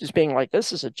just being like,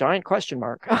 this is a giant question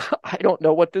mark. I don't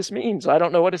know what this means. I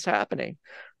don't know what is happening.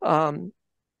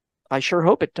 I sure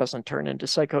hope it doesn't turn into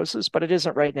psychosis, but it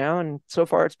isn't right now. And so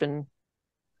far it's been,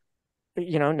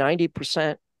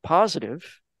 90%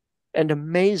 positive and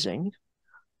amazing,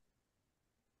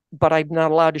 but I'm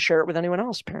not allowed to share it with anyone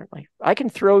else, apparently. I can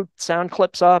throw sound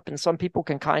clips up and some people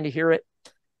can kind of hear it,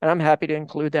 and I'm happy to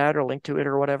include that or link to it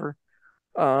or whatever.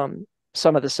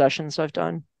 Some of the sessions I've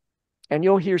done, and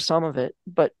you'll hear some of it,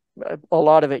 but a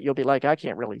lot of it you'll be like, I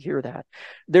can't really hear that.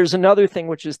 There's another thing,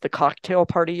 which is the cocktail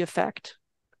party effect.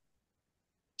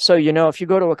 So, if you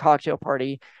go to a cocktail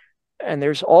party and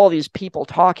there's all these people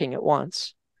talking at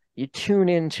once, you tune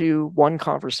into one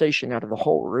conversation out of the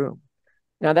whole room.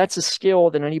 Now, that's a skill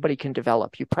that anybody can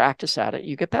develop. You practice at it,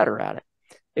 you get better at it.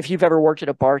 If you've ever worked at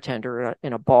a bartender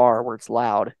in a bar where it's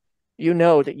loud, you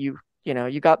know that you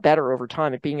got better over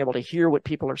time at being able to hear what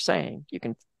people are saying. You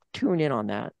can tune in on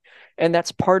that. And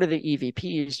that's part of the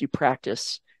EVPs. You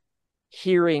practice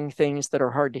hearing things that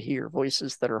are hard to hear,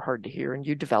 voices that are hard to hear, and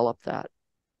you develop that.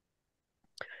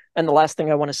 And the last thing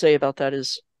I want to say about that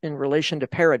is in relation to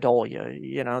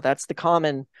pareidolia. That's the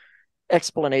common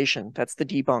explanation. That's the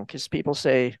debunk, is people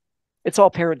say it's all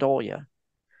pareidolia.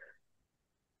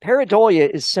 Pareidolia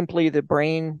is simply the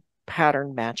brain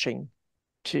pattern matching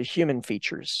to human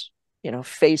features.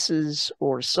 Faces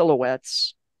or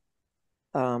silhouettes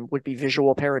would be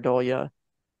visual pareidolia.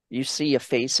 You see a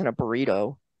face in a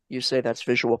burrito, you say that's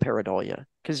visual pareidolia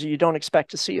because you don't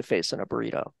expect to see a face in a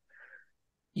burrito.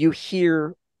 You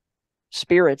hear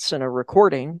spirits in a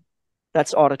recording,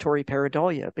 that's auditory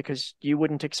pareidolia because you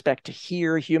wouldn't expect to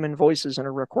hear human voices in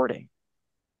a recording.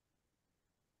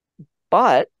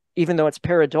 But even though it's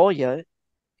pareidolia,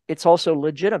 it's also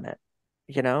legitimate.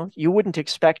 You wouldn't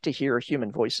expect to hear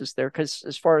human voices there because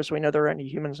as far as we know, there aren't any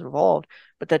humans involved,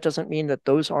 but that doesn't mean that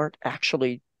those aren't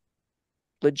actually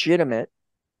legitimate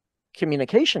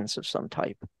communications of some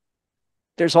type.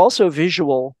 There's also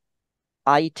visual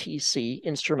ITC,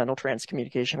 instrumental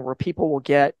transcommunication, where people will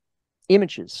get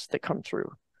images that come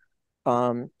through.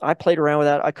 I played around with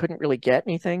that. I couldn't really get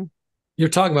anything. You're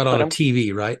talking about on a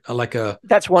TV, right? Like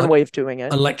that's one way of doing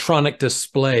it. Electronic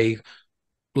display,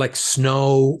 like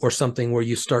snow or something, where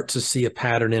you start to see a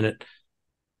pattern in it.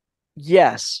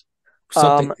 Yes.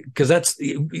 Something, because that's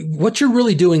what you're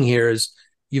really doing here is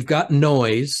you've got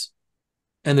noise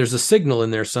and there's a signal in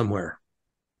there somewhere.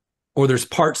 Or there's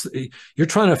parts you're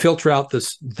trying to filter out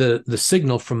the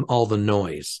signal from all the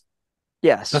noise.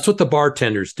 Yes. That's what the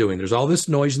bartender's doing. There's all this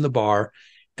noise in the bar,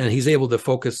 and he's able to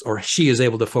focus, or she is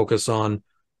able to focus on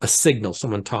a signal,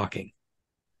 someone talking.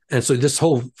 And so this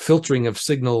whole filtering of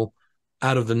signal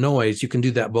out of the noise, you can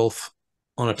do that both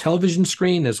on a television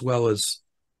screen as well as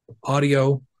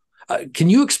audio. Can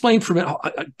you explain for a minute?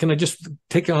 Can I just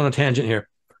take you on a tangent here?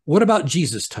 What about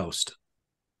Jesus toast?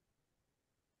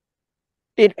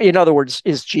 In other words,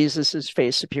 is Jesus's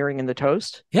face appearing in the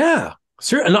toast? Yeah,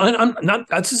 sure. And I'm not.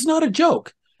 This is not a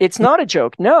joke. It's not a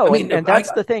joke. No, I mean, and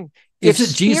that's the thing. Is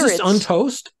it Jesus on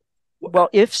toast? Well,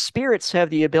 if spirits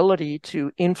have the ability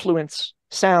to influence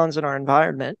sounds in our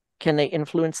environment, can they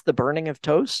influence the burning of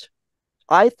toast?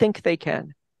 I think they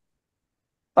can.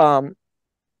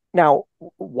 Now,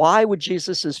 why would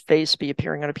Jesus's face be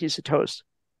appearing on a piece of toast?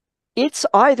 It's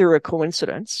either a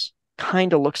coincidence,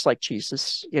 kind of looks like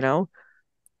Jesus,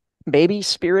 maybe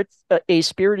a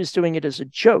spirit is doing it as a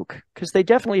joke because they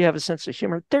definitely have a sense of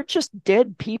humor. They're just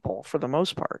dead people for the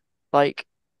most part. Like,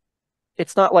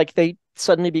 it's not like they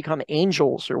suddenly become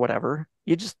angels or whatever.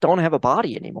 You just don't have a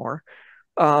body anymore.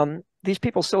 These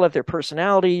people still have their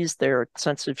personalities, their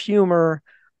sense of humor.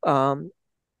 Don't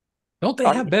they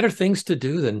have better things to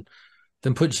do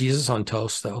than put Jesus on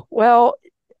toast, though? Well,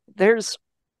 there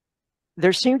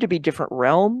seem to be different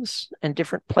realms and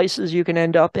different places you can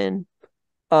end up in.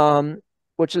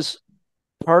 Which is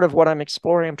part of what I'm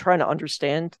exploring. I'm trying to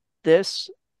understand this.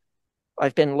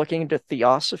 I've been looking into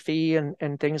theosophy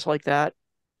and things like that.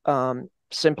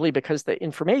 simply because the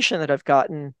information that I've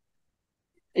gotten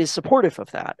is supportive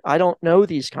of that. I don't know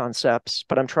these concepts,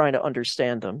 but I'm trying to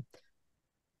understand them.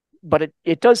 But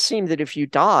it does seem that if you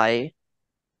die,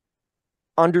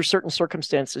 under certain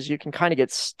circumstances, you can kind of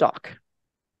get stuck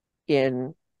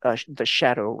in the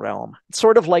shadow realm. It's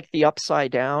sort of like the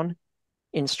upside down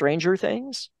in Stranger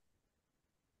Things.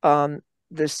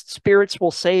 The spirits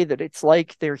will say that it's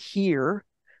like they're here,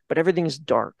 but everything's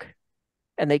dark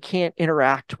and they can't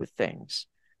interact with things.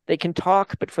 They can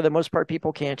talk, but for the most part,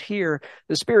 people can't hear.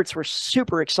 The spirits were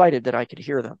super excited that I could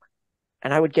hear them.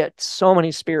 And I would get so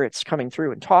many spirits coming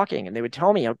through and talking, and they would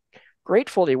tell me how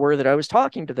grateful they were that I was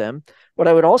talking to them. But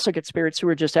I would also get spirits who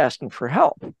were just asking for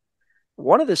help.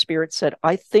 One of the spirits said,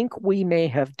 "I think we may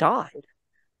have died."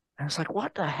 I was like,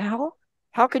 what the hell?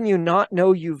 How can you not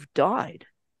know you've died?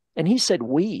 And he said,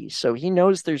 "we," so he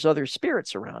knows there's other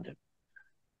spirits around him.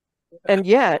 And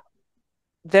yet,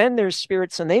 then there's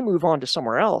spirits and they move on to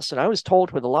somewhere else. And I was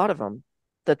told with a lot of them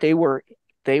that they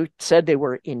said they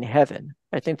were in heaven.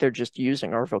 I think they're just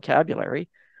using our vocabulary.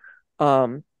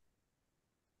 And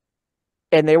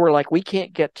they were like, "We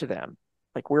can't get to them.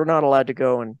 Like, we're not allowed to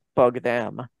go and bug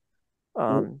them.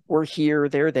 We're here,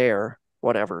 they're there,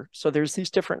 whatever." So there's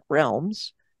these different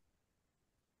realms.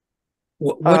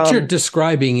 What you're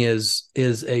describing is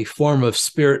a form of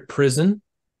spirit prison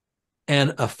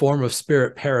and a form of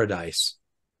spirit paradise.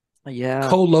 Yeah.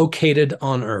 Co-located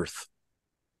on Earth.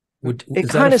 It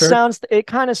kind of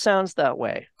sounds that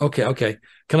way. Okay.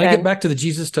 Can I get back to the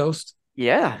Jesus toast?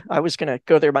 Yeah, I was going to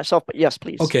go there myself, but yes,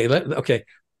 please. Okay.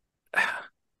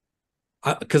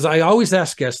 Because I always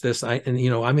ask guests this,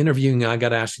 I'm interviewing, I got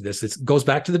to ask you this. It goes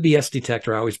back to the BS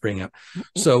detector I always bring up.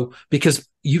 So, because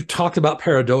you've talked about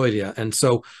pareidolia, and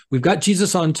so we've got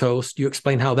Jesus on toast. You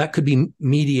explain how that could be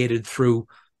mediated through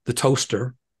the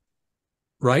toaster,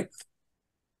 right?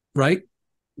 Right?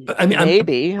 I mean,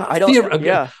 maybe. I don't.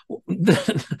 Yeah.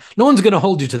 No one's going to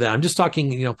hold you to that. I'm just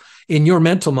talking, in your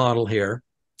mental model here.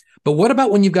 But what about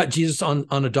when you've got Jesus on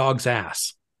a dog's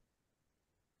ass?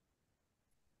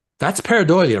 That's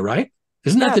pareidolia, right?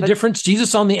 Isn't that the difference?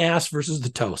 Jesus on the ass versus the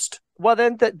toast. Well,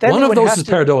 then one of those is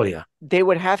pareidolia. They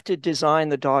would have to design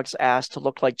the dog's ass to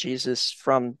look like Jesus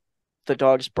from the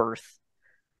dog's birth.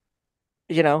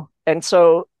 And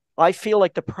so I feel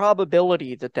like the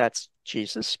probability that that's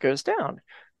Jesus goes down.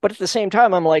 But at the same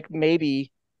time, I'm like,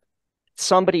 maybe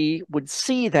somebody would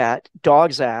see that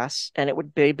dog's ass and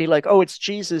they'd be like, "Oh, it's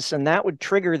Jesus," and that would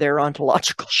trigger their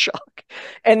ontological shock.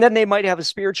 And then they might have a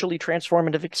spiritually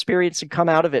transformative experience and come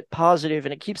out of it positive,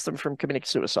 and it keeps them from committing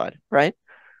suicide, right?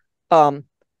 Or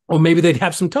maybe they'd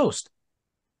have some toast.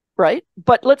 Right.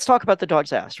 But let's talk about the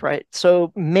dog's ass, right?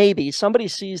 So maybe somebody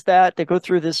sees that, they go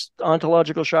through this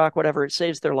ontological shock, whatever, it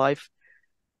saves their life.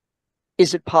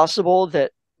 Is it possible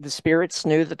that the spirits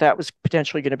knew that that was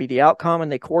potentially going to be the outcome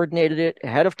and they coordinated it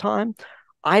ahead of time?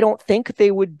 I don't think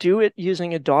they would do it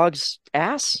using a dog's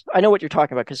ass. I know what you're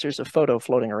talking about because there's a photo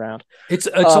floating around. It's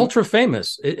ultra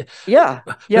famous. Yeah.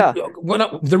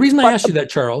 The reason I asked you that,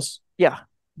 Charles. Yeah.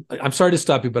 I'm sorry to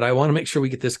stop you, but I want to make sure we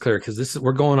get this clear because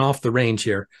we're going off the range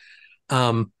here.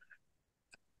 When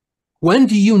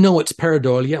do you know it's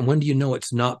pareidolia and when do you know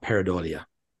it's not pareidolia?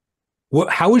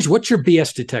 What's your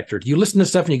BS detector? Do you listen to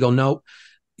stuff and you go, no?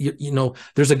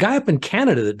 There's a guy up in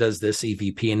Canada that does this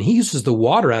EVP, and he uses the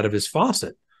water out of his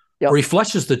faucet, or he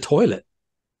flushes the toilet.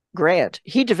 Grant,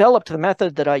 he developed the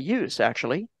method that I use,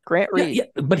 actually. Grant Reed. Yeah,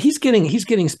 but he's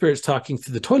getting spirits talking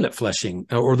through the toilet flushing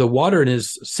or the water in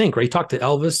his sink, right? He talked to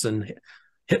Elvis and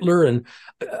Hitler, and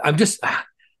I'm just,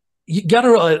 you got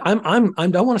to. I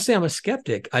don't want to say I'm a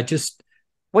skeptic.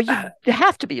 Well, you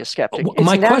have to be a skeptic.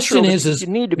 My question is you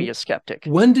need to be a skeptic.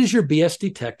 When does your BS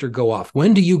detector go off?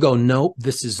 When do you go, nope,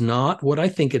 this is not what I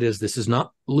think it is. This is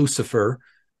not Lucifer.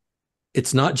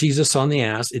 It's not Jesus on the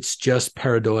ass. It's just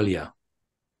pareidolia.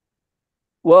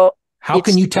 Well, how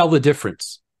can you tell the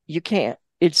difference? You can't.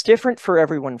 It's different for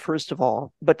everyone, first of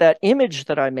all. But that image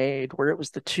that I made where it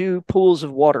was the two pools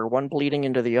of water, one bleeding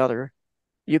into the other,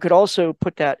 you could also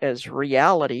put that as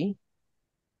reality,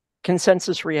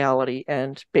 consensus reality,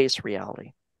 and base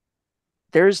reality.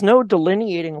 There's no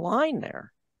delineating line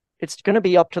there. It's going to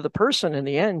be up to the person in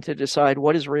the end to decide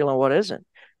what is real and what isn't.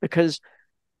 Because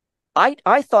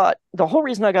I thought the whole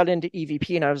reason I got into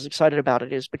EVP and I was excited about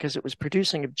it is because it was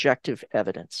producing objective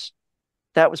evidence.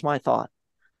 That was my thought.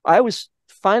 I was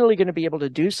finally going to be able to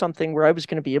do something where I was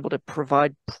going to be able to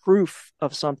provide proof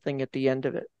of something at the end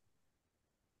of it.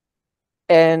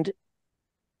 And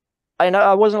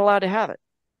I wasn't allowed to have it.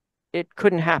 It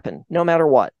couldn't happen no matter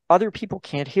what. Other people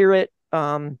can't hear it.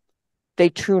 They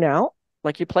tune out.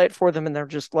 Like you play it for them and they're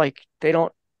just like, they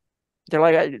don't They're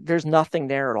like, there's nothing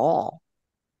there at all.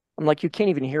 I'm like, you can't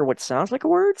even hear what sounds like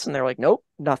words. And they're like, nope,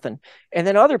 nothing. And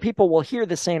then other people will hear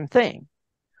the same thing.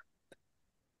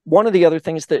 One of the other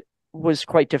things that was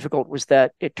quite difficult was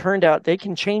that it turned out they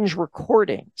can change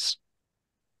recordings.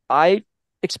 I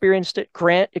experienced it.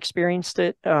 Grant experienced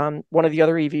it. One of the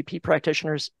other EVP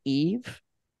practitioners, Eve,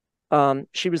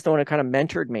 she was the one who kind of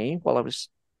mentored me while I was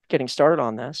getting started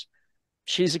on this.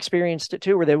 She's experienced it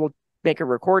too, where they will make a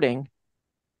recording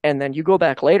and then you go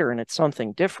back later and it's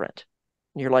something different.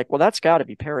 And you're like, well, that's got to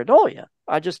be pareidolia.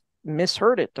 I just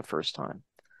misheard it the first time.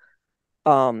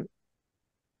 Um,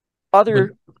 But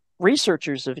Other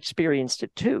researchers have experienced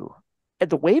it too. And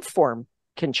the waveform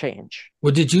can change.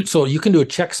 what did you? So you can do a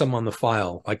checksum on the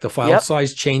file, like the file Yep.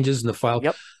 size changes and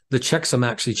Yep. the checksum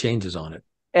actually changes on it.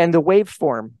 And the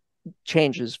waveform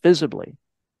changes visibly.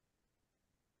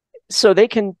 So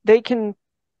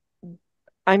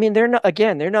I mean, they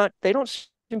don't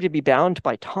seem to be bound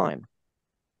by time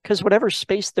because whatever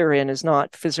space they're in is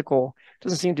not physical,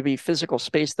 doesn't seem to be physical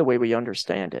space the way we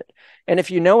understand it. And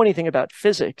if you know anything about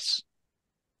physics,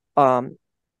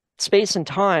 space and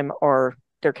time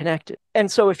they're connected.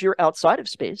 And so if you're outside of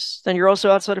space, then you're also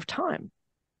outside of time.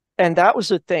 And that was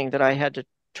a thing that I had to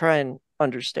try and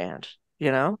understand,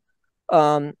 you know?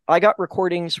 I got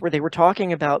recordings where they were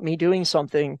talking about me doing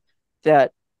something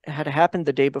that had happened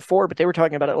the day before, but they were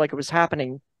talking about it like it was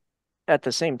happening at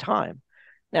the same time.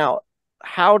 Now,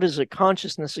 how does a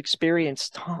consciousness experience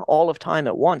all of time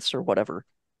at once or whatever?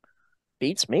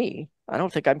 Beats me. I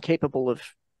don't think I'm capable of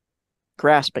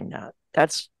grasping that.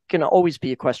 That's going to always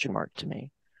be a question mark to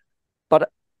me. But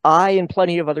I and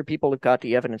plenty of other people have got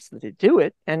the evidence that they do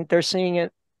it, and they're seeing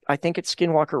it, I think, at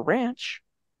Skinwalker Ranch.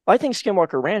 I think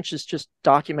Skinwalker Ranch is just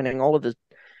documenting all of the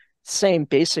same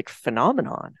basic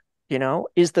phenomenon. You know,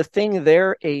 is the thing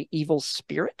there a evil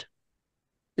spirit?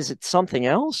 Is it something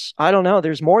else? I don't know.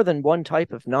 There's more than one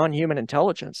type of non-human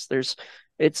intelligence.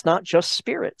 It's not just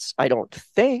spirits, I don't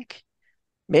think.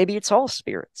 Maybe it's all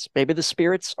spirits. Maybe the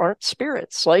spirits aren't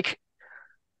spirits. Like,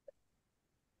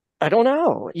 I don't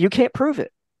know. You can't prove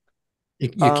it. You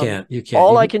can't. You can't.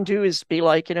 All I can do is be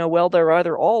like, well, they're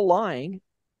either all lying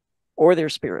or they're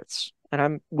spirits. And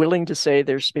I'm willing to say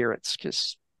they're spirits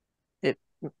because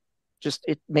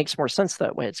it makes more sense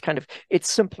that way. It's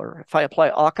simpler. If I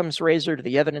apply Occam's razor to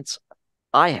the evidence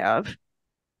I have,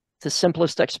 the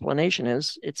simplest explanation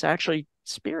is it's actually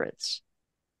spirits.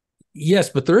 Yes,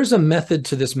 but there is a method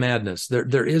to this madness.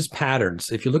 There is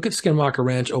patterns. If you look at Skinwalker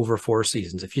Ranch over 4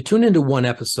 seasons, if you tune into one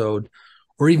episode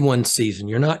or even one season,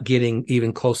 you're not getting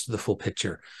even close to the full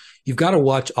picture. You've got to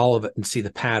watch all of it and see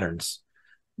the patterns,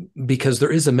 because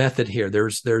there is a method here.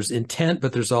 There's intent,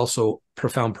 but there's also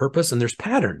profound purpose, and there's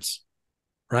patterns,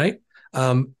 right?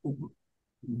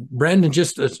 Brandon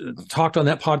just talked on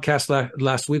that podcast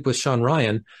last week with Sean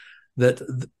Ryan that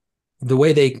the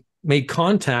way they made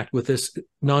contact with this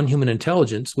non-human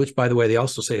intelligence, which, by the way, they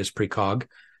also say is has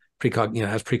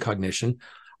precognition,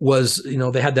 was,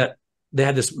 they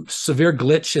had this severe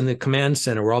glitch in the command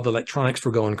center where all the electronics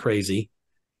were going crazy.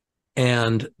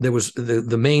 And there was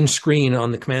the main screen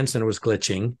on the command center was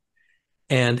glitching,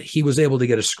 and he was able to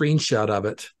get a screenshot of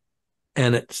it.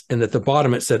 And at the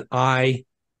bottom, it said, "I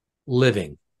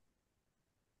living."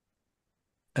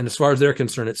 And as far as they're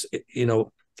concerned,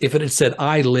 if it had said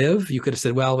 "I live," you could have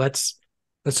said, well, that's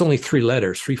only 4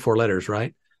 letters,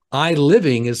 right? "I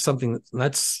living" is something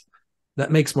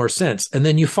that makes more sense. And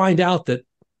then you find out that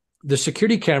the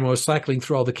security camera was cycling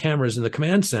through all the cameras in the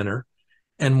command center,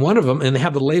 and one of them, and they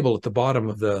have the label at the bottom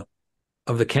of the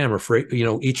camera for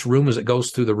each room as it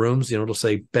goes through the rooms. It'll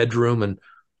say bedroom and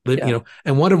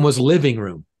and one of them was living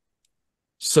room.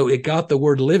 So it got the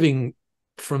word living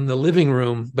from the living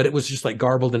room, but it was just like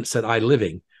garbled, and it said "I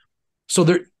living." So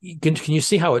can you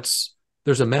see how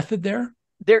there's a method there?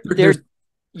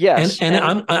 Yes. And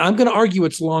I'm going to argue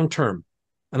it's long term.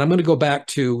 And I'm going to go back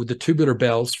to the tubular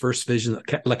bells first vision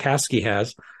that Lakatsky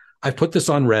has. I put this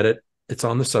on Reddit. It's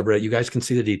on the subreddit. You guys can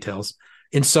see the details.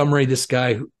 In summary, this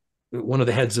guy, one of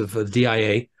the heads of the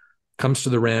DIA, comes to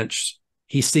the ranch.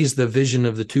 He sees the vision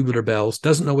of the tubular bells,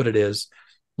 doesn't know what it is.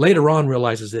 Later on,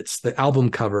 realizes it's the album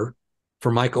cover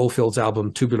for Mike Oldfield's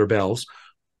album Tubular Bells,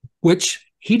 which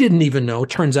he didn't even know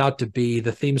turns out to be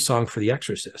the theme song for The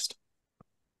Exorcist.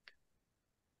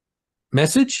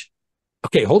 Message?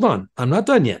 Okay, hold on. I'm not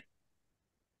done yet.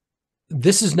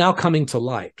 This is now coming to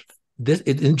light. Just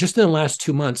in the last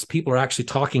 2 months, people are actually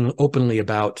talking openly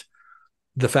about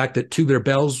the fact that tubular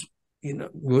bells,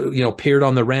 appeared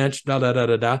on the ranch, da da da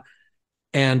da da.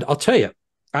 And I'll tell you,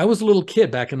 I was a little kid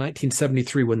back in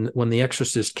 1973 when The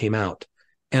Exorcist came out,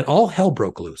 and all hell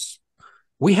broke loose.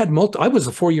 We had I was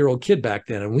a 4-year-old kid back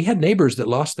then, and we had neighbors that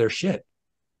lost their shit.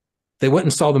 They went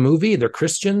and saw the movie. They're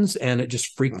Christians, and it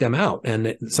just freaked them out.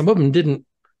 And some of them didn't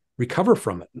recover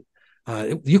from it.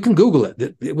 You can Google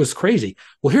it. It was crazy.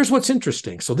 Well, here's what's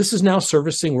interesting. So this is now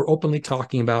servicing. We're openly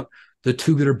talking about the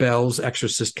Tubular Bells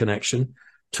exorcist connection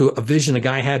to a vision a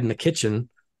guy had in the kitchen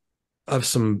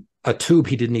of a tube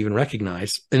he didn't even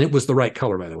recognize. And it was the right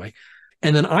color, by the way.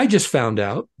 And then I just found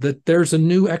out that there's a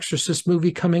new exorcist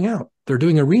movie coming out. They're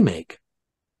doing a remake.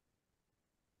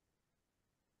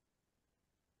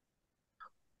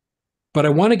 But I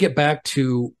want to get back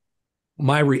to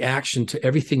my reaction to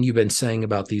everything you've been saying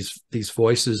about these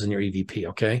voices and your EVP,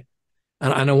 okay?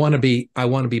 And I want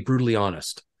to be brutally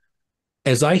honest.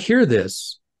 As I hear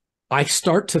this, I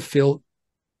start to feel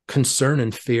concern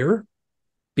and fear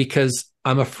because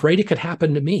I'm afraid it could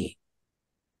happen to me.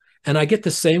 And I get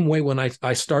the same way when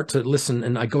I start to listen,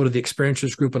 and I go to the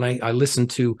experiencers group and I listen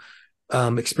to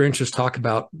experiencers talk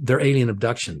about their alien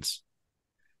abductions.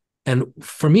 And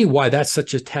for me, why that's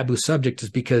such a taboo subject is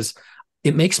because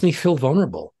it makes me feel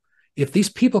vulnerable. If these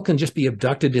people can just be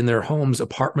abducted in their homes,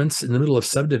 apartments in the middle of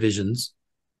subdivisions,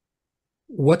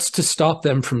 what's to stop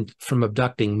them from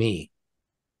abducting me?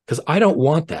 Because I don't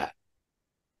want that.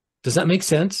 Does that make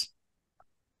sense?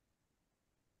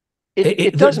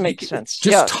 It does make sense.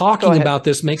 Just talking about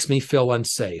this makes me feel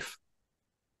unsafe.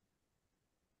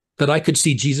 That I could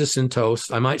see Jesus in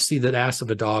toast. I might see that ass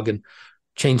of a dog and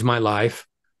change my life.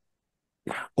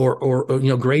 Or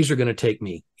grays are going to take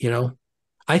me,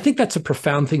 I think that's a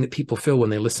profound thing that people feel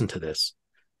when they listen to this.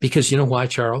 Because you know why,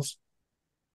 Charles?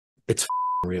 It's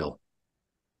real.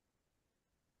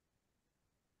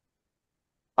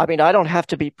 I mean, I don't have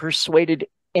to be persuaded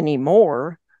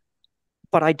anymore,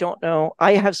 but I don't know.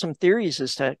 I have some theories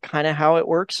as to kind of how it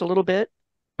works a little bit.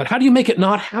 But how do you make it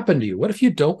not happen to you? What if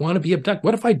you don't want to be abducted?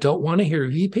 What if I don't want to hear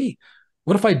VP?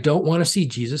 What if I don't want to see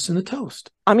Jesus in the toast?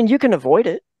 I mean, you can avoid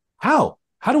it. How?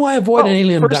 How do I avoid an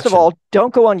alien abduction? First of all,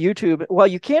 don't go on YouTube. Well,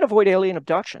 you can't avoid alien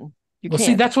abduction. You can't.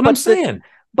 See, that's what I'm saying.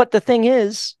 But the thing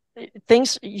is,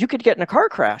 you could get in a car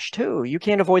crash too. You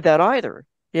can't avoid that either.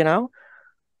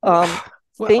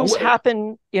 Things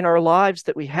happen in our lives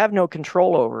that we have no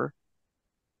control over.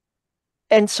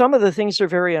 And some of the things are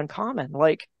very uncommon.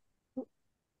 Like,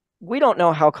 we don't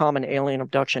know how common alien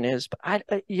abduction is, but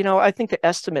I think the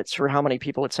estimates for how many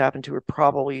people it's happened to are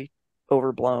probably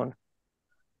overblown.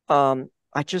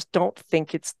 I just don't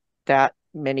think it's that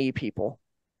many people.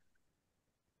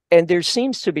 And there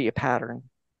seems to be a pattern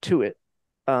to it.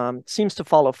 Seems to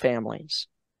follow families.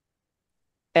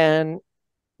 And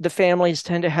the families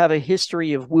tend to have a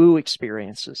history of woo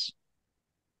experiences.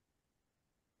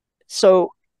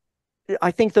 So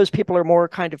I think those people are more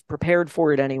kind of prepared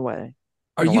for it anyway.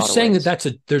 Are you saying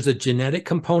that there's a genetic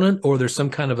component, or there's some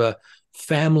kind of a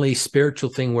family spiritual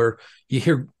thing where you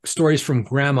hear stories from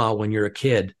grandma when you're a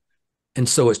kid, and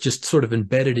so it's just sort of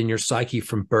embedded in your psyche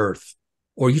from birth?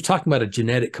 Or are you talking about a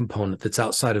genetic component that's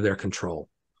outside of their control?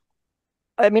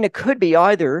 I mean, it could be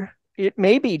either. It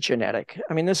may be genetic.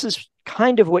 I mean, this is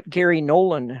kind of what Gary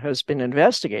Nolan has been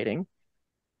investigating.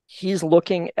 He's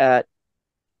looking at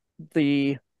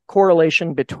the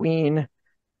correlation between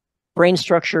brain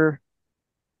structure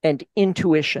and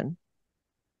intuition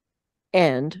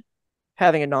and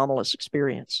having anomalous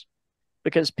experience.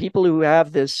 Because people who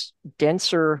have this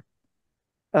denser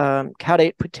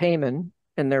caudate putamen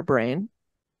in their brain,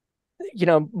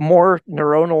 more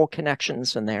neuronal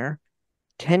connections in there,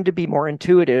 tend to be more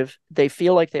intuitive. They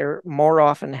feel like they're more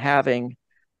often having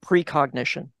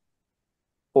precognition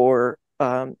or,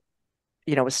 a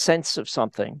sense of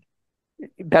something,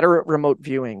 better at remote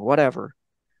viewing, whatever.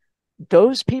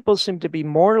 Those people seem to be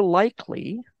more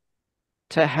likely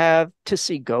to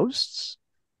see ghosts,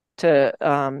 to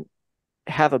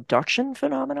have abduction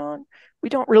phenomenon. We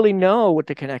don't really know what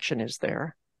the connection is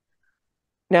there.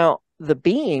 Now, the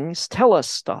beings tell us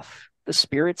stuff. The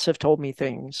spirits have told me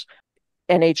things.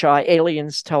 NHI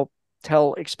aliens tell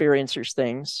experiencers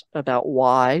things about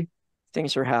why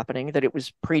things are happening, that it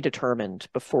was predetermined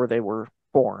before they were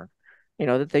born,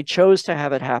 that they chose to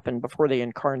have it happen before they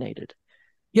incarnated.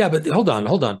 Yeah, but hold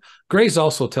on. Greys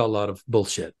also tell a lot of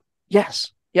bullshit.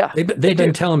 Yes. Yeah. They've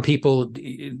been telling people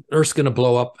Earth's going to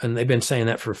blow up, and they've been saying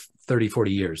that for 30,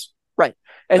 40 years. Right.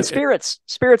 And spirits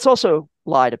also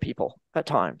lie to people at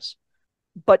times.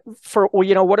 But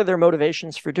what are their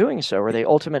motivations for doing so? Are they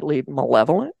ultimately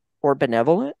malevolent or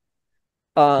benevolent?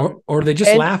 Or are they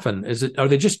just laughing? Are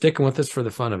they just dicking with us for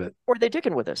the fun of it? Or are they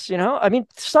dicking with us? I mean,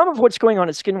 some of what's going on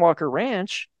at Skinwalker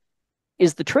Ranch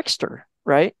is the trickster,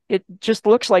 right? It just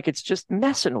looks like it's just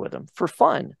messing with them for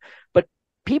fun. But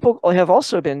people have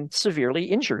also been severely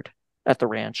injured at the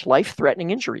ranch, life-threatening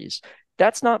injuries.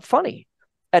 That's not funny.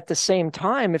 At the same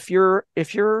time, if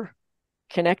you're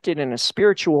connected in a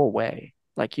spiritual way,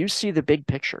 like you see the big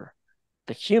picture,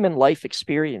 the human life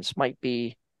experience might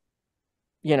be,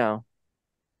 you know,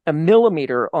 a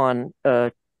millimeter on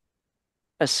a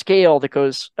scale that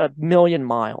goes a million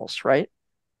miles, right?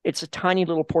 It's a tiny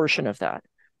little portion of that.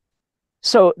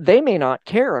 So they may not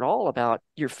care at all about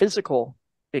your physical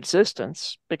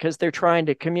existence because they're trying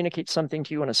to communicate something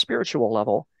to you on a spiritual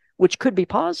level, which could be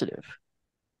positive.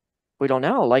 We don't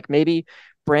know. Like maybe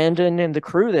Brandon and the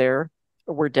crew there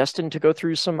were destined to go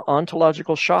through some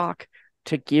ontological shock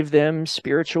to give them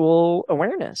spiritual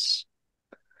awareness.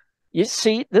 You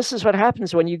see, this is what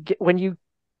happens when you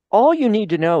all you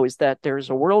need to know is that there's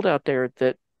a world out there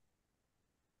that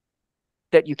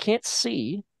you can't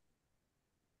see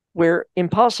where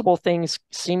impossible things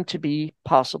seem to be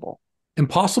possible.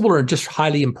 Impossible or just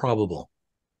highly improbable?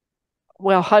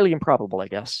 Well, highly improbable, I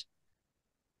guess.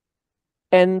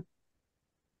 And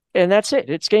that's it.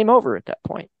 It's game over at that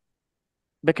point.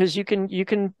 Because you can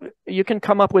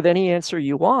come up with any answer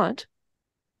you want,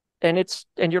 and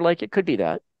you're like, it could be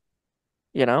that.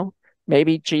 You know,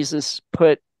 maybe Jesus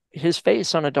put his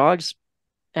face on a dog's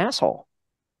asshole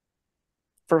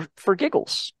for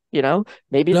giggles, you know?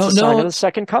 Maybe it's a sign of the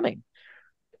second coming.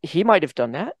 He might have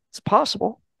done that. It's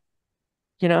possible.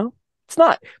 You know? It's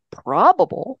not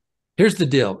probable. Here's the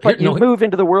deal. But you move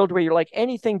into the world where you're like,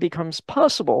 anything becomes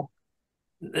possible.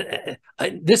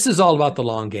 This is all about the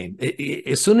long game.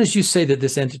 As soon as you say that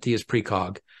this entity is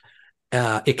precog,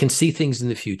 it can see things in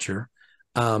the future.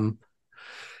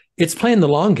 It's playing the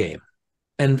long game.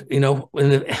 And, you know,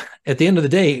 at the end of the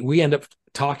day, we end up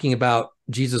talking about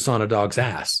Jesus on a dog's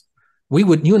ass.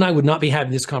 You and I would not be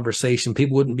having this conversation.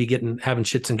 People wouldn't be having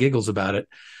shits and giggles about it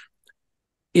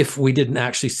if we didn't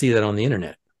actually see that on the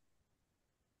internet.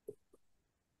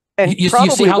 And you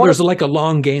see how there's like a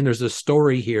long game. There's a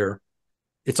story here.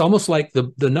 It's almost like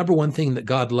the number one thing that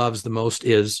God loves the most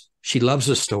is she loves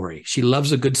a story. She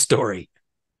loves a good story.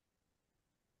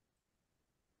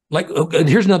 Like,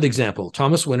 here's another example.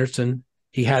 Thomas Winterson,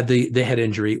 he had the head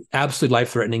injury, absolutely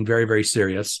life-threatening, very, very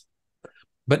serious.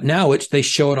 But now they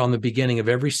show it on the beginning of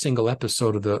every single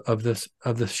episode of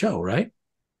the show, right?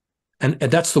 And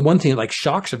that's the one thing that like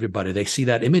shocks everybody. They see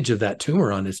that image of that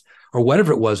tumor on his, or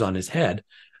whatever it was on his head.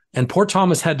 And poor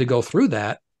Thomas had to go through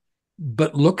that.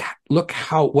 But look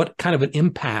what kind of an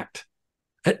impact,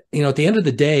 you know, at the end of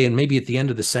the day, and maybe at the end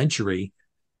of the century,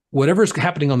 whatever's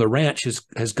happening on the ranch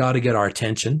has got to get our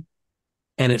attention,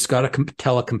 and it's got to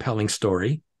tell a compelling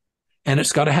story, and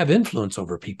it's got to have influence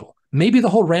over people. Maybe the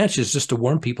whole ranch is just to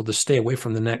warn people to stay away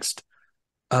from the next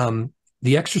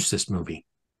The Exorcist movie.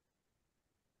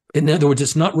 In other words,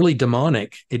 it's not really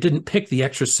demonic. It didn't pick the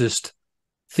Exorcist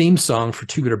theme song for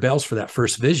Tubular Bells for that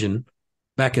first vision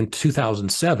back in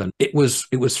 2007. It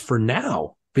was for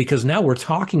now, because now we're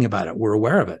talking about it. We're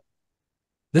aware of it.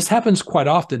 This happens quite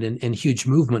often in huge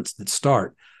movements that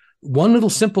start. One little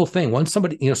simple thing,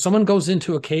 someone goes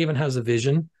into a cave and has a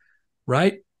vision,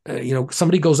 right?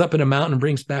 Somebody goes up in a mountain and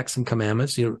brings back some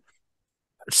commandments,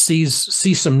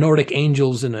 sees some Nordic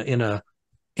angels in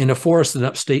a forest in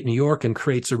upstate New York and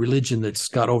creates a religion that's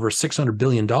got over $600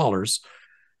 billion.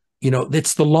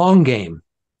 It's the long game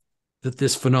that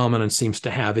this phenomenon seems to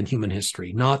have in human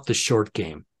history, not the short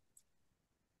game.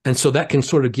 And so that can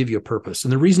sort of give you a purpose.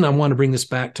 And the reason I want to bring this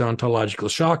back to ontological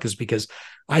shock is because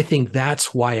I think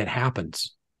that's why it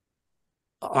happens.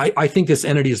 I think this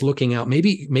entity is looking out,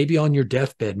 maybe on your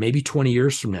deathbed, maybe 20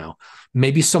 years from now,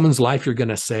 maybe someone's life you're going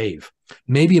to save,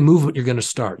 maybe a movement you're going to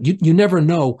start. You never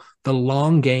know the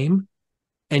long game.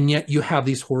 And yet you have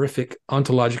these horrific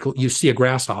ontological, you see a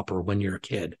grasshopper when you're a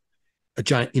kid, a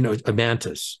giant, a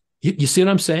mantis. You see what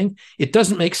I'm saying? It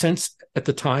doesn't make sense at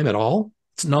the time at all.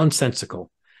 It's nonsensical.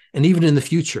 And even in the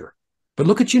future. But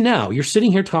look at you now. You're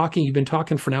sitting here talking. You've been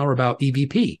talking for an hour about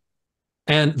EVP.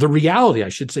 And the reality of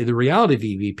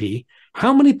EVP,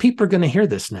 how many people are going to hear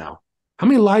this now? How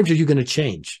many lives are you going to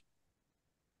change?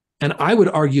 And I would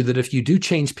argue that if you do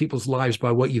change people's lives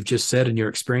by what you've just said and your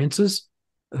experiences,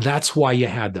 that's why you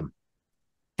had them.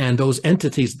 And those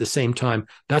entities at the same time,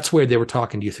 that's where they were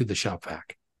talking to you through the shop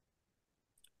vac.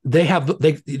 They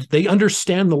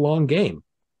understand the long game.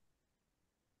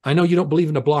 I know you don't believe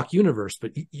in a block universe,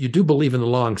 but you do believe in the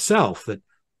long self, that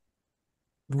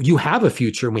you have a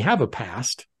future and we have a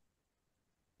past.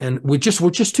 And we're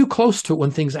just too close to it when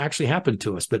things actually happen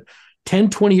to us. But 10,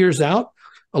 20 years out,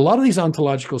 a lot of these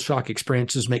ontological shock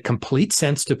experiences make complete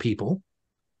sense to people.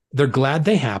 They're glad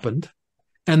they happened.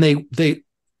 And they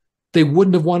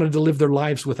wouldn't have wanted to live their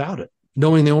lives without it,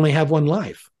 knowing they only have one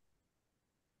life.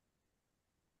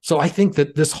 So I think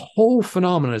that this whole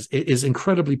phenomenon is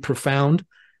incredibly profound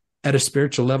at a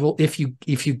spiritual level. If you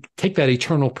take that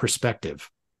eternal perspective,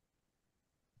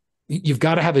 you've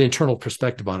got to have an eternal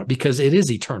perspective on it, because it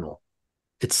is eternal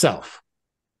itself.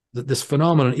 This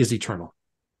phenomenon is eternal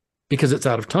because it's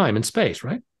out of time and space,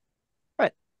 right?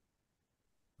 Right.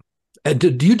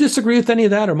 Do you disagree with any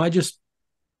of that, or am I just?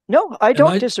 No, I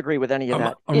don't disagree with any of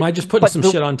that. Or am I just putting some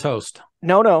shit on toast?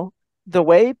 No. The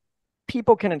way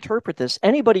people can interpret this,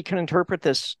 anybody can interpret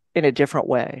this in a different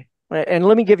way. And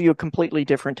let me give you a completely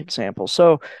different example.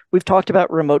 So we've talked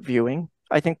about remote viewing.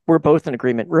 I think we're both in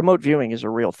agreement. Remote viewing is a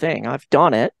real thing. I've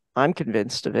done it. I'm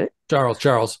convinced of it.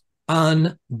 Charles,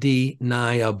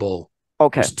 undeniable.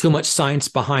 Okay. There's too much science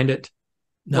behind it.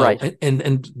 No. Right.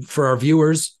 And for our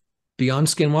viewers, Beyond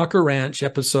Skinwalker Ranch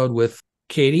episode with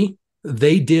Katie,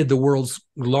 they did the world's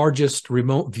largest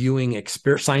remote viewing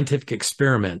scientific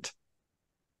experiment,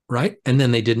 right? And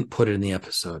then they didn't put it in the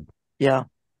episode. Yeah.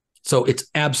 So it's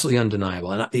absolutely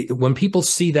undeniable. And when people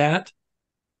see that,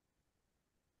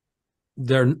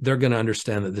 they're going to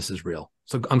understand that this is real.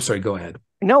 So I'm sorry, go ahead.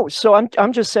 No, so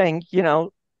I'm just saying,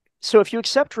 so if you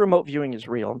accept remote viewing is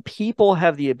real, people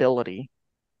have the ability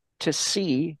to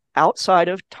see outside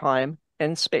of time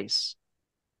and space.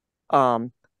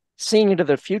 Seeing into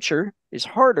the future is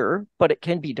harder, but it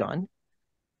can be done.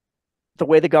 The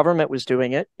way the government was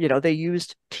doing it, they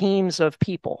used teams of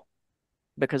people,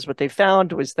 because what they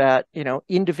found was that,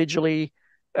 individually,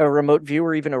 a remote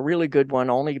viewer, even a really good one,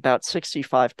 only about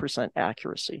 65%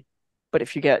 accuracy. But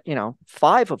if you get,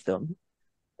 5 of them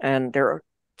and they're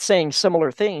saying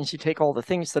similar things, you take all the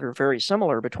things that are very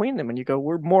similar between them and you go,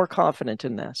 we're more confident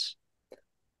in this.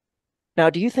 Now,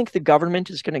 do you think the government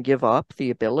is going to give up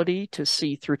the ability to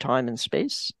see through time and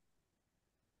space?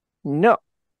 No,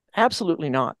 absolutely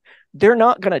not. They're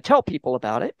not going to tell people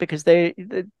about it, because the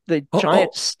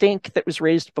giant stink that was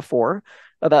raised before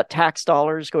about tax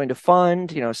dollars going to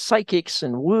fund, psychics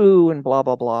and woo and blah,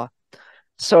 blah, blah.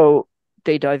 So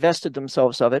they divested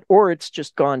themselves of it, or it's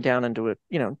just gone down into a,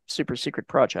 super secret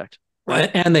project.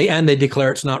 Right? And they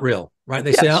declare it's not real, right?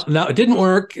 They say, oh, no, it didn't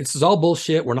work. This is all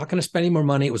bullshit. We're not going to spend any more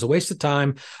money. It was a waste of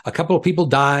time. A couple of people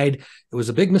died. It was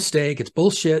a big mistake. It's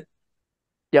bullshit.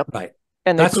 Yep. Right.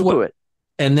 And they poo-poo it.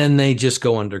 And then they just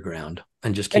go underground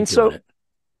and just keep doing it.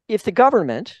 If the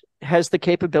government has the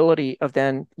capability of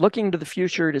then looking to the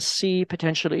future to see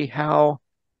potentially how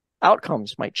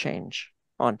outcomes might change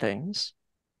on things.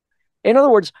 In other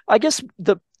words, I guess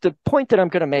the point that I'm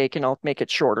going to make, and I'll make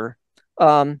it shorter,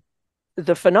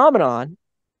 the phenomenon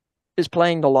is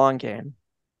playing the long game.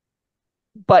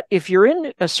 But if you're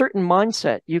in a certain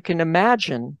mindset, you can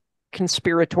imagine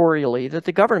conspiratorially that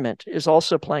the government is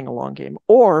also playing a long game,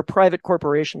 or private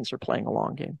corporations are playing a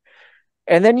long game.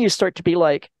 And then you start to be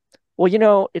like,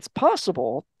 well, it's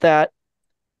possible that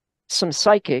some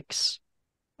psychics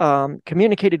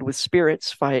communicated with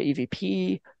spirits via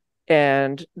EVP,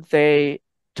 and they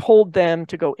told them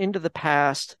to go into the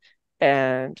past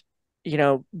and,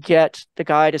 get the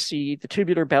guy to see the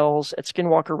tubular bells at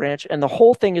Skinwalker Ranch. And the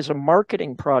whole thing is a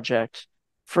marketing project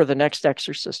for the next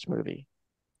Exorcist movie.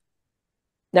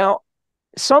 Now,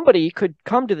 somebody could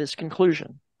come to this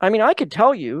conclusion. I mean, I could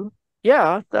tell you,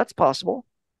 yeah, that's possible.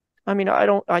 I mean,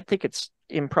 I think it's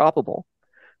improbable.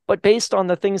 But based on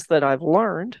the things that I've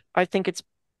learned, I think it's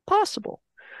possible.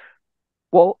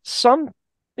 Well,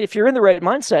 if you're in the right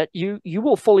mindset, you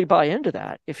will fully buy into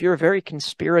that if you're a very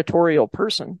conspiratorial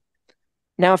person.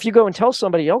 Now, if you go and tell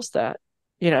somebody else that,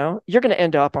 you're going to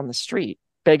end up on the street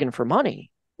begging for money.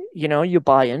 You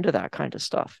buy into that kind of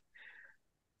stuff.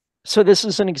 So this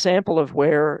is an example of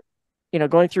where,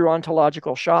 going through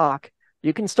ontological shock,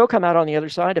 you can still come out on the other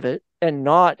side of it and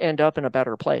not end up in a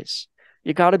better place.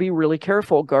 You got to be really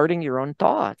careful guarding your own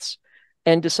thoughts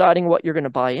and deciding what you're going to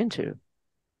buy into.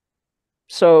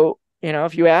 So,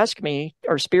 if you ask me,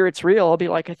 are spirits real? I'll be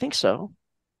like, I think so.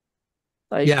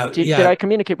 Did I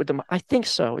communicate with them? I think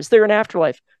so. Is there an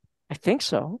afterlife? I think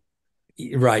so.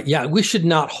 Right. Yeah. We should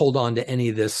not hold on to any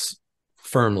of this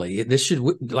firmly. This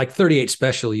should, like 38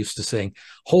 Special used to saying,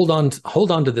 hold on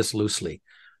to this loosely.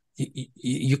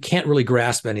 You can't really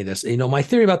grasp any of this. My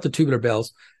theory about the tubular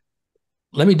bells,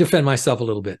 let me defend myself a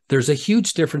little bit. There's a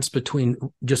huge difference between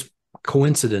just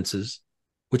coincidences,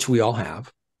 which we all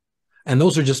have, and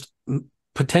those are just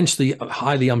potentially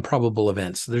highly improbable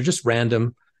events. They're just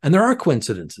random, and there are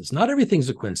coincidences. Not everything's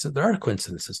a coincidence. There are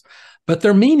coincidences, but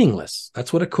they're meaningless.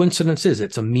 That's what a coincidence is.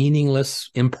 It's a meaningless,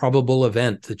 improbable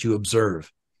event that you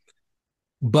observe.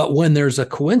 But when there's a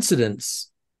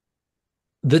coincidence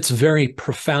that's very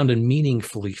profound and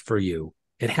meaningfully for you,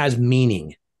 it has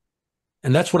meaning.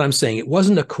 And that's what I'm saying. It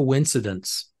wasn't a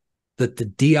coincidence that the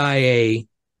DIA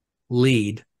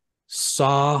lead,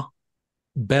 saw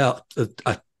a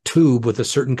tube with a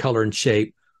certain color and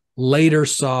shape, later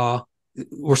saw,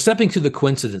 we're stepping through the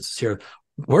coincidences here.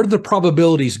 Where do the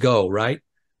probabilities go, right?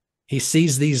 He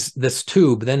sees this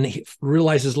tube, then he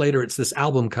realizes later it's this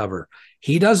album cover.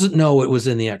 He doesn't know it was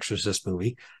in the Exorcist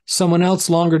movie. Someone else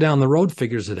longer down the road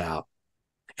figures it out.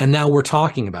 And now we're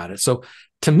talking about it. So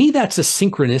to me, that's a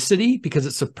synchronicity because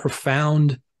it's a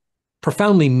profoundly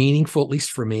meaningful, at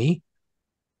least for me,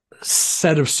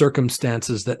 set of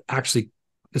circumstances that actually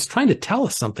is trying to tell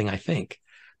us something, I think.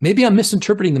 Maybe I'm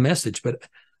misinterpreting the message, but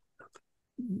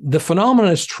the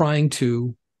phenomenon is trying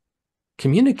to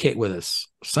communicate with us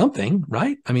something,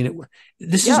 right? I mean,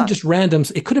 this isn't just random.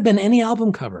 It could have been any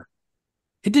album cover.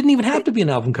 It didn't even have to be an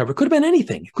album cover. It could have been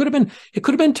anything. It could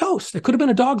have been toast. It could have been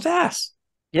a dog's ass.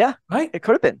 Yeah, right. It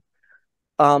could have been.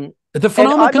 The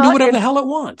phenomenon can do whatever the hell it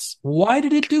wants. Why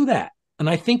did it do that? And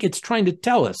I think it's trying to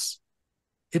tell us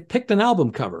it picked an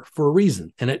album cover for a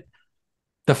reason. And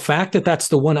the fact that that's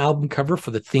the one album cover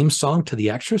for the theme song to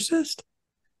The Exorcist,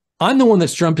 I'm the one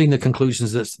that's jumping to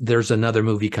conclusions that there's another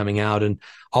movie coming out and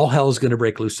all hell is going to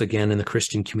break loose again in the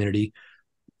Christian community.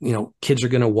 You know, kids are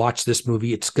going to watch this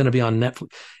movie. It's going to be on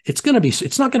Netflix. It's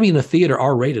not going to be in the theater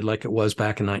R-rated like it was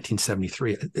back in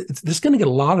 1973. It's going to get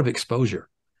a lot of exposure.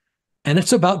 And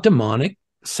it's about demonic,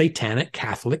 satanic,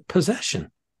 Catholic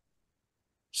possession.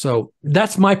 So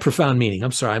that's my profound meaning.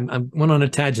 I'm sorry, I went on a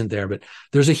tangent there, but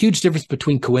there's a huge difference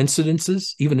between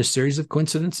coincidences, even a series of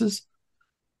coincidences,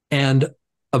 and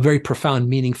a very profound,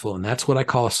 meaningful. And that's what I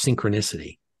call a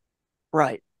synchronicity.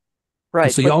 Right.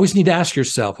 And so you always need to ask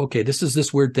yourself, okay,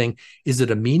 this weird thing. Is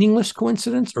it a meaningless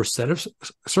coincidence or set of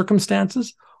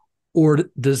circumstances? Or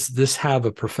does this have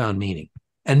a profound meaning?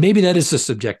 And maybe that is a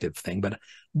subjective thing, but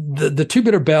the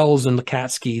tubular bells and the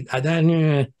cat ski,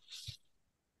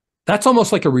 that's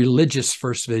almost like a religious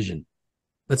first vision.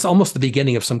 That's almost the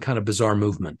beginning of some kind of bizarre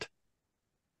movement,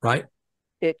 right?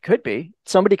 It could be.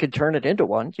 Somebody could turn it into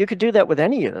one. You could do that with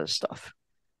any of this stuff.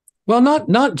 Well,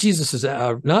 not Jesus's,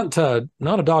 not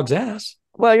a dog's ass.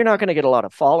 Well, you're not going to get a lot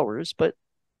of followers, but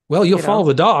you'll follow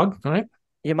the dog, right?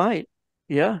 You might,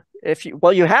 yeah.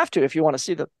 You have to if you want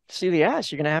to see the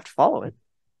ass. You're going to have to follow it.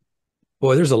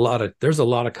 Boy, there's a lot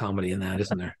of comedy in that,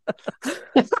 isn't there?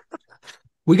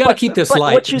 We got to keep this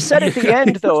light. What you said at the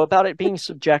end, though, about it being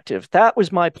subjective, that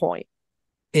was my point.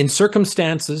 In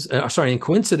coincidences,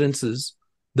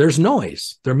 there's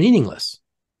noise. They're meaningless.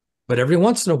 But every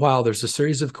once in a while, there's a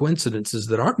series of coincidences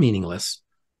that aren't meaningless.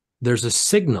 There's a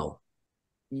signal.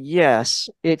 Yes,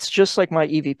 it's just like my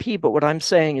EVP. But what I'm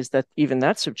saying is that even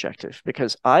that's subjective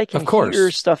because I can hear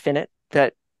stuff in it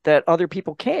that other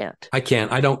people can't. I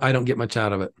can't. I don't get much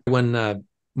out of it. When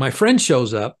my friend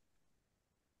shows up,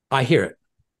 I hear it.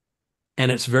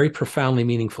 And it's very profoundly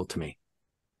meaningful to me.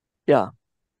 Yeah.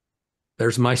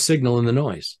 There's my signal in the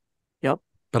noise. Yep.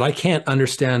 But I can't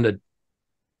understand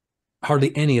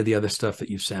hardly any of the other stuff that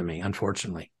you've sent me,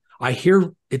 unfortunately. I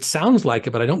hear it sounds like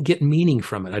it, but I don't get meaning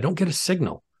from it. I don't get a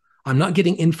signal. I'm not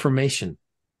getting information.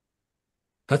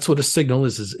 That's what a signal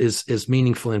is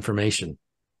meaningful information.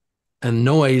 And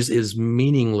noise is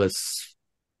meaningless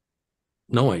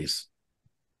noise.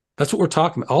 That's what we're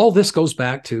talking about. All this goes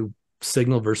back to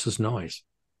signal versus noise.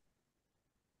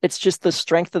 It's just the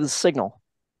strength of the signal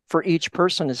for each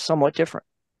person is somewhat different.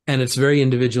 And it's very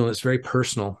individual. It's very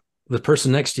personal. The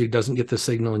person next to you doesn't get the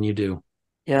signal and you do.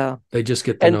 Yeah. They just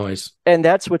get the noise. And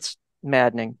that's what's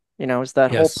maddening, is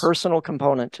that whole personal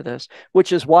component to this,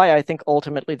 which is why I think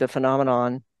ultimately the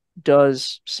phenomenon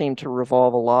does seem to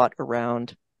revolve a lot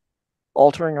around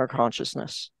altering our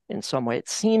consciousness in some way. It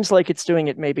seems like it's doing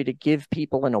it maybe to give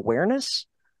people an awareness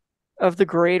of the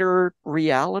greater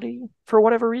reality for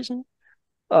whatever reason.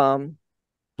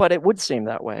 But it would seem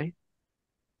that way.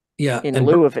 Yeah. In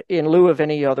lieu of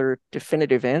any other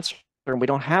definitive answer, and we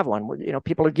don't have one.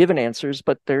 People are given answers,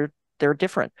 but they're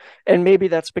different. And maybe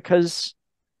that's because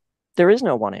there is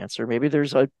no one answer. Maybe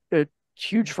there's a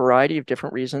huge variety of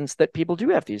different reasons that people do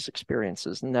have these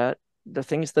experiences and that the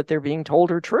things that they're being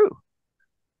told are true.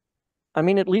 I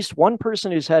mean, at least one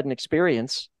person who's had an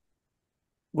experience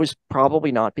was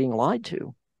probably not being lied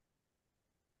to.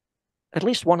 At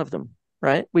least one of them,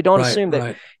 right? We don't assume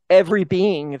that every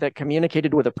being that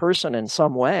communicated with a person in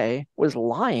some way was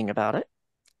lying about it.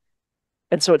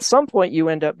 And so at some point you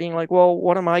end up being like, well,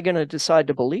 what am I going to decide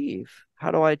to believe?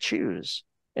 How do I choose?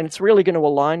 And it's really going to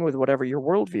align with whatever your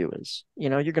worldview is.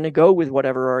 You're going to go with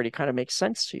whatever already kind of makes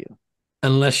sense to you.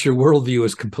 Unless your worldview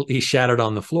is completely shattered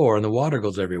on the floor and the water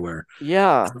goes everywhere.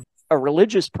 Yeah. A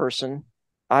religious person,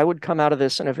 I would come out of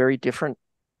this in a very different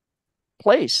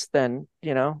place than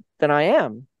I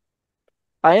am.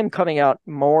 I am coming out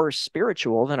more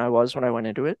spiritual than I was when I went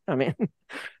into it. I mean,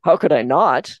 how could I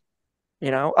not?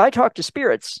 I talk to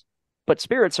spirits, but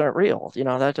spirits aren't real.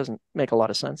 That doesn't make a lot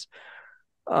of sense.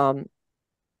 Um,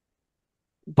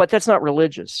 but that's not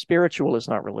religious. Spiritual is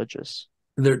not religious.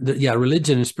 Yeah,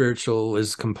 religion and spiritual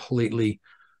is completely,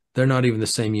 they're not even the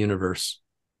same universe.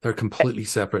 They're completely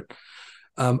separate.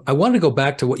 I want to go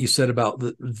back to what you said about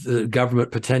the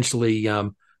government potentially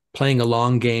playing a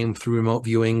long game through remote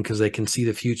viewing because they can see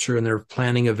the future and they're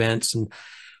planning events. And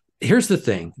here's the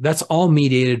thing, that's all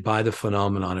mediated by the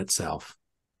phenomenon itself.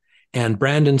 And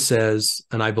Brandon says,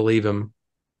 and I believe him,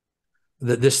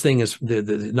 that this thing is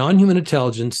the non-human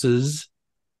intelligences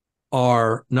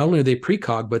are not only are they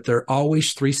precog, but they're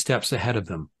always 3 steps ahead of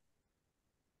them.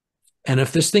 And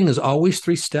if this thing is always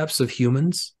 3 steps of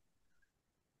humans,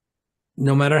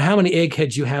 no matter how many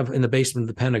eggheads you have in the basement of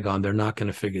the Pentagon, they're not going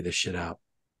to figure this shit out.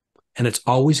 And it's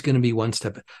always going to be 1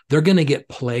 step. They're going to get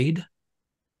played,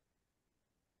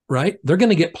 right? They're going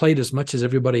to get played as much as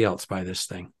everybody else by this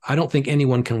thing. I don't think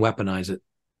anyone can weaponize it.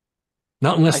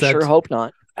 Not unless I sure hope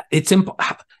not.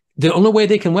 The only way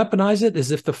they can weaponize it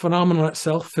is if the phenomenon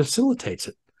itself facilitates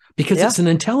it, because it's an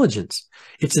intelligence.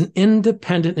 It's an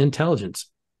independent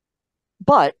intelligence.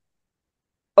 But,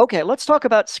 okay, let's talk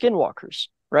about skinwalkers,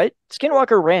 right?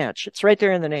 Skinwalker Ranch. It's right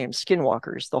there in the name,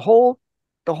 skinwalkers. The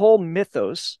whole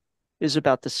mythos is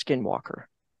about the skinwalker.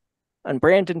 And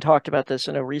Brandon talked about this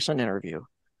in a recent interview.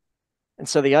 And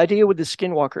so the idea with the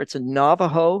skinwalker, it's a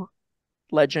Navajo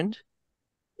legend.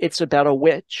 It's about a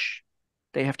witch.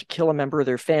 They have to kill a member of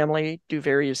their family, do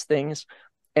various things,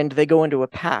 and they go into a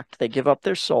pact. They give up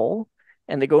their soul,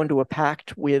 and they go into a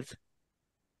pact with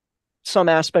some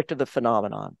aspect of the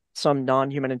phenomenon, some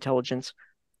non-human intelligence,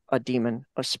 a demon,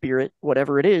 a spirit,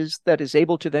 whatever it is, that is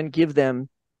able to then give them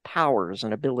powers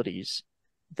and abilities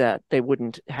that they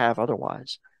wouldn't have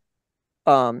otherwise.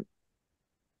 Do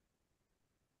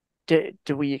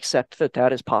we accept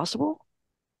that is possible?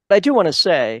 I do want to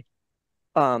say,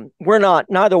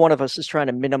 neither one of us is trying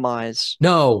to minimize.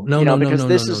 No, because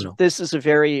this is a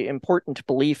very important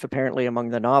belief apparently among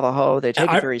the Navajo. They take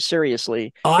it very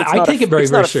seriously. I take it very,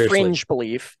 very seriously. It's not a fringe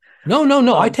belief.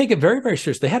 No. I take it very, very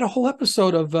seriously. They had a whole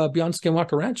episode of Beyond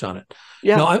Skinwalker Ranch on it.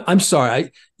 Yeah. No, I'm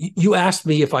sorry. You asked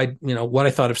me if what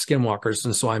I thought of skinwalkers,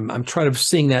 and so I'm trying to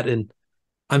seeing that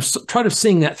trying to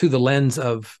seeing that through the lens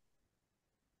of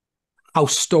how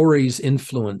stories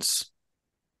influence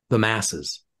the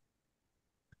masses,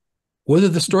 whether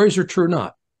the stories are true or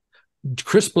not.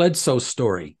 Chris Bledsoe's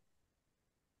story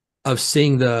of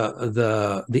seeing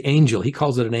the angel, he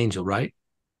calls it an angel, right?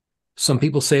 Some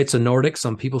people say it's a Nordic.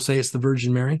 Some people say it's the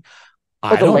Virgin Mary.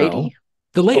 I don't know.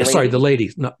 The lady. Sorry, the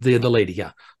lady. Not the lady.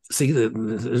 Yeah. See,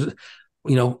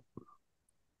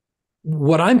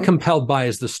 what I'm compelled by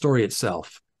is the story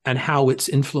itself and how it's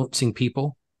influencing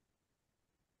people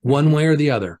one way or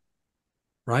the other,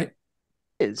 right?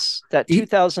 Is that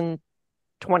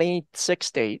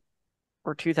 2026 date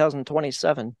or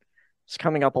 2027 is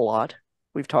coming up a lot.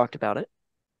 We've talked about it.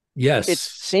 Yes. It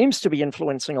seems to be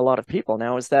influencing a lot of people.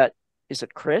 Now, is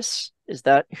it Chris? Is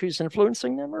that who's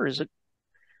influencing them, or is it?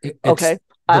 Okay.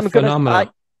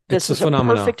 This is a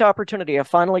perfect opportunity. I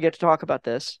finally get to talk about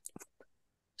this.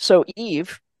 So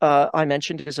Eve, I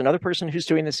mentioned, is another person who's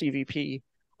doing this EVP.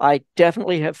 I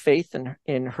definitely have faith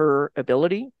in her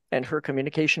ability and her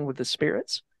communication with the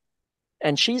spirits.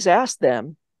 And she's asked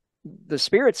them, the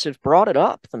spirits have brought it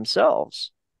up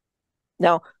themselves.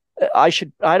 Now, I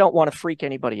don't want to freak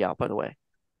anybody out, by the way.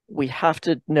 We have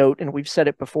to note, and we've said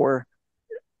it before,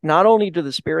 not only do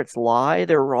the spirits lie,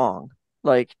 they're wrong.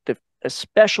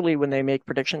 Especially when they make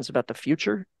predictions about the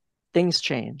future, things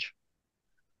change.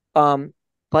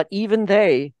 But even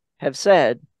they have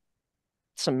said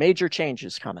some major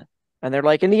changes coming. And they're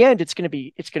like, in the end, it's going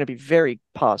to be very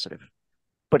positive,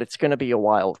 but it's going to be a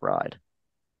wild ride.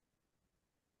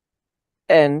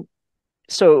 And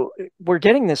so we're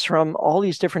getting this from all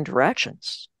these different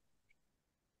directions.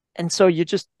 And so you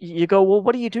go, well,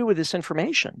 what do you do with this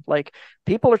information? Like,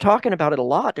 people are talking about it a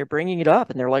lot. They're bringing it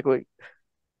up and they're like, well,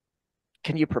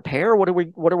 can you prepare? What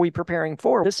are we preparing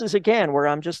for? This is again, where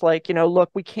I'm just like,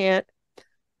 look, we can't,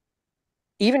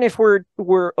 even if we're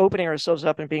opening ourselves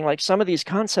up and being like, some of these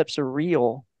concepts are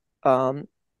real,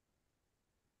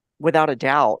 without a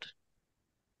doubt.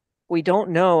 We don't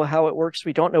know how it works.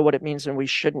 We don't know what it means, and we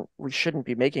shouldn't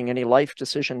be making any life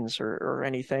decisions or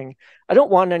anything. I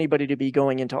don't want anybody to be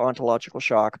going into ontological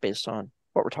shock based on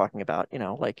what we're talking about.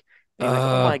 Like,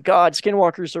 oh my God,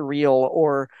 skinwalkers are real,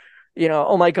 or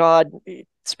oh my God,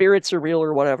 spirits are real,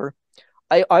 or whatever.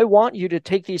 I want you to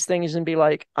take these things and be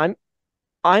like,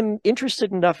 I'm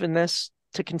interested enough in this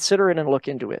to consider it and look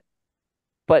into it.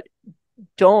 but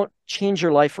don't change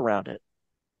your life around it.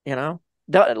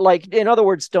 Like, in other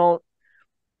words, I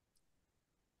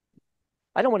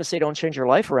don't want to say don't change your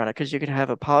life around it, because you can have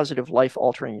a positive life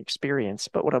altering experience.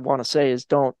 But what I want to say is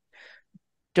don't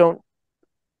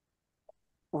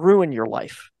ruin your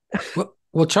life.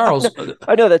 Well, Charles,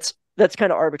 I know that's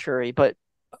kind of arbitrary, but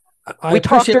I we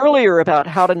talked appreciate. earlier about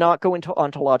how to not go into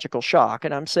ontological shock.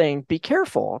 And I'm saying, be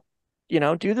careful,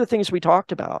 do the things we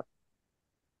talked about.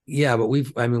 Yeah, but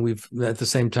we've at the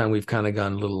same time, we've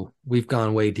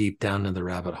gone way deep down in the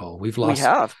rabbit hole. We've We lost.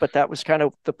 have, but that was kind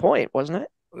of the point, wasn't it?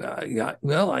 Yeah,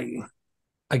 well,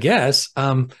 I guess.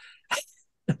 But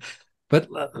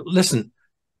listen,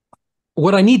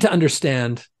 what I need to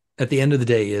understand at the end of the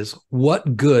day is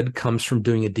what good comes from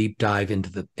doing a deep dive into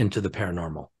the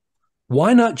paranormal.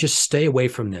 Why not just stay away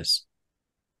from this?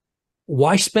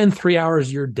 Why spend 3 hours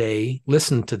of your day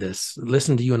listen to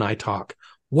you and I talk?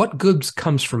 What good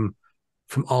comes from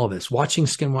all of this? Watching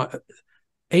Skinwalker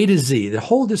A to Z, the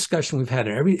whole discussion we've had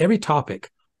in every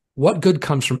topic. What good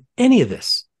comes from any of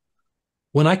this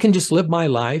when I can just live my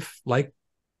life like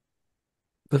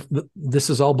this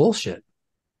is all bullshit?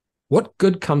 What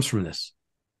good comes from this?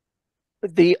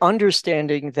 The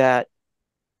understanding that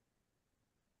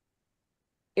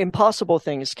impossible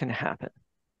things can happen.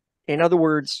 In other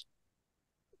words,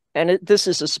 and this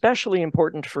is especially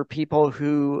important for people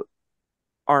who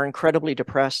are incredibly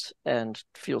depressed and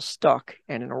feel stuck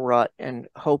and in a rut and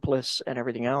hopeless and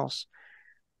everything else,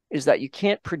 is that you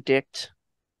can't predict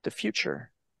the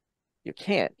future. You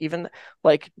can't. Even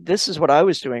like, this is what I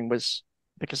was doing, was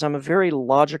because I'm a very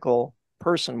logical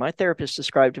person. My therapist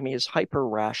described me as hyper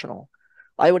rational.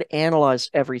 I would analyze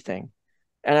everything.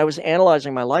 And I was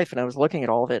analyzing my life, and I was looking at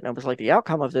all of it, and I was like, the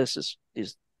outcome of this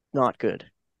is not good.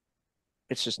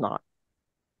 It's just not.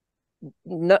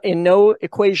 No, in no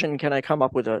equation can I come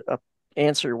up with a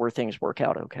answer where things work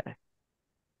out okay.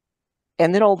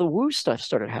 And then all the woo stuff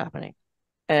started happening.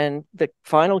 And the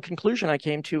final conclusion I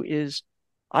came to is,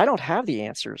 I don't have the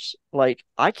answers. Like,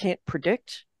 I can't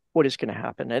predict what is going to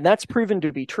happen. And that's proven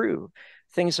to be true.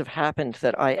 Things have happened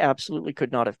that I absolutely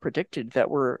could not have predicted,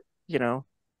 that were,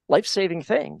 life-saving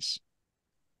things,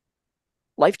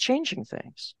 life-changing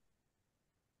things.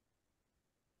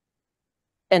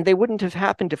 And they wouldn't have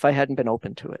happened if I hadn't been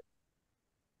open to it.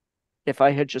 If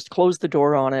I had just closed the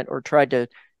door on it, or tried to,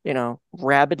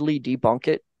 rabidly debunk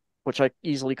it, which I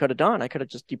easily could have done. I could have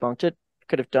just debunked it,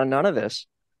 could have done none of this.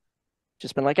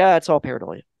 Just been like, it's all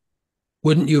pareidolia.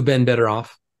 Wouldn't you have been better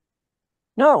off?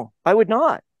 No, I would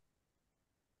not.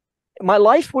 My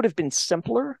life would have been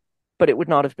simpler, but it would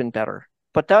not have been better.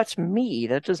 But that's me.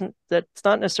 That's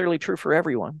not necessarily true for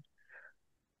everyone.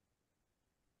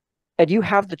 And you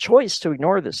have the choice to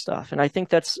ignore this stuff. And I think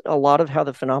that's a lot of how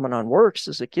the phenomenon works,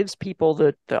 is it gives people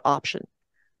the option.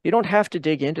 You don't have to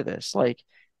dig into this. Like,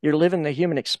 you're living the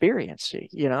human experience,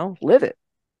 live it.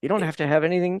 You don't have to have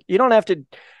anything. You don't have to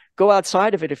go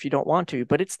outside of it if you don't want to,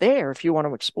 but it's there if you want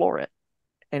to explore it.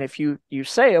 And if you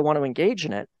say, I want to engage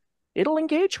in it, it'll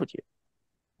engage with you.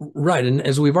 Right. And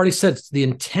as we've already said, the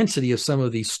intensity of some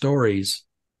of these stories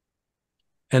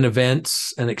and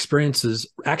events and experiences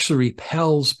actually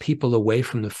repels people away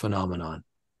from the phenomenon.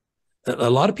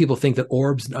 A lot of people think that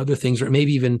orbs and other things, or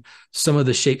maybe even some of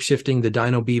the shape-shifting, the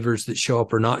dino beavers that show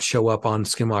up or not show up on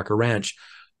Skinwalker Ranch,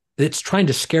 it's trying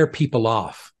to scare people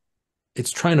off.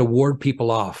 It's trying to ward people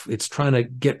off. It's trying to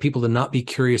get people to not be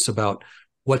curious about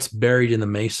what's buried in the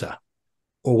mesa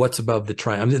or what's above the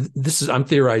triangle. I'm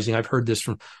theorizing. I've heard this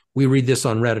we read this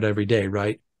on Reddit every day,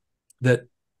 right? That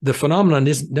the phenomenon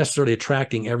isn't necessarily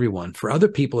attracting everyone. For other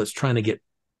people, it's trying to get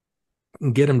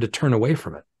them to turn away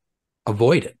from it,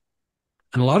 avoid it.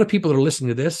 And a lot of people that are listening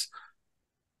to this,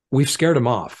 we've scared them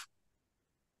off.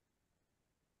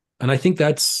 And I think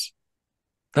that's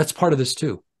part of this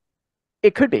too.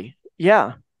 It could be.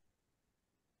 Yeah.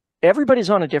 Everybody's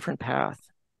on a different path.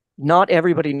 Not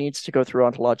everybody needs to go through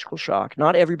ontological shock.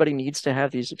 Not everybody needs to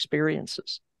have these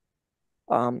experiences.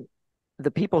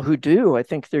 The people who do, I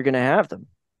think they're going to have them.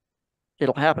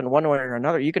 It'll happen one way or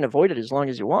another. You can avoid it as long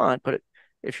as you want, but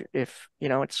if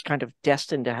it's kind of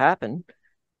destined to happen,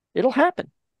 it'll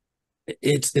happen.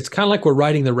 It's kind of like we're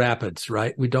riding the rapids,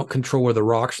 right? We don't control where the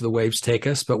rocks or the waves take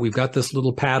us, but we've got this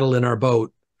little paddle in our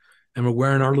boat, and we're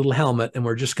wearing our little helmet, and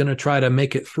we're just going to try to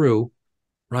make it through,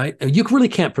 right? And you really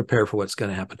can't prepare for what's going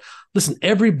to happen. Listen,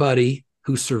 everybody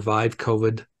who survived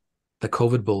COVID, the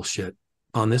COVID bullshit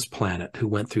on this planet, who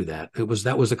went through that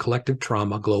was a collective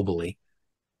trauma globally.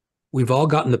 We've all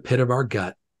gotten the pit of our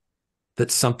gut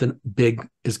that something big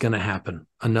is going to happen.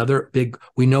 Another big,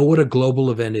 we know what a global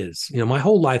event is. My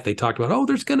whole life they talked about,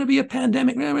 there's going to be a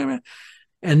pandemic.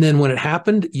 And then when it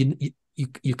happened, you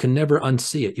you can never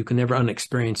unsee it. You can never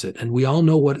unexperience it. And we all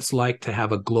know what it's like to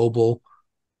have a global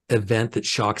event that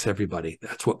shocks everybody.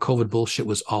 That's what COVID bullshit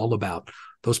was all about.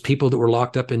 Those people that were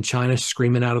locked up in China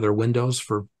screaming out of their windows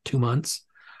for 2 months.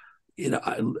 We've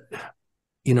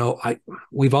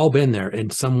all been there in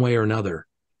some way or another.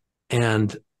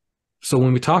 And so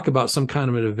when we talk about some kind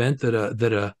of an event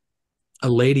that a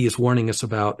lady is warning us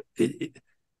about,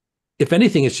 if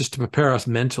anything, it's just to prepare us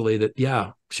mentally that,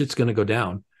 yeah, shit's going to go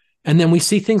down. And then we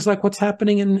see things like what's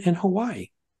happening in Hawaii,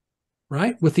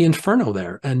 right? With the inferno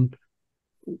there. And,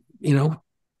 in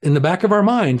the back of our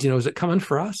minds, is it coming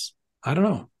for us? I don't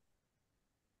know.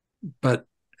 But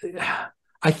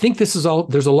I think there's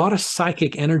a lot of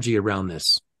psychic energy around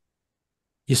this.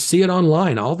 You see it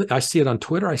online. I see it on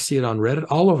Twitter. I see it on Reddit,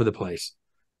 all over the place.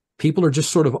 People are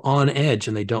just sort of on edge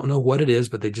and they don't know what it is,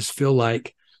 but they just feel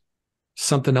like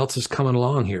something else is coming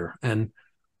along here. And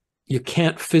you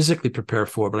can't physically prepare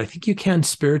for it, but I think you can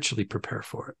spiritually prepare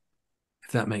for it,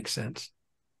 if that makes sense.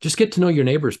 Just get to know your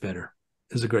neighbors better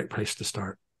is a great place to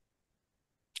start.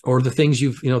 Or the things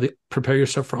prepare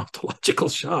yourself for ontological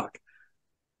shock.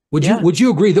 Would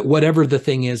you agree that whatever the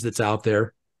thing is that's out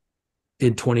there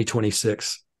in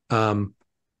 2026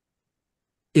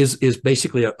 is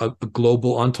basically a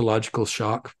global ontological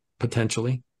shock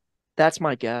potentially? That's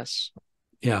my guess.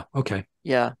 Yeah. Okay.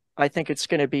 Yeah. I think it's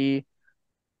going to be,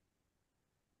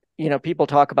 people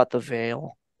talk about the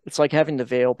veil. It's like having the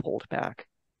veil pulled back.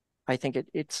 I think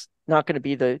it's not going to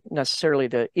be necessarily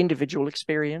the individual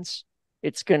experience.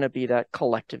 It's going to be that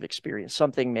collective experience.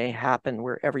 Something may happen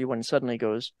where everyone suddenly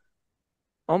goes,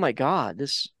 oh my God,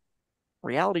 this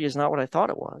reality is not what I thought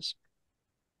it was.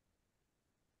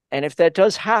 And if that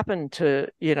does happen to,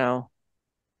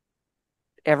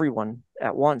 everyone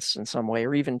at once in some way,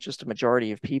 or even just a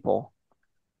majority of people,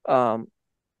 how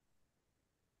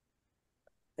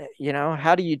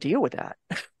do you deal with that?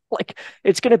 Like,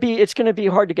 it's going to be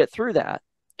hard to get through that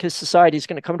because society is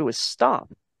going to come to a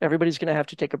stop. Everybody's going to have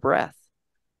to take a breath.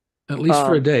 At least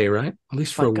for a day, right? At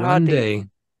least for one day.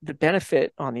 The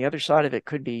benefit on the other side of it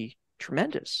could be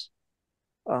tremendous.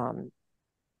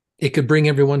 It could bring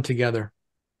everyone together.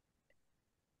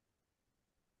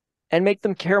 And make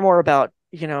them care more about,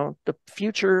 the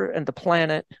future and the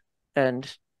planet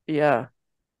and and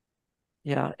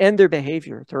their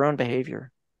behavior, their own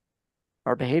behavior.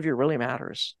 Our behavior really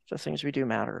matters. The things we do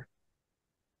matter.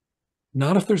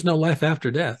 Not if there's no life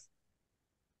after death.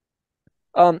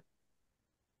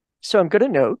 So I'm going to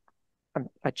note,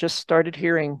 I just started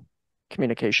hearing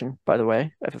communication, by the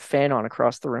way. I have a fan on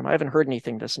across the room. I haven't heard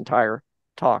anything this entire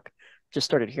talk. Just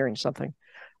started hearing something.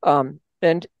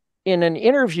 And in an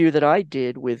interview that I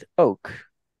did with Oak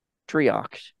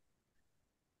Drioch,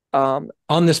 on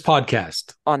this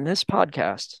podcast,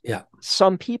 yeah,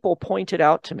 some people pointed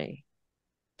out to me,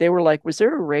 they were like, was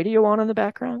there a radio on in the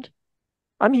background?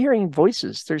 I'm hearing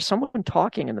voices. There's someone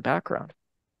talking in the background.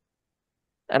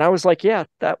 And I was like, yeah,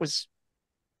 there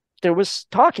was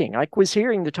talking. I was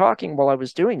hearing the talking while I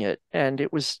was doing it. And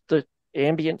it was the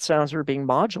ambient sounds were being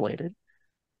modulated.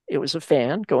 It was a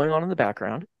fan going on in the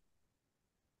background.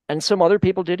 And some other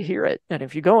people did hear it. And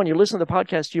if you go and you listen to the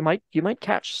podcast, you might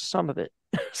catch some of it.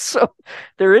 So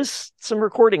there is some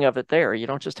recording of it there. You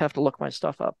don't just have to look my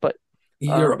stuff up. But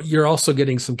you're also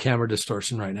getting some camera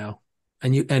distortion right now.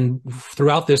 And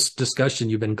throughout this discussion,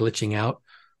 you've been glitching out.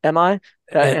 Am I?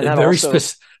 And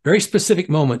very specific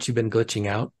moments you've been glitching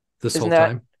out this whole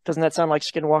time. Doesn't that sound like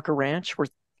Skinwalker Ranch, where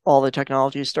all the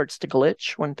technology starts to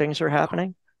glitch when things are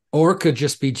happening? Or it could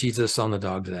just be Jesus on the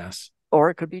dog's ass. Or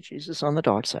it could be Jesus on the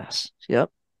dog's ass.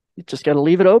 Yep. You just got to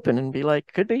leave it open and be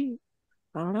like, could be.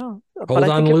 I don't know. Hold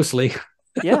on loosely.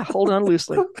 Yeah, hold on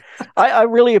loosely. I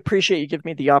really appreciate you giving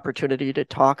me the opportunity to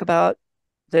talk about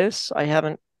this. I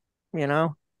haven't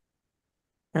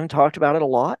talked about it a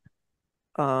lot.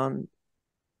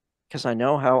 Because I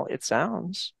know how it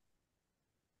sounds.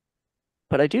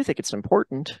 But I do think it's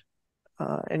important.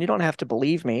 And you don't have to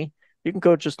believe me. You can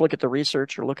go just look at the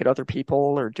research or look at other people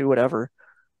or do whatever.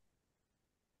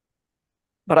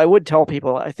 But I would tell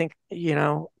people, I think,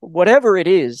 whatever it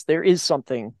is, there is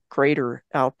something greater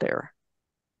out there.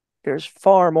 There's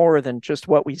far more than just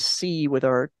what we see with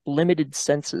our limited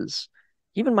senses.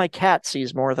 Even my cat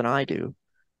sees more than I do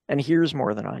and hears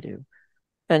more than I do.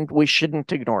 And we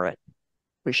shouldn't ignore it.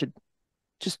 We should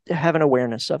just have an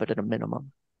awareness of it at a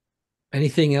minimum.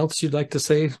 Anything else you'd like to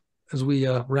say as we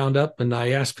round up? And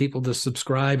I ask people to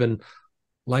subscribe and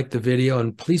like the video,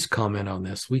 and please comment on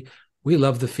this. We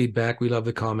love the feedback. We love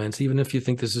the comments. Even if you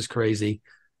think this is crazy,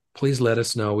 please let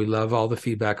us know. We love all the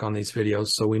feedback on these videos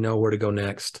so we know where to go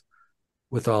next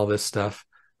with all this stuff.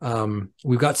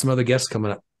 We've got some other guests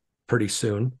coming up pretty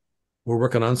soon. we're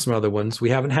working on some other ones. We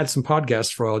haven't had some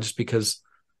podcasts for a while just because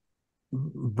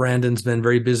Brandon's been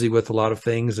very busy with a lot of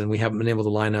things, and we haven't been able to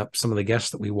line up some of the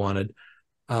guests that we wanted.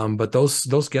 But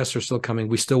those guests are still coming.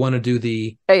 We still want to do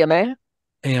the AMA.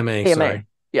 AMA. AMA. Sorry,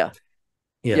 Yeah.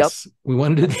 Yep. yes, we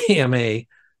want to do the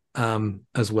AMA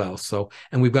as well. So,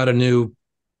 and we've got a new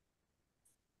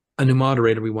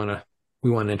moderator we want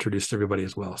to introduce to everybody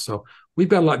as well. So we've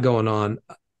got a lot going on.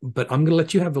 But I'm going to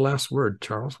let you have the last word,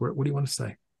 Charles. What do you want to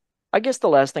say? I guess the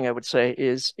last thing I would say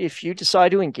is if you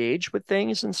decide to engage with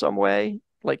things in some way,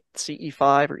 like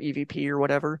CE5 or EVP or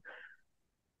whatever,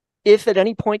 if at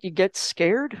any point you get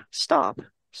scared, stop.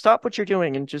 Stop what you're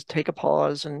doing and just take a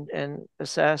pause and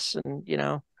assess and,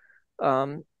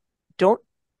 um, don't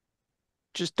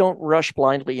don't rush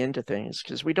blindly into things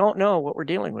because we don't know what we're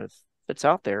dealing with that's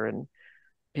out there and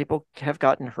people have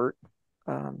gotten hurt.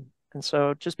 And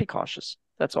so just be cautious.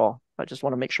 That's all. I just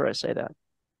want to make sure I say that.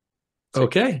 So,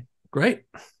 Okay, great.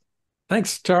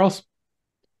 Thanks, Charles.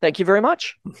 thank you very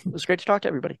much. It was great to talk to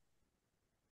everybody.